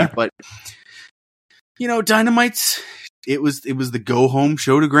shoved in there. But, you know, Dynamite's, it was the go home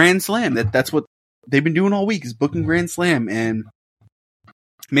show to Grand Slam. That's what they've been doing all week, is booking Grand Slam and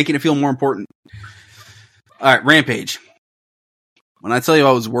making it feel more important. All right, Rampage. When I tell you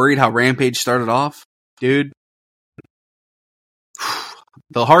I was worried how Rampage started off, dude,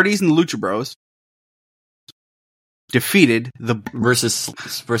 the Hardys and the Lucha Bros defeated the versus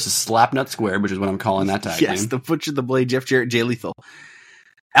Slapnut Squared, which is what I'm calling that tag yes, name. The Butcher, the Blade, Jeff Jarrett, Jay Lethal.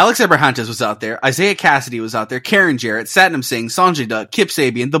 Alex Abrahantes was out there. Isaiah Cassidy was out there. Karen Jarrett, Satnam Singh, Sanjay Dutt, Kip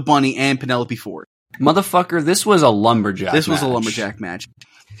Sabian, The Bunny, and Penelope Ford. Motherfucker, this was a lumberjack This was a lumberjack match.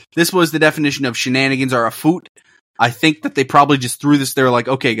 This was the definition of shenanigans are afoot. I think that they probably just threw this. They were like,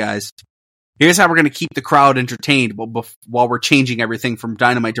 okay, guys, here's how we're going to keep the crowd entertained while we're changing everything from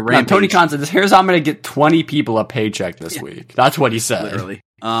Dynamite to Rampage. Tony Khan said, here's how I'm going to get 20 people a paycheck this week. That's what he said. Literally.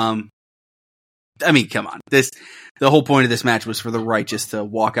 I mean, come on. The whole point of this match was for the Righteous to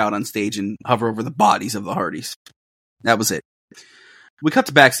walk out on stage and hover over the bodies of the Hardys. That was it. We cut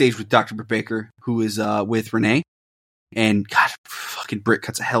to backstage with Dr. Britt Baker, who is with Renee. And God, fucking Britt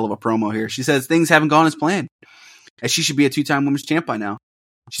cuts a hell of a promo here. She says things haven't gone as planned, as she should be a 2-time women's champ by now.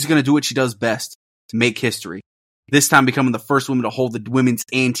 She's going to do what she does best, to make history. This time becoming the first woman to hold the women's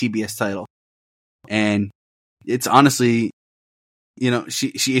and TBS title. And it's honestly, you know,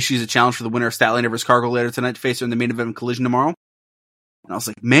 she issues a challenge for the winner of Statlander vs. Cargill later tonight to face her in the main event Collision tomorrow. And I was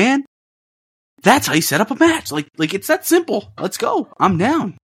like, man, that's how you set up a match. Like it's that simple. Let's go. I'm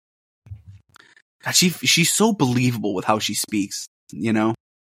down. God, she's so believable with how she speaks, you know?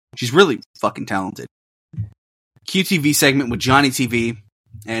 She's really fucking talented. QTV segment with Johnny TV.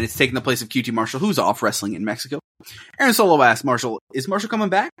 and it's taking the place of QT Marshall, who's off wrestling in Mexico. Aaron Solo asked Marshall, is Marshall coming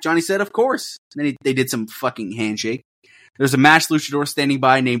back? Johnny said, of course. And then they did some fucking handshake. There's a masked luchador standing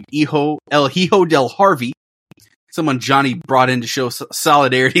by named El Hijo del Harvey. Someone Johnny brought in to show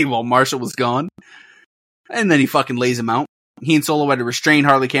solidarity while Marshall was gone. And then he fucking lays him out. He and Solo had to restrain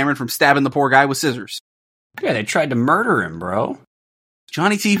Harley Cameron from stabbing the poor guy with scissors. Yeah, they tried to murder him, bro.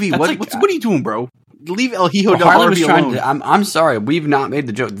 Johnny TV, what are you doing, bro? Leave El Hijo del Harvey alone. I'm sorry, we've not made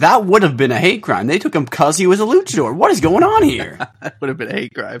the joke. That would have been a hate crime. They took him because he was a luchador. What is going on here? That would have been a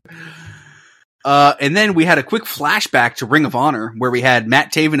hate crime. And then we had a quick flashback to Ring of Honor, where we had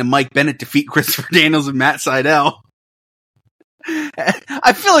Matt Taven and Mike Bennett defeat Christopher Daniels and Matt Sydal.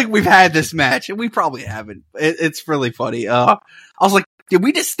 I feel like we've had this match, and we probably haven't. It's really funny. I was like, did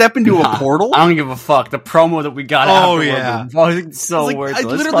we just step into a portal? I don't give a fuck. The promo that we got was so worthless. I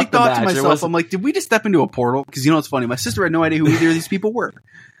literally thought to myself, I'm like, did we just step into a portal? Because you know what's funny? My sister had no idea who either of these people were.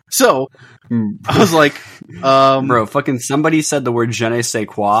 So, I was like, bro, fucking somebody said the word je ne sais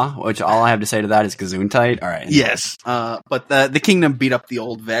quoi, which all I have to say to that is Gesundheit. All right. Yes. But the Kingdom beat up the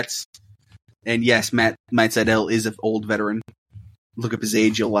old vets. And yes, Matt Sydal is an old veteran. Look up his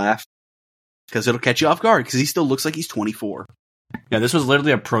age, you'll laugh. Because it'll catch you off guard, because he still looks like he's 24. Yeah, this was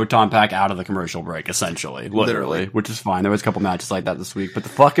literally a proton pack out of the commercial break, essentially. Literally. Which is fine. There was a couple matches like that this week, but the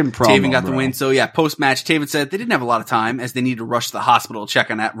fucking promo, Taven got the win. So yeah, post-match, Taven said they didn't have a lot of time, as they needed to rush to the hospital to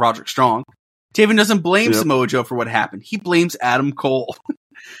check on that Roderick Strong. Taven doesn't blame Samoa Joe for what happened. He blames Adam Cole.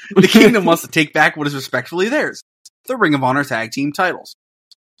 The Kingdom wants to take back what is respectfully theirs. The Ring of Honor Tag Team titles.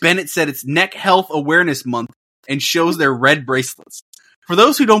 Bennett said it's Neck Health Awareness Month and shows their red bracelets. For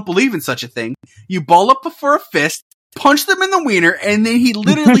those who don't believe in such a thing, you ball up before a fist, punch them in the wiener, and then he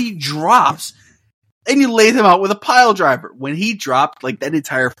literally drops. And you lay them out with a pile driver. When he dropped, like, that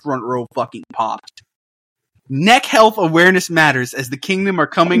entire front row fucking popped. Neck health awareness matters as the Kingdom are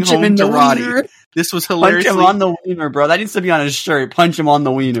coming home to Roddy. This was hilarious. Punch him on the wiener, bro. That needs to be on his shirt. Punch him on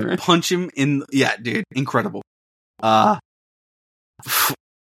the wiener. Punch him in... Yeah, dude. Incredible. Mike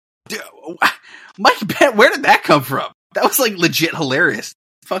Bennett, where did that come from? That was, like, legit hilarious.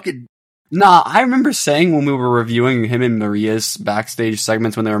 Fucking... Nah, I remember saying when we were reviewing him and Maria's backstage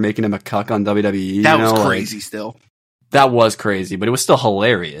segments when they were making him a cuck on WWE. That was crazy still. That was crazy, but it was still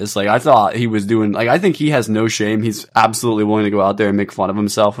hilarious. Like, I thought he was doing... Like, I think he has no shame. He's absolutely willing to go out there and make fun of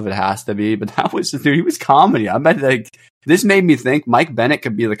himself if it has to be. But that was... Dude, he was comedy. I bet, like... This made me think Mike Bennett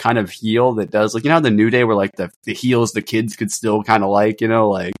could be the kind of heel that does... Like, you know how the New Day were, like, the heels the kids could still kind of like, you know?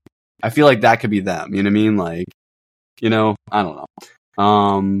 Like, I feel like that could be them. You know what I mean? Like, you know? I don't know.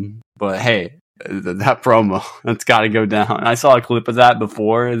 But hey, that promo, that's got to go down. I saw a clip of that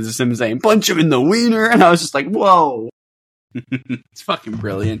before. It's just him saying, punch him in the wiener. And I was just like, whoa. It's fucking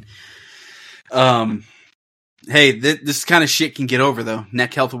brilliant. Hey, this kind of shit can get over, though.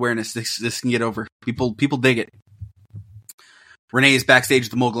 Neck health awareness, this can get over. People dig it. Renee is backstage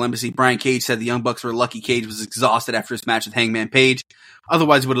at the Mogul Embassy. Brian Cage said the Young Bucks were lucky Cage was exhausted after his match with Hangman Page.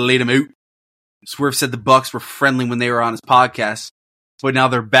 Otherwise, would have laid him out. Swerve said the Bucks were friendly when they were on his podcast, but now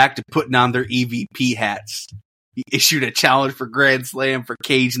they're back to putting on their EVP hats. He issued a challenge for Grand Slam for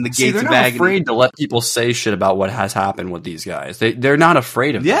Cage in the Gates of Agony. They're not afraid to let people say shit about what has happened with these guys. They're not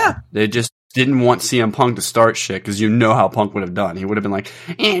afraid of that. They just didn't want CM Punk to start shit because you know how Punk would have done. He would have been like,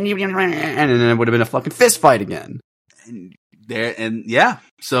 and then it would have been a fucking fist fight again.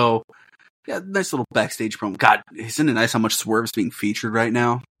 So nice little backstage promo. God, isn't it nice how much Swerve's being featured right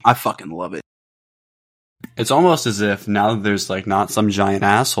now? I fucking love it. It's almost as if now that there's like not some giant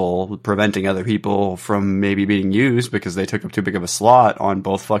asshole preventing other people from maybe being used because they took up too big of a slot on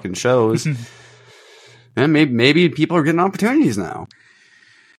both fucking shows. And maybe people are getting opportunities now.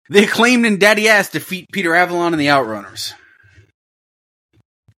 The Acclaimed and Daddy Ass defeat Peter Avalon and the Outrunners.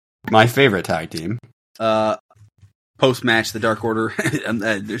 My favorite tag team. Post-match, the Dark Order.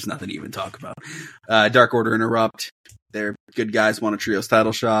 There's nothing to even talk about. Dark Order interrupt. They're good guys, want a trios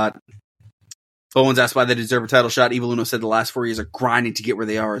title shot. Owens asked why they deserve a title shot. Evil Uno said the last 4 years of grinding to get where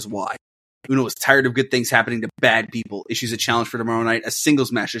they are is why. Uno is tired of good things happening to bad people. Issues a challenge for tomorrow night, a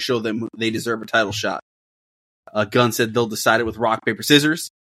singles match to show them they deserve a title shot. Gunn said they'll decide it with rock, paper, scissors.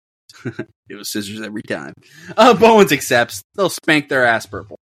 It was scissors every time. Bowens accepts. They'll spank their ass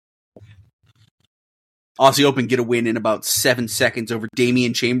purple. Aussie Open get a win in about 7 seconds over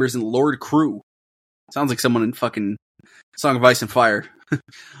Damian Chambers and Lord Crew. Sounds like someone in fucking Song of Ice and Fire.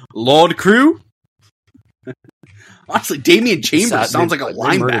 Lord Crew? Honestly, Damian Chambers sounds like a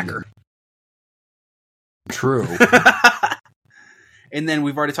linebacker. True. And then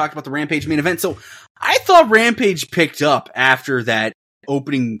we've already talked about the Rampage main event. So I thought Rampage picked up after that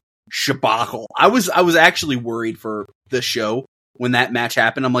opening shabacle. I was actually worried for the show when that match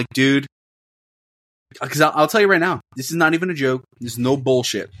happened. I'm like, dude, because I'll tell you right now, this is not even a joke. This is no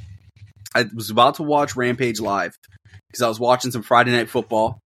bullshit. I was about to watch Rampage live because I was watching some Friday Night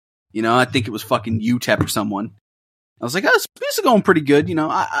Football. You know, I think it was fucking UTEP or someone. I was like, oh, this is going pretty good. You know,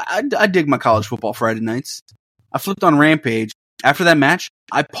 I dig my college football Friday nights. I flipped on Rampage. After that match,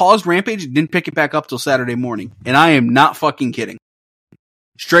 I paused Rampage and didn't pick it back up till Saturday morning. And I am not fucking kidding.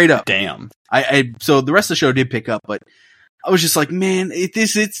 Straight up. Damn. So the rest of the show did pick up, but I was just like, man,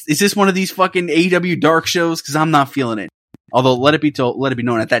 is this one of these fucking AEW dark shows? Because I'm not feeling it. Although let it be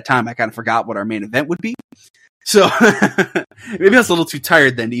known at that time, I kind of forgot what our main event would be. So maybe I was a little too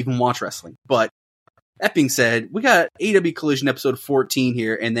tired then to even watch wrestling. But that being said, we got AEW Collision episode 14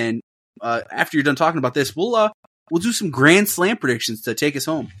 here, and then after you're done talking about this, we'll do some Grand Slam predictions to take us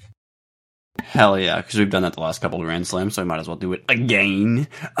home. Hell yeah, because we've done that the last couple of Grand Slams, so I might as well do it again.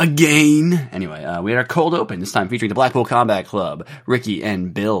 Anyway, we had our cold open, this time featuring the Blackpool Combat Club, Ricky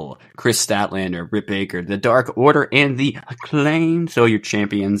and Bill, Kris Statlander, Britt Baker, the Dark Order, and the Acclaimed. So your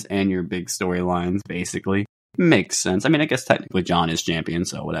champions and your big storylines, basically. Makes sense. I mean, I guess technically John is champion,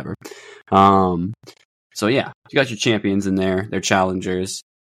 so whatever. So yeah, you got your champions in there, they're challengers.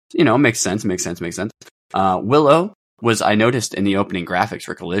 You know, makes sense. Willow was, I noticed in the opening graphics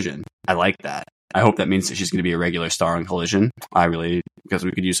for Collision. I like that. I hope that means that she's going to be a regular star on Collision. Because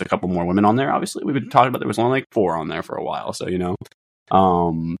we could use a couple more women on there. Obviously, we've been talking about there was only like 4 on there for a while, so you know.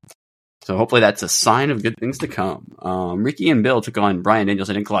 So hopefully that's a sign of good things to come. Ricky and Bill took on Bryan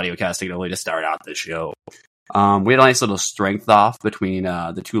Danielson and Claudio Castagnoli to start out the show. We had a nice little strength off between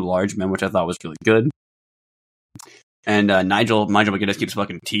the two large men, which I thought was really good. And Nigel McGuinness keeps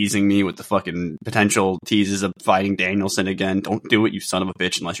fucking teasing me with the fucking potential teases of fighting Danielson again. Don't do it, you son of a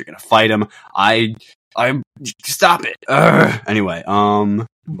bitch, unless you're gonna fight him. I stop it. Anyway,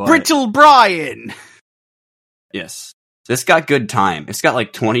 Brittle Brian. Yes. This got good time. It's got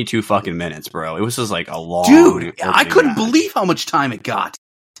like 22 fucking minutes, bro. It was just like a long... Dude, I couldn't believe how much time it got.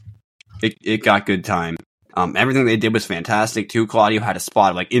 It got good time. Everything they did was fantastic, too. Claudio had a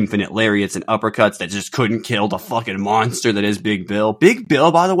spot of, like, infinite lariats and uppercuts that just couldn't kill the fucking monster that is Big Bill. Big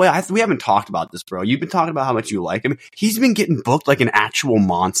Bill, by the way, we haven't talked about this, bro. You've been talking about how much you like him. He's been getting booked like an actual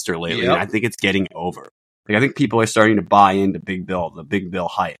monster lately, and I think it's getting over. Like, I think people are starting to buy into Big Bill, the Big Bill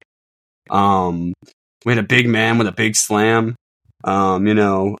hype. We had a big man with a big slam, you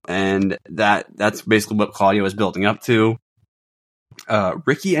know, and that's basically what Claudio was building up to.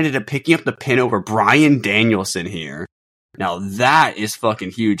 Ricky ended up picking up the pin over Bryan Danielson here. Now that is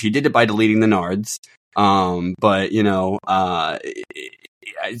fucking huge. He did it by deleting the Nards. But you know,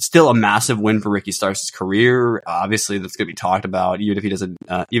 it's still a massive win for Ricky Starks' career. Obviously that's going to be talked about, even if he doesn't,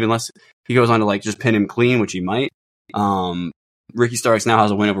 even less, he goes on to like just pin him clean, which he might. Ricky Starks now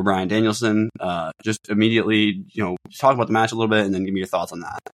has a win over Bryan Danielson. Just immediately, you know, talk about the match a little bit and then give me your thoughts on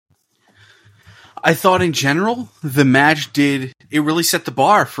that. I thought in general, the match it really set the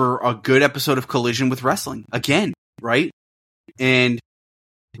bar for a good episode of Collision with wrestling. Again, right? And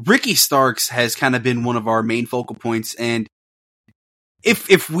Ricky Starks has kind of been one of our main focal points. And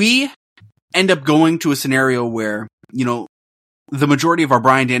if we end up going to a scenario where, you know, the majority of our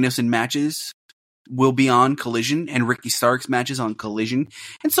Bryan Danielson matches will be on Collision and Ricky Starks matches on Collision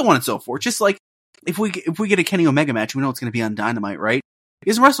and so on and so forth. Just like if we get a Kenny Omega match, we know it's going to be on Dynamite, right?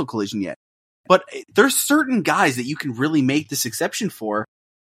 He hasn't wrestled Collision yet. But there's certain guys that you can really make this exception for.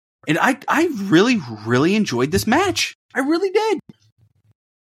 And I really, really enjoyed this match. I really did.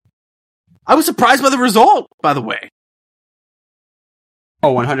 I was surprised by the result, by the way.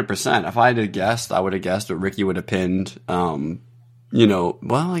 Oh, 100%. If I had guessed, I would have guessed that Ricky would have pinned, you know,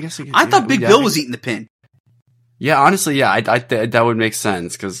 well, I guess... I thought Big Bill was eating the pin. Yeah, honestly, yeah, that would make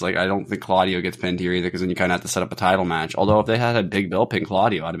sense, because like I don't think Claudio gets pinned here either, because then you kind of have to set up a title match. Although if they had a Big Bill pin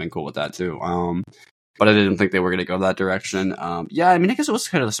Claudio, I'd have been cool with that too. But I didn't think they were going to go that direction. Yeah, I mean, I guess it was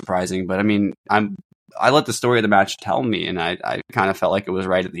kind of surprising, but I mean, I let the story of the match tell me, and I kind of felt like it was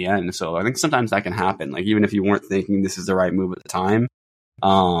right at the end. So I think sometimes that can happen. Like even if you weren't thinking this is the right move at the time,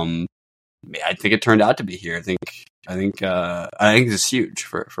 I think it turned out to be here. I think this is huge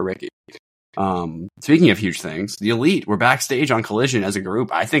for Ricky. Speaking of huge things, the Elite were backstage on Collision as a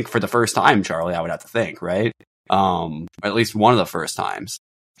group. I think for the first time, Charlie, I would have to think, right? At least one of the first times.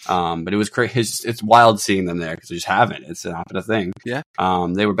 But it was crazy. It's wild seeing them there because they just haven't. It's not been a thing. Yeah.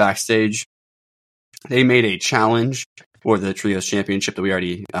 They were backstage. They made a challenge for the Trios Championship that we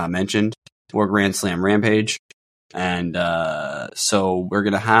already mentioned for Grand Slam Rampage. And so we're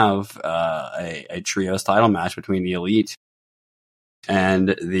going to have a Trios title match between the Elite and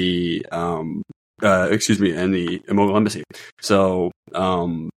the and the Mogul Embassy. So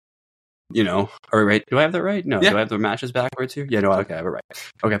you know, are we right? Do I have that right? No. Yeah. Do I have the matches backwards here? Yeah, no, okay, I have it right.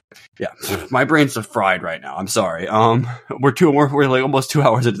 Okay. Yeah. My brain's fried right now. I'm sorry. We're like almost 2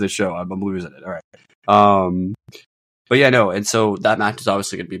 hours into the show. I'm losing it. All right. But yeah, no, and so that match is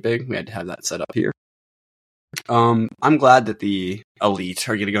obviously going to be big. We had to have that set up here. I'm glad that the Elite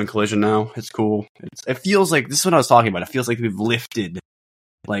are getting on Collision now. It's cool. It feels like, this is what I was talking about. It feels like we've lifted,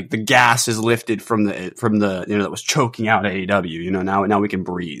 like the gas is lifted from the you know, that was choking out AEW. You know, now we can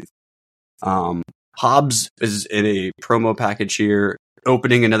breathe. Hobbs is in a promo package here,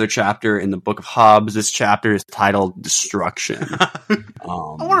 opening another chapter in the Book of Hobbs. This chapter is titled Destruction. I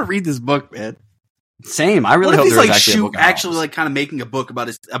want to read this book, man. Same. I really hope there's actually like kind of making a book about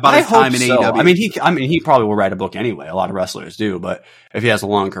his time in AEW. I mean, he probably will write a book anyway. A lot of wrestlers do, but if he has a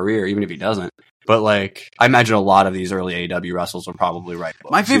long career, even if he doesn't, but like, I imagine a lot of these early AEW wrestlers will probably write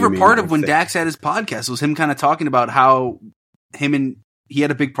books. My favorite part of when Dax had his podcast was him kind of talking about how he had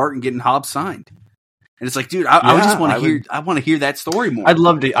a big part in getting Hobbs signed. And it's like, dude, I want to hear that story more. I'd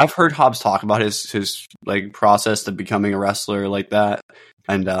love to. I've heard Hobbs talk about his like process to becoming a wrestler like that.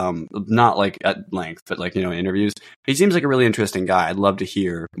 And not like at length, but like, you know, in interviews. He seems like a really interesting guy. I'd love to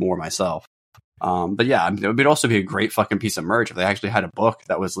hear more myself. But yeah, it would also be a great fucking piece of merch if they actually had a book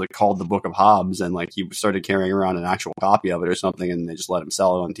that was like called the Book of Hobbs, and like he started carrying around an actual copy of it or something, and they just let him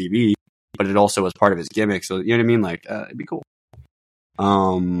sell it on TV. But it also was part of his gimmick, so you know what I mean? Like, it'd be cool.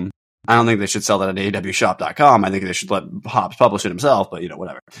 I don't think they should sell that at AEWshop.com. I think they should let Hobbs publish it himself, but you know,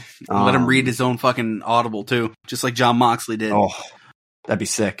 whatever. Let him read his own fucking Audible too, just like Jon Moxley did. Oh, that'd be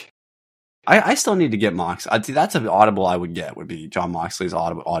sick. I still need to get Mox. I'd see that's an Audible I would get, would be Jon Moxley's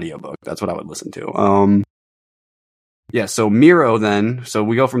audiobook. That's what I would listen to. Yeah, so Miro then, so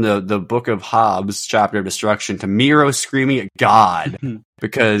we go from the Book of Hobbs, Chapter of Destruction, to Miro screaming at God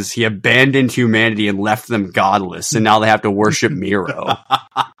because he abandoned humanity and left them godless, and now they have to worship Miro.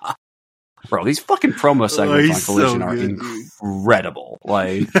 Bro, these fucking promo segments on Collision are incredible.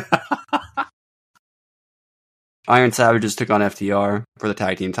 Like, Iron Savages took on FTR for the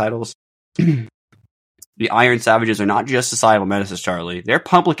tag team titles. The Iron Savages are not just societal menaces, Charlie. They're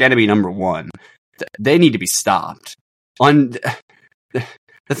public enemy number one. They need to be stopped. The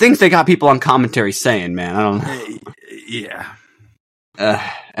things they got people on commentary saying, man, I don't know. Yeah.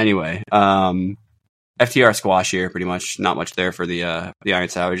 Anyway, FTR squash here, pretty much. Not much there for the Iron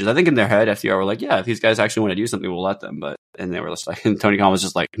Savages. I think in their head, FTR were like, yeah, if these guys actually want to do something, we'll let them. And they were just like, and Tony Khan was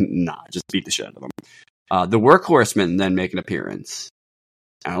just like, nah, just beat the shit out of them. The Workhorsemen then make an appearance.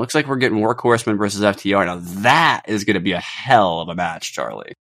 And it looks like we're getting Workhorsemen versus FTR. Now that is going to be a hell of a match,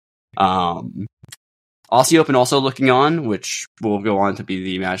 Charlie. Aussie Open also looking on, which will go on to be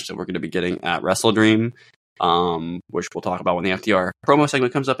the match that we're going to be getting at Wrestle Dream, which we'll talk about when the FTR promo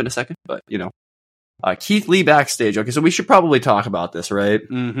segment comes up in a second. But, you know, Keith Lee backstage. Okay, so we should probably talk about this, right?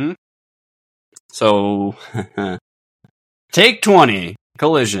 Mm-hmm. So, take 20,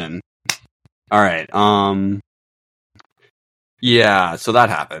 Collision. All right. Yeah, so that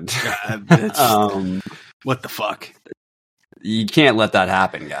happened. What the fuck? You can't let that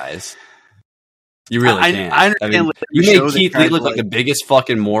happen, guys. You really can't. I understand. I mean, you made Keith Lee look like the biggest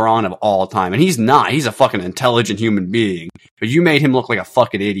fucking moron of all time, and he's not. He's a fucking intelligent human being, but you made him look like a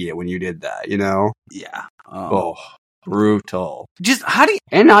fucking idiot when you did that. You know? Yeah. Oh, brutal. Just how do you?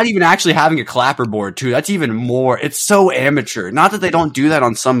 And not even actually having a clapper board too. That's even more. It's so amateur. Not that they don't do that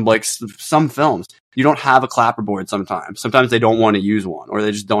on some films. You don't have a clapper board sometimes. Sometimes they don't want to use one, or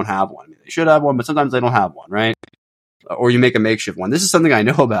they just don't have one. I mean, they should have one, but sometimes they don't have one, right? Or you make a makeshift one. This is something I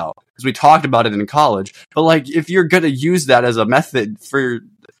know about because we talked about it in college. But like, if you're gonna use that as a method for,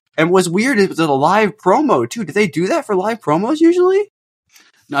 and what's weird, it was a live promo too. Did they do that for live promos usually?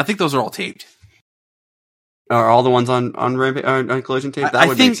 No, I think those are all taped. Are all the ones on Collision tape? That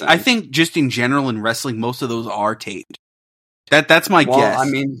would make sense. I think just in general in wrestling, most of those are taped. That's my guess. I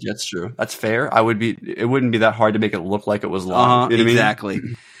mean, that's true. That's fair. It wouldn't be that hard to make it look like it was live. You know exactly.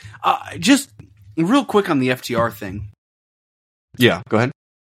 Just real quick on the FTR thing. Yeah, go ahead.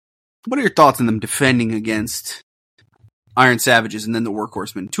 What are your thoughts on them defending against Iron Savages and then the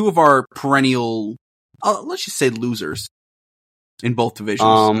Workhorsemen? Two of our perennial, let's just say losers in both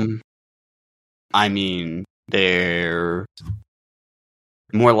divisions. I mean, they're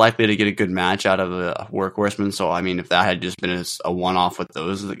more likely to get a good match out of a Workhorseman. So, I mean, if that had just been a one-off with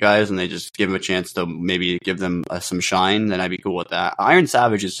those guys and they just give them a chance to maybe give them some shine, then I'd be cool with that. Iron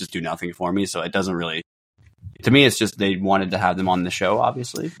Savages just do nothing for me, so it doesn't really... To me, it's just they wanted to have them on the show,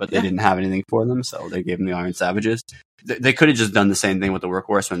 obviously, but they didn't have anything for them, so they gave them the Iron Savages. They could have just done the same thing with the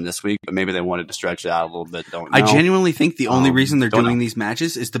Workhorsemen this week, but maybe they wanted to stretch it out a little bit. Don't know. I genuinely think the only reason they're doing these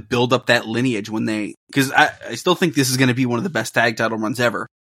matches is to build up that lineage when they... Because I still think this is going to be one of the best tag title runs ever.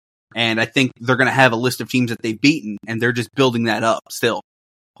 And I think they're going to have a list of teams that they've beaten, and they're just building that up still.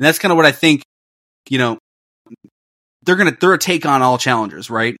 And that's kind of what I think, they're a take on all challengers,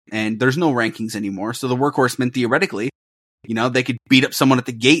 right? And there's no rankings anymore. So the workhorsemen, theoretically, they could beat up someone at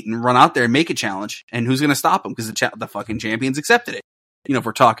the gate and run out there and make a challenge. And who's going to stop them? Because the fucking champions accepted it. If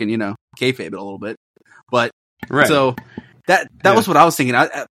we're talking, kayfabe it a little bit. But, right. So that was what I was thinking.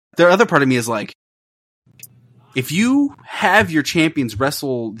 The other part of me is like, if you have your champions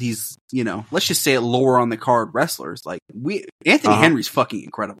wrestle these, let's just say it lower on the card wrestlers, like Anthony Henry's fucking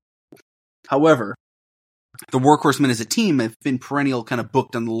incredible. However, the workhorsemen as a team have been perennial kind of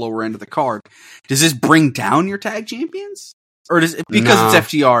booked on the lower end of the card. Does this bring down your tag champions? Or does it, because it's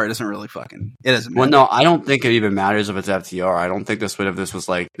FTR, it doesn't really it doesn't matter. Well, no, I don't think it even matters if it's FTR. I don't think this was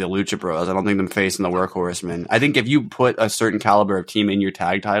like the Lucha Bros. I don't think them facing the workhorsemen. I think if you put a certain caliber of team in your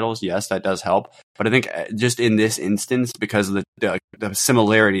tag titles, yes, that does help. But I think just in this instance, because of the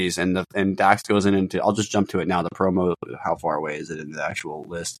similarities and Dax goes into, I'll just jump to it now. The promo, how far away is it in the actual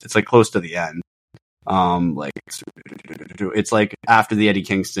list? It's like close to the end. It's like after the Eddie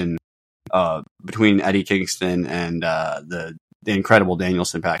Kingston, between Eddie Kingston and the incredible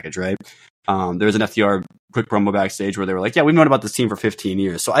Danielson package, right? There's an FTR quick promo backstage where they were like, yeah, we've known about this team for 15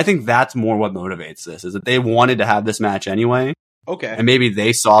 years. So I think that's more what motivates this, is that they wanted to have this match anyway. Okay. And maybe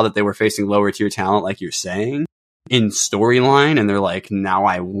they saw that they were facing lower tier talent, like you're saying, in storyline, and they're like, now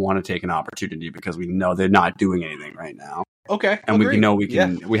I want to take an opportunity because we know they're not doing anything right now. Okay. And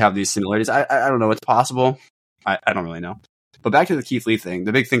we have these similarities. I don't know. It's possible. I don't really know. But back to the Keith Lee thing.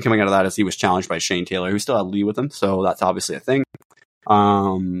 The big thing coming out of that is he was challenged by Shane Taylor, who still had Lee with him. So that's obviously a thing.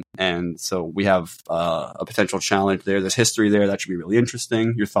 And so we have a potential challenge there. There's history there. That should be really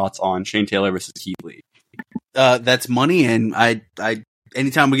interesting. Your thoughts on Shane Taylor versus Keith Lee? That's money. And I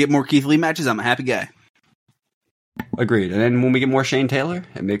anytime we get more Keith Lee matches, I'm a happy guy. Agreed. And then when we get more Shane Taylor,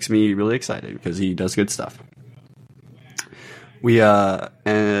 it makes me really excited because he does good stuff. We have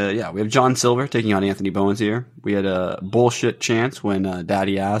John Silver taking on Anthony Bowens here. We had a bullshit chance when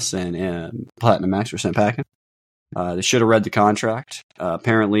Daddy Ass and Platinum Max were sent packing. They should have read the contract.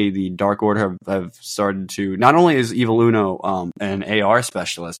 Apparently, the Dark Order have started to. Not only is Evil Uno an AR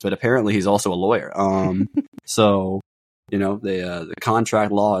specialist, but apparently he's also a lawyer. So the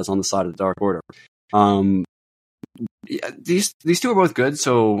contract law is on the side of the Dark Order. These two are both good,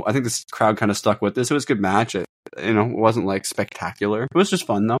 so I think this crowd kind of stuck with this. It was a good match. It wasn't like spectacular. It was just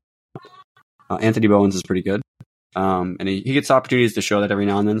fun though. Anthony Bowens is pretty good, and he gets opportunities to show that every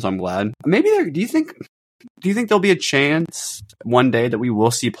now and then. So I'm glad. Maybe do you think there'll be a chance one day that we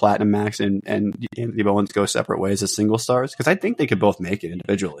will see Platinum Max and Anthony Bowens go separate ways as single stars? Because I think they could both make it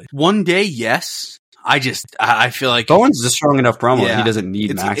individually. One day, yes. I feel like Bowens is a strong enough promo. Yeah, he doesn't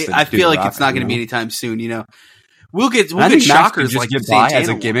need Max. I feel like it's not going to be anytime soon. We'll get shockers like get by as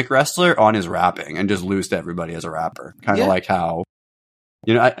a gimmick wrestler on his rapping and just lose to everybody as a rapper. Kind of like how,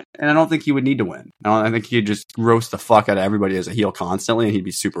 I don't think he would need to win. I think he'd just roast the fuck out of everybody as a heel constantly, and he'd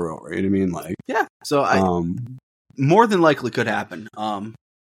be super over. You know what I mean? Like, yeah. So more than likely could happen.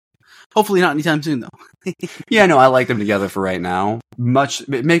 Hopefully not anytime soon though. Yeah, no, I like them together for right now.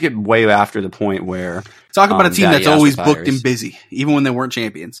 Make it way after the point where talk about a team that's always booked and busy, even when they weren't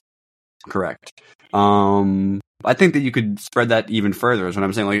champions. Correct. I think that you could spread that even further is what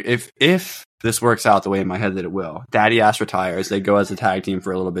I'm saying. Like if this works out the way in my head that it will, Daddy Ass retires, they go as a tag team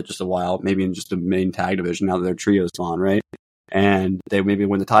for a little bit, just a while, maybe in just the main tag division now that their trio's gone, right? And they maybe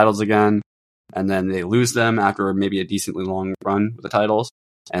win the titles again, and then they lose them after maybe a decently long run with the titles,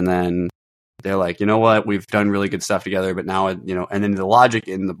 and then they're like, you know what, we've done really good stuff together, but now, and then the logic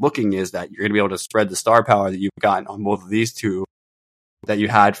in the booking is that you're going to be able to spread the star power that you've gotten on both of these two that you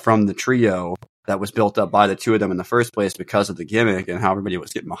had from the trio that was built up by the two of them in the first place because of the gimmick and how everybody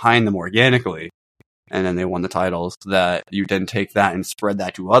was getting behind them organically. And then they won the titles, that you then take that and spread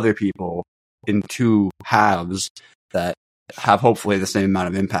that to other people in two halves that have hopefully the same amount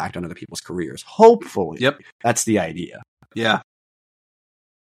of impact on other people's careers. Hopefully. Yep. That's the idea. Yeah.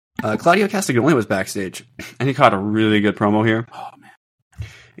 Claudio Castagnoli was backstage, and he caught a really good promo here. Oh, man.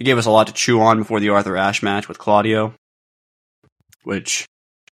 He gave us a lot to chew on before the Arthur Ashe match with Claudio, which,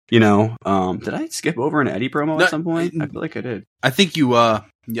 did I skip over an Eddie promo at some point? I feel like I did. I think you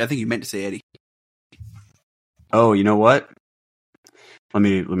meant to say Eddie. Oh, you know what? Let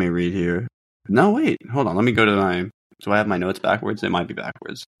me read here. No, wait, hold on. Let me go to do I have my notes backwards? It might be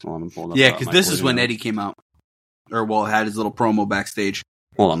backwards. Hold on, yeah, because this is when Eddie came out. Had his little promo backstage.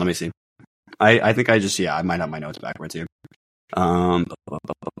 Hold on, let me see. I think I might have my notes backwards here. Yep.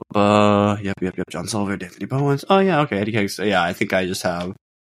 John Silver, Anthony Bowens. Oh yeah, okay. Eddie Keggs. Yeah, I think I just have.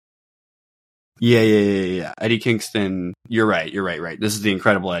 Yeah. Eddie Kingston. You're right. This is the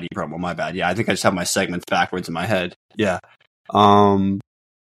Incredible Eddie promo. My bad. Yeah, I think I just have my segments backwards in my head. Yeah.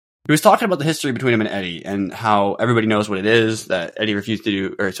 He was talking about the history between him and Eddie and how everybody knows what it is that Eddie refused to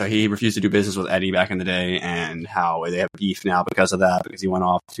do, he refused to do business with Eddie back in the day, and how they have beef now because of that, because he went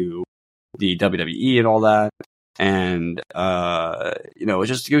off to the WWE and all that. And, it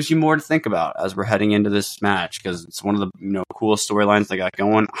just gives you more to think about as we're heading into this match, because it's one of the, coolest storylines they got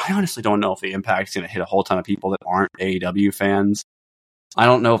going. I honestly don't know if the Impact's going to hit a whole ton of people that aren't AEW fans. I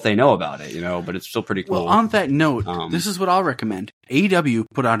don't know if they know about it, but it's still pretty cool. Well, on that note, this is what I'll recommend. AEW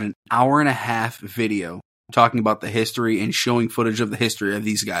put out an 1.5-hour video talking about the history and showing footage of the history of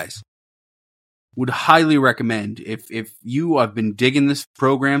these guys. Would highly recommend, if you have been digging this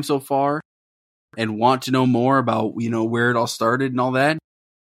program so far and want to know more about, where it all started and all that,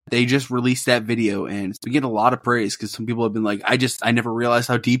 they just released that video, and it's been getting a lot of praise because some people have been like, I never realized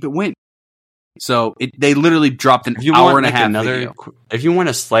how deep it went. So they literally dropped an hour and a half video. If you want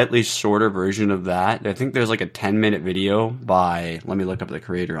a slightly shorter version of that, I think there's like a 10-minute video by, let me look up the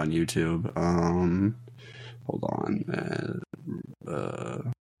creator on YouTube. Hold on.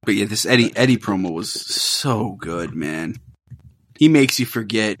 But yeah, this Eddie promo was so good, man. He makes you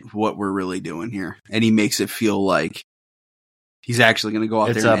forget what we're really doing here, and he makes it feel like he's actually going to go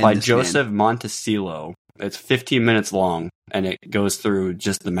out there. It's by Joseph Montecillo. It's 15 minutes long, and it goes through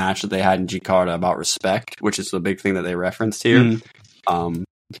just the match that they had in Jakarta about respect, which is the big thing that they referenced here.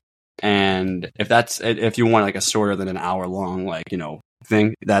 And if you want like a shorter than an hour long,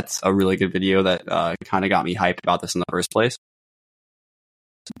 thing, that's a really good video that kind of got me hyped about this in the first place.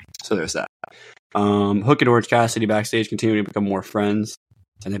 So there's that. Hook and Orange Cassidy backstage continue to become more friends,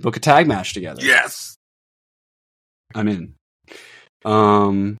 and they book a tag match together. Yes! I'm in.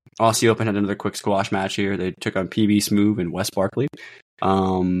 Aussie Open had another quick squash match here. They took on PB Smooth and Wes Barkley. They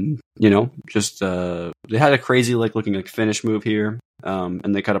had a crazy looking finish move here.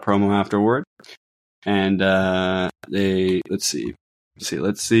 And they cut a promo afterward. And let's see.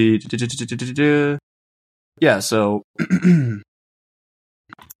 Yeah, so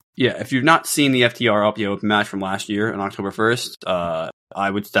yeah, if you've not seen the FTR LP Open match from last year on October 1st, I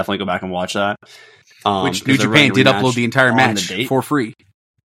would definitely go back and watch that. Which New Japan did upload the entire match for free.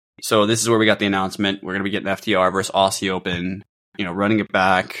 So this is where we got the announcement. We're going to be getting FTR versus Aussie Open, running it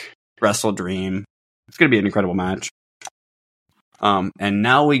back, Wrestle Dream. It's going to be an incredible match. And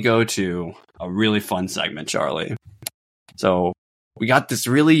now we go to a really fun segment, Charlie. So we got this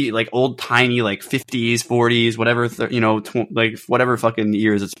really old timey 50s, 40s, whatever, whatever fucking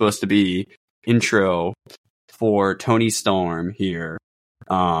years it's supposed to be intro for Toni Storm here.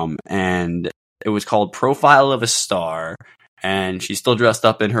 And it was called Profile of a Star, and she's still dressed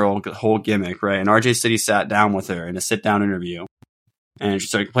up in her whole gimmick, right? And RJ City sat down with her in a sit-down interview, and she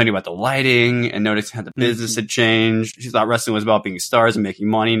started complaining about the lighting and noticing how the business had changed. She thought wrestling was about being stars and making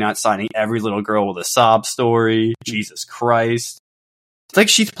money, not signing every little girl with a sob story. Jesus Christ. It's like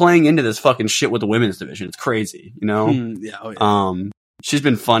she's playing into this fucking shit with the women's division. It's crazy, Yeah, oh yeah. She's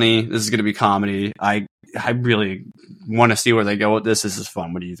been funny. This is going to be comedy. I really want to see where they go with this. This is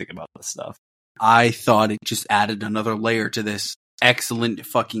fun. What do you think about this stuff? I thought it just added another layer to this excellent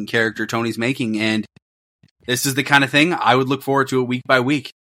fucking character Tony's making, and this is the kind of thing I would look forward to it week by week.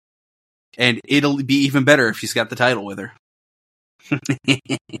 And it'll be even better if she's got the title with her.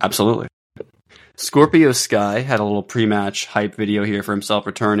 Absolutely. Scorpio Sky had a little pre-match hype video here for himself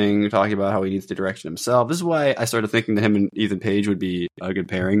returning, talking about how he needs to direction himself. This is why I started thinking that him and Ethan Page would be a good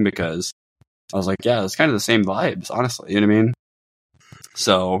pairing, because I was like, yeah, it's kind of the same vibes, honestly. You know what I mean?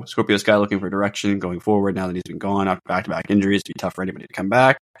 So Scorpio Sky looking for direction going forward now that he's been gone after back-to-back injuries. It'd be tough for anybody to come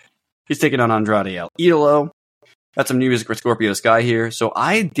back. He's taking on Andrade El Idolo. Got some new music for Scorpio Sky here. So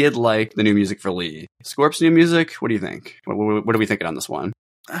I did like the new music for Lee. Scorp's new music, what do you think? What are we thinking on this one?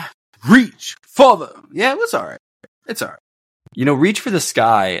 Reach for the... Yeah, it was all right. It's all right. Reach for the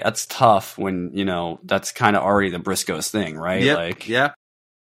sky, that's tough when, that's kind of already the Briscoes thing, right? Yep, yeah.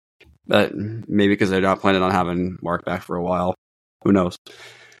 But maybe because they're not planning on having Mark back for a while. Who knows?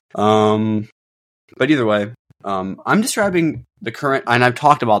 But either way, I'm describing the current, and I've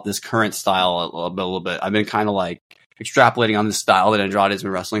talked about this current style a little bit. I've been kind of extrapolating on this style that Andrade has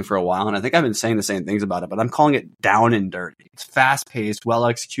been wrestling for a while, and I think I've been saying the same things about it, but I'm calling it down and dirty. It's fast-paced,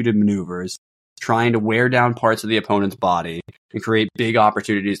 well-executed maneuvers, trying to wear down parts of the opponent's body and create big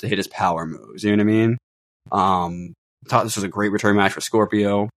opportunities to hit his power moves. You know what I mean? I thought this was a great return match for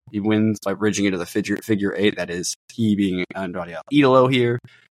Scorpio. He wins by bridging into the figure eight. That is he being Andrade El Idolo here.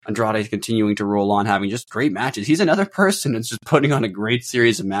 Andrade continuing to roll on, having just great matches. He's another person that's just putting on a great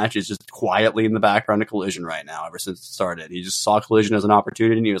series of matches just quietly in the background of Collision right now ever since it started. He just saw Collision as an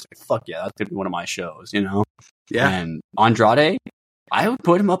opportunity and he was like, fuck yeah, that's going to be one of my shows, you know? Yeah. And Andrade, I would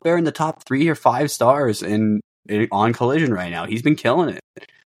put him up there in the top 3 or 5 stars on Collision right now. He's been killing it.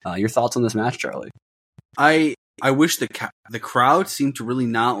 Your thoughts on this match, Charlie? I wish the crowd seemed to really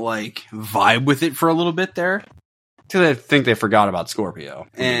not like vibe with it for a little bit there. I think they forgot about Scorpio.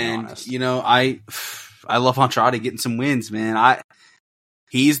 And you know, I love Andrade getting some wins, man.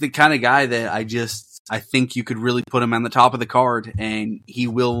 He's the kind of guy that I think you could really put him on the top of the card and he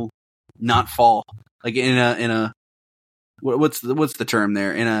will not fall. Like in a what's the term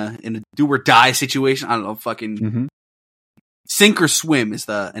there? In a do or die situation. I don't know, fucking sink or swim is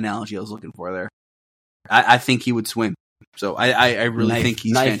the analogy I was looking for there. I think he would swim. So I really think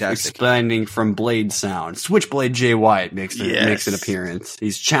he's fantastic. Expanding from blade sound. Switchblade Jay White makes an appearance.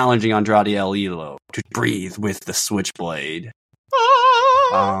 He's challenging Andrade El Idolo to breathe with the switchblade.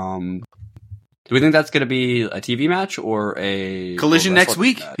 Do we think that's going to be a TV match or a Collision next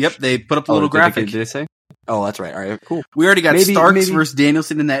week? Match? Yep, they put up a little graphic. Did they say? Oh, that's right. All right, cool. We already got Starks versus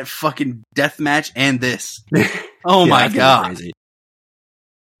Danielson in that fucking death match and this. Oh my god. Crazy.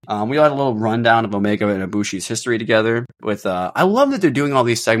 We had a little rundown of Omega and Ibushi's history together with, I love that they're doing all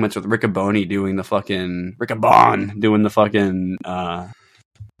these segments with Riccaboni doing the fucking,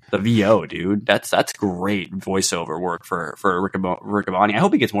 the VO, dude. That's great voiceover work for Riccaboni. I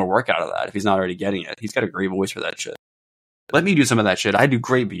hope he gets more work out of that if he's not already getting it. He's got a great voice for that shit. Let me do some of that shit. I do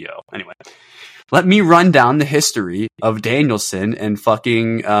great VO. Anyway. Let me run down the history of Danielson and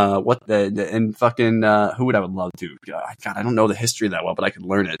fucking, who would I would love to? God, I don't know the history that well, but I could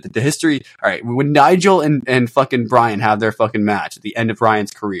learn it. The history, alright, when Nigel and fucking Bryan have their fucking match at the end of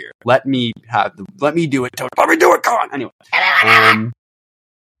Bryan's career, let me do it, let me do it, come on! Anyway.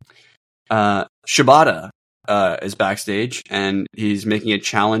 Shibata, is backstage and he's making a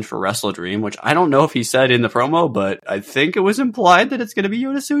challenge for Wrestle Dream, which I don't know if he said in the promo, but I think it was implied that it's going to be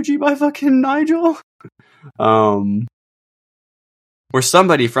Yota Tsuji by fucking Nigel. Or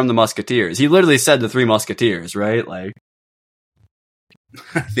somebody from the Musketeers. He literally said the 3 Musketeers, right? Like,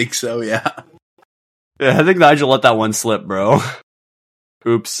 I think so, yeah. Yeah, I think Nigel let that one slip, bro.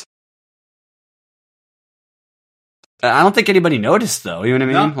 Oops. I don't think anybody noticed, though. You know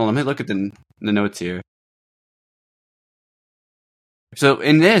what I mean? No. Well, let me look at the notes here. So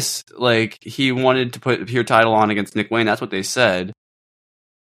in this, like, he wanted to put a pure title on against Nick Wayne. That's what they said.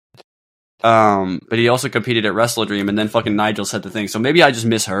 But he also competed at Wrestle Dream, and then fucking Nigel said the thing. So maybe I just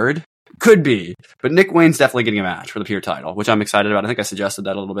misheard. Could be. But Nick Wayne's definitely getting a match for the pure title, which I'm excited about. I think I suggested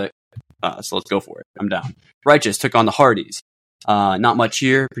that a little bit. So let's go for it. I'm down. Righteous took on the Hardys. Not much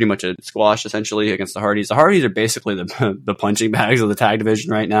here. Pretty much a squash, essentially, against the Hardys. The Hardys are basically the punching bags of the tag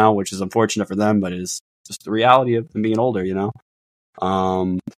division right now, which is unfortunate for them, but is just the reality of them being older, you know?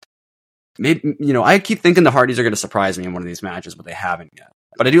 Maybe, you know, I keep thinking the Hardys are going to surprise me in one of these matches, but they haven't yet.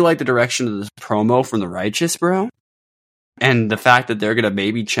 But I do like the direction of this promo from the Righteous, bro. And the fact that they're going to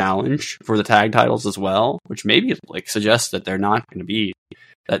maybe challenge for the tag titles as well, which maybe like suggests that they're not going to be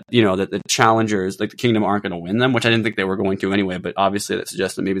that, you know, that the challengers, like the Kingdom, aren't going to win them, which I didn't think they were going to anyway. But obviously that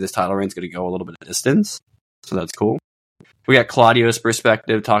suggests that maybe this title reign's going to go a little bit of distance. So that's cool. We got Claudio's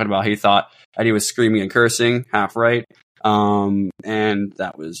perspective talking about how he thought Eddie was screaming and cursing, half right. And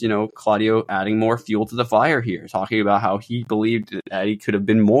that was, you know, Claudio adding more fuel to the fire here, talking about how he believed that Eddie could have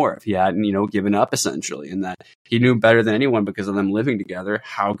been more if he hadn't, you know, given up essentially, and that he knew better than anyone because of them living together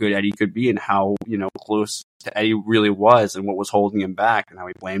how good Eddie could be and how, you know, close to Eddie really was and what was holding him back and how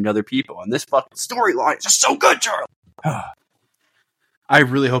he blamed other people. And this fucking storyline is just so good, Charlie. I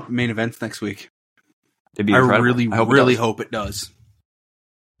really hope it main events next week. It'd be incredible. I really hope it does.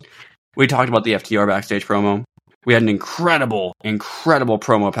 We talked about the FTR backstage promo. We had an incredible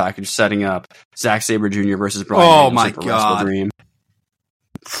promo package setting up Zack Sabre Jr. versus Bryan Danielson my for God. Wrestle Dream.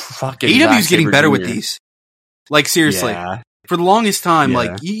 Fucking AEW's getting better with these. Like, seriously. Yeah. For the longest time,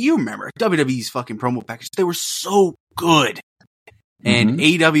 like, you remember, WWE's fucking promo packages, they were so good. And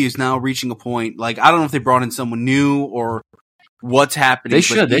AEW is now reaching a point, like, I don't know if they brought in someone new or what's happening. They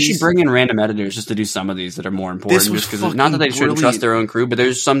should bring in random editors just to do some of these that are more important. Just because not that they shouldn't trust their own crew, but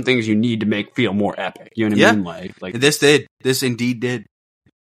there's some things you need to make feel more epic. You know what I mean? Like this indeed did.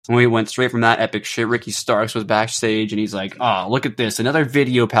 When we went straight from that epic shit, Ricky Starks was backstage and he's like, "Oh, look at this, another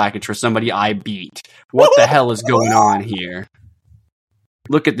video package for somebody I beat. What the hell is going on here?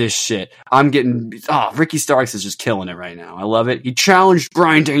 Look at this shit. Ricky Starks is just killing it right now. I love it. He challenged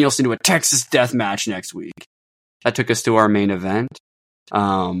Bryan Danielson to a Texas death match next week. That took us to our main event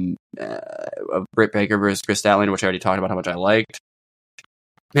of Britt Baker versus Kris Statlander, which I already talked about how much I liked.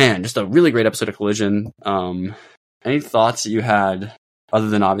 Man, just a really great episode of Collision. Any thoughts that you had, other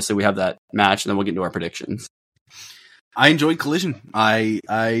than obviously we have that match, and then we'll get into our predictions? I enjoyed Collision.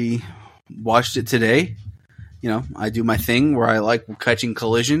 I watched it today. I do my thing where I like catching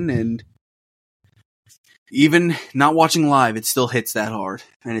Collision, and even not watching live, it still hits that hard,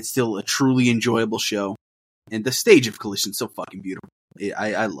 and it's still a truly enjoyable show. And the stage of Collision is so fucking beautiful.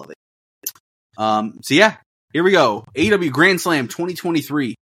 I love it. So yeah, here we go. AEW Grand Slam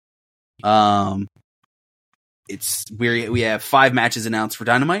 2023. We have 5 matches announced for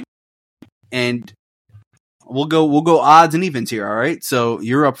Dynamite, and we'll go odds and evens here. All right, so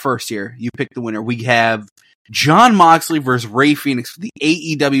you're up first here. You pick the winner. We have Jon Moxley versus Rey Fenix for the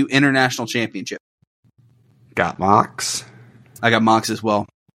AEW International Championship. Got Mox. I got Mox as well.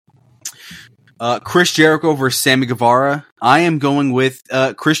 Chris Jericho versus Sammy Guevara. I am going with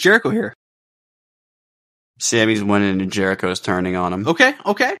Chris Jericho here. Sammy's winning and Jericho's turning on him. Okay.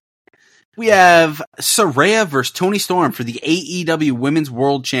 We have Saraya versus Toni Storm for the AEW Women's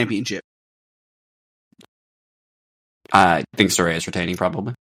World Championship. I think Saraya's retaining,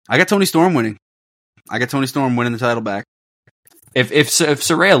 probably. I got Toni Storm winning. The title back. If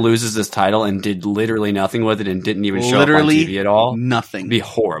Saraya loses this title and did literally nothing with it and didn't even show up on TV at all, nothing. It'd be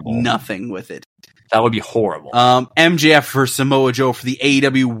horrible. Nothing with it. That would be horrible. MJF versus Samoa Joe for the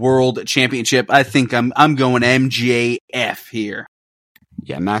AEW World Championship. I think I'm going MJF here.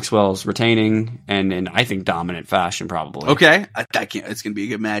 Yeah, Maxwell's retaining and in I think dominant fashion probably. Okay, it's going to be a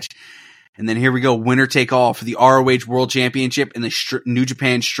good match. And then here we go, winner take all for the ROH World Championship and the New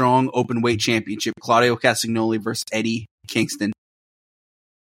Japan Strong Openweight Championship. Claudio Castagnoli versus Eddie Kingston.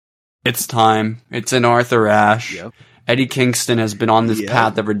 It's time. It's in Arthur Ashe. Yep. Eddie Kingston has been on this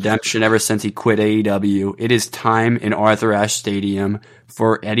path of redemption ever since he quit AEW. It is time in Arthur Ashe Stadium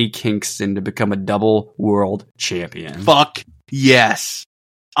for Eddie Kingston to become a double world champion. Fuck yes.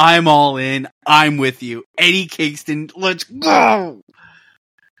 I'm all in. I'm with you. Eddie Kingston, let's go.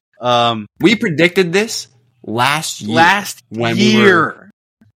 We predicted this last year.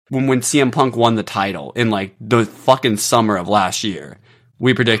 When CM Punk won the title in like the fucking summer of last year.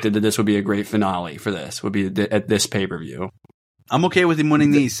 We predicted that this would be a great finale for this. Would be at this pay-per-view. I'm okay with him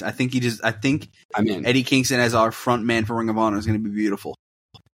winning these. I think I'm in. Eddie Kingston as our front man for Ring of Honor is going to be beautiful.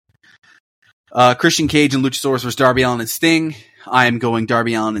 Christian Cage and Luchasaurus versus Darby Allin and Sting. I am going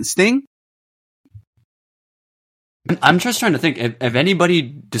Darby Allin and Sting. I'm just trying to think if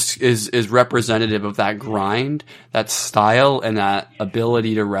anybody is representative of that grind, that style, and that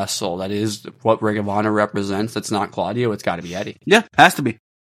ability to wrestle. That is what Ring of Honor represents. That's not Claudio. It's got to be Eddie. Yeah, has to be.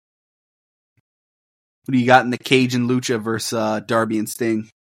 What do you got in the Cage and Lucha versus Darby and Sting?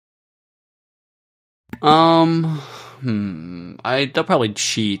 They'll probably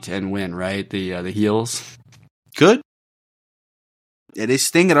cheat and win, right? The heels. Good. It is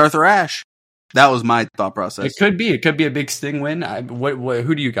Sting at Arthur Ashe. That was my thought process. It could be a big Sting win.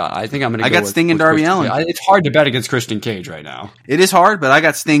 Who do you got? I think I'm going to. I got Sting and Darby Allin. It's hard to bet against Christian Cage right now. It is hard, but I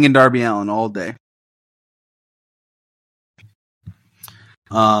got Sting and Darby Allin all day.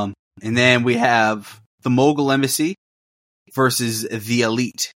 And then we have the Mogul Embassy versus the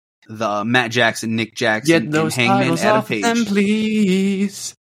Elite, the Matt Jackson, Nick Jackson, Get those and Hangman Adam Page. Them,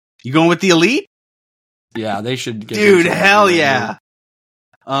 please. You going with the Elite? Yeah, they should. Dude, hell yeah.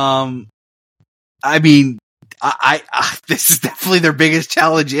 I mean, I this is definitely their biggest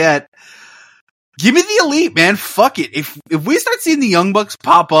challenge yet. Give me the Elite, man. Fuck it. If we start seeing the Young Bucks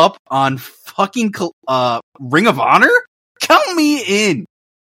pop up on fucking Ring of Honor, count me in.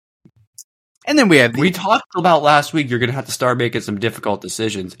 And then we talked about last week. You're going to have to start making some difficult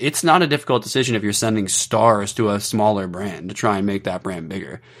decisions. It's not a difficult decision if you're sending stars to a smaller brand to try and make that brand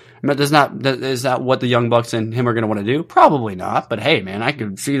bigger. But is that what the Young Bucks and him are going to want to do? Probably not. But hey, man, I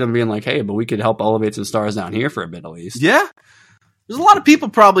could see them being like, hey, but we could help elevate some stars down here for a bit at least. Yeah. There's a lot of people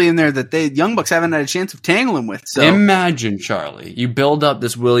probably in there that the Young Bucks haven't had a chance of tangling with. So imagine, Charlie, you build up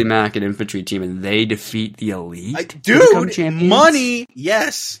this Willie Mack and infantry team and they defeat the Elite. Dude, money.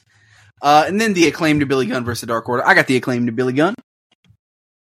 Yes. And then the Acclaim to Billy Gunn versus Dark Order. I got the Acclaim to Billy Gunn.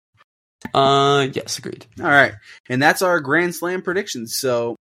 Yes, agreed. All right. And that's our Grand Slam predictions.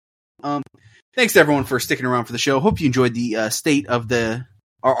 So, thanks to everyone for sticking around for the show. Hope you enjoyed the state of the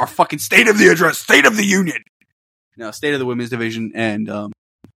address, State of the Union. No, State of the Women's Division. And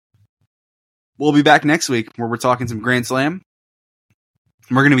we'll be back next week where we're talking some Grand Slam.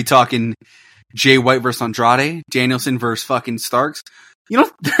 We're going to be talking Jay White versus Andrade, Danielson versus fucking Starks.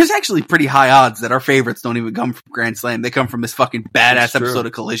 there's actually pretty high odds that our favorites don't even come from Grand Slam. They come from this fucking badass episode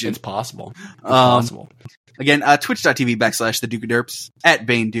of Collision. It's possible. It's possible. Again, twitch.tv/the Duke of Derps, at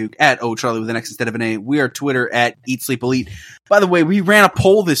Bane Duke, at Charlie with an X instead of an A. We are Twitter at Eat Sleep Elite. By the way, we ran a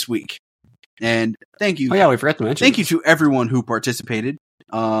poll this week. And thank you. Oh yeah, we forgot to mention. Thank you to everyone who participated.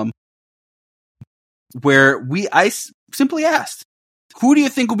 Where I simply asked, who do you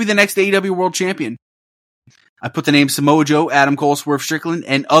think will be the next AEW World Champion? I put the names Samoa Joe, Adam Cole, Swerve Strickland,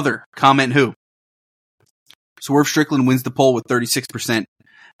 and other. Comment who. Swerve Strickland wins the poll with 36%.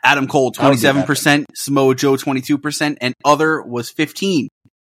 Adam Cole, 27%, Samoa Joe, 22%, and other was 15%.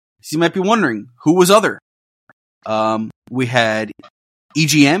 So you might be wondering, who was other? We had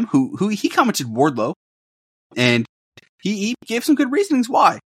EGM, who he commented Wardlow, and he gave some good reasonings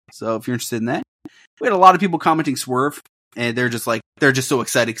why. So if you're interested in that. We had a lot of people commenting Swerve, and they're just so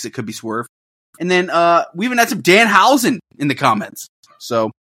excited because it could be Swerve. And then we even had some Danhausen in the comments.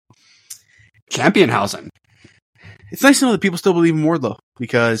 So Championhausen. It's nice to know that people still believe in Wardlow,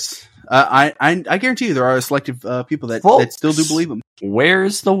 because I guarantee you there are selective people that still do believe him.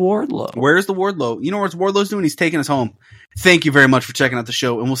 Where's the Wardlow? Where's the Wardlow? You know what Wardlow's doing? He's taking us home. Thank you very much for checking out the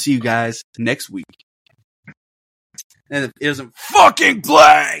show, and we'll see you guys next week. And if it doesn't fucking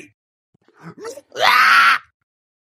play!